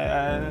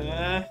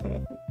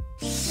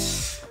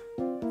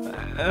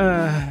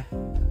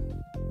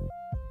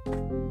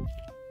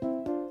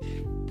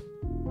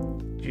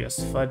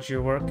 Just fudge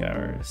your work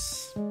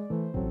hours.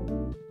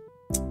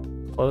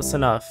 Close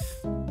enough.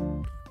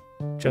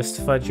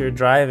 Just fudge your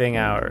driving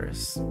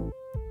hours.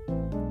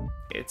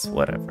 It's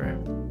whatever.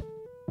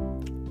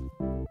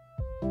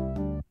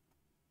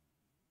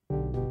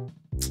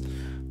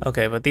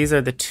 Okay, but these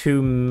are the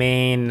two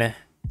main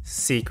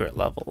secret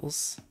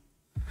levels.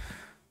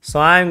 So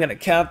I'm gonna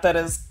count that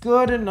as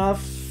good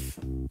enough.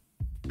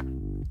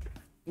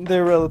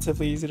 They're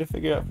relatively easy to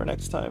figure out for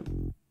next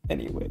time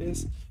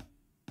anyways.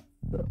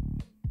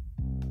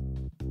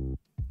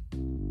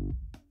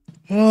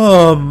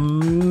 Oh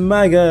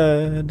my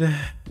god.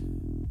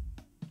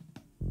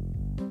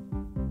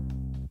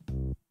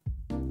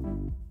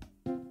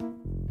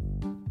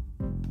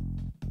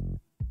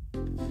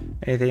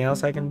 Anything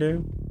else I can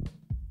do?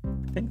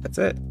 I think that's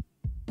it.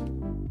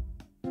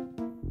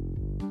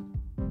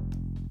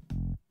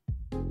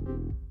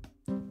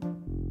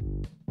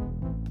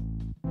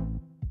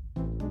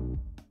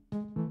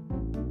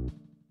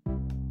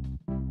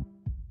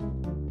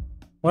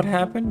 What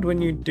happened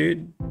when you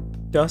did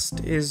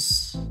dust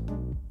is...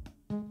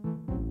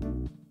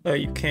 Oh,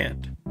 you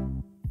can't.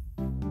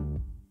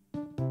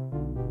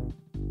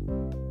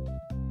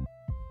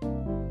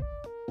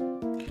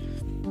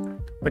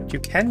 But you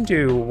can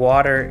do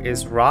water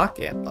is rock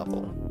ant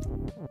level.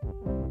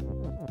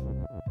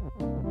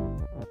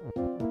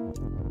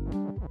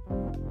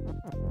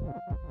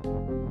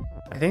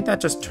 I think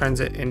that just turns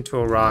it into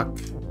a rock.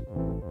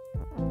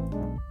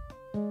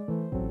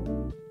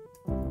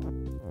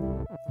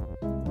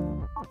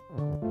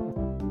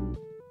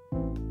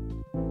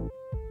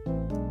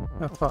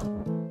 Oh, fuck.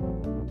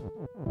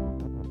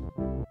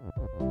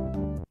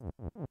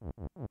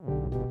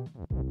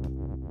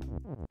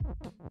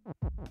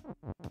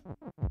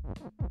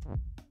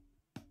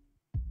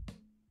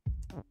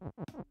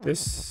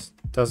 This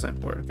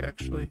doesn't work,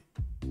 actually.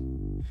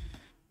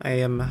 I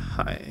am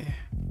high.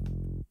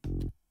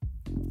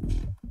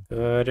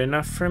 Good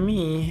enough for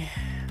me.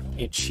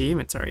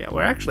 Achievements are, yeah,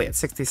 we're actually at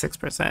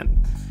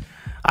 66%.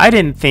 I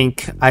didn't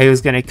think I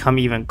was gonna come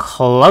even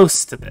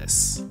close to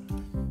this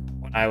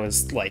when I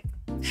was like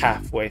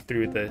halfway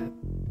through the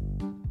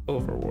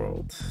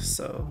overworld,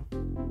 so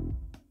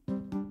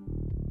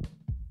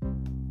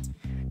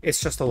it's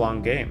just a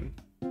long game.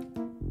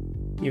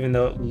 Even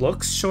though it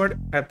looks short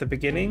at the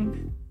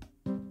beginning,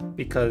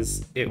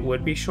 because it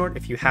would be short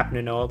if you happen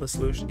to know all the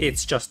solutions,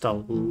 it's just a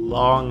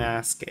long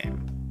ass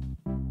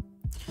game.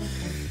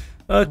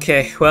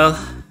 Okay, well,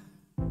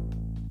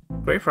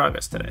 great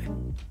progress today.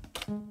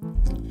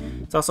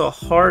 It's also a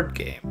hard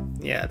game.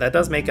 Yeah, that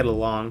does make it a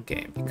long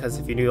game, because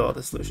if you knew all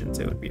the solutions,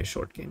 it would be a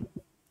short game.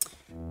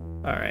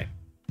 Alright.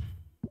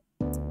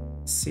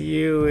 See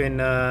you in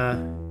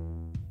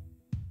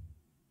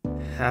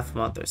half a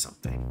month or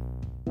something.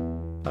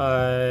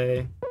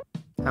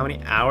 How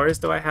many hours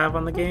do I have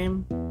on the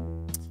game?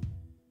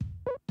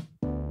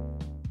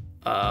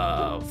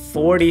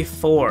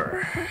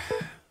 44.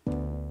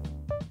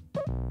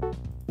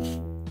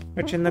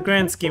 Which in the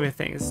grand scheme of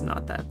things is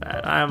not that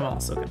bad. I'm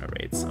also gonna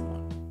raid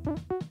someone.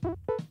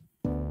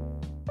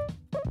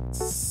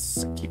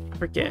 I keep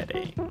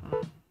forgetting.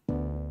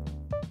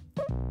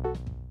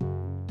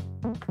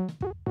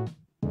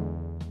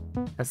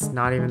 That's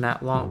not even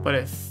that long, but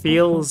it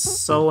feels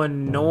so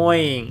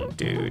annoying,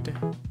 dude.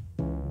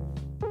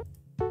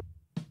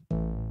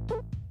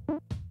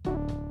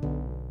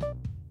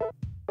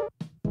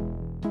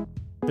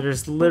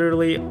 There's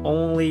literally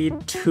only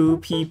 2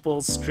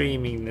 people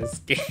streaming this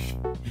game.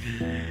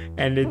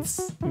 And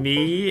it's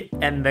me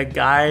and the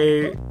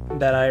guy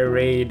that I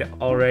raid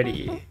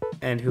already,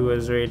 and who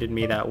has raided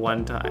me that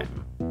one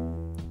time.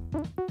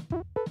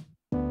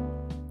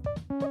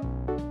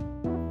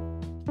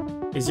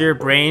 Is your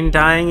brain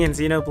dying in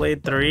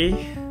Xenoblade 3?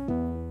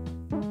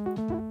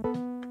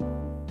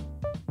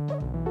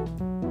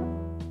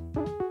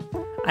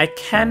 I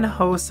can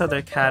host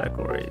other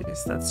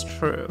categories, that's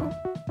true.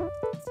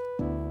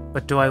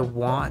 But do I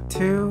want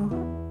to?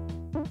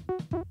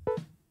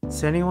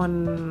 Is there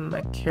anyone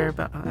I care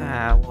about?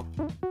 Ah, well,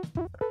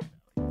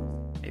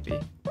 maybe.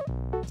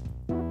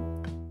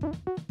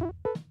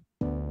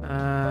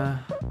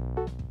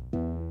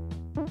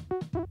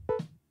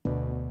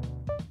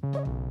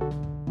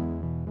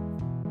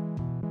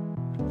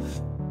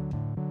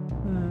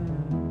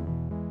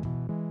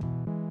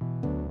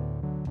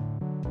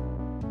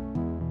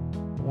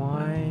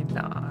 Why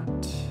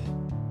not?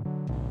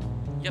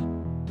 Yep.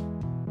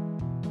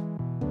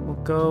 We'll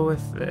go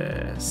with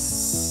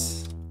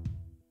this.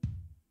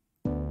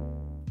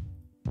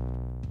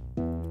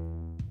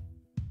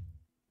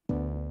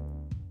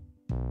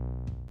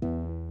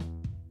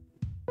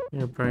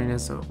 Your brain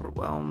is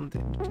overwhelmed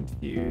and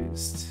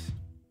confused.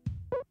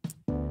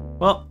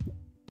 Well,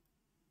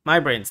 my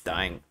brain's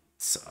dying,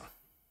 so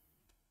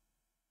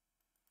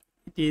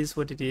it is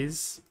what it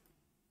is.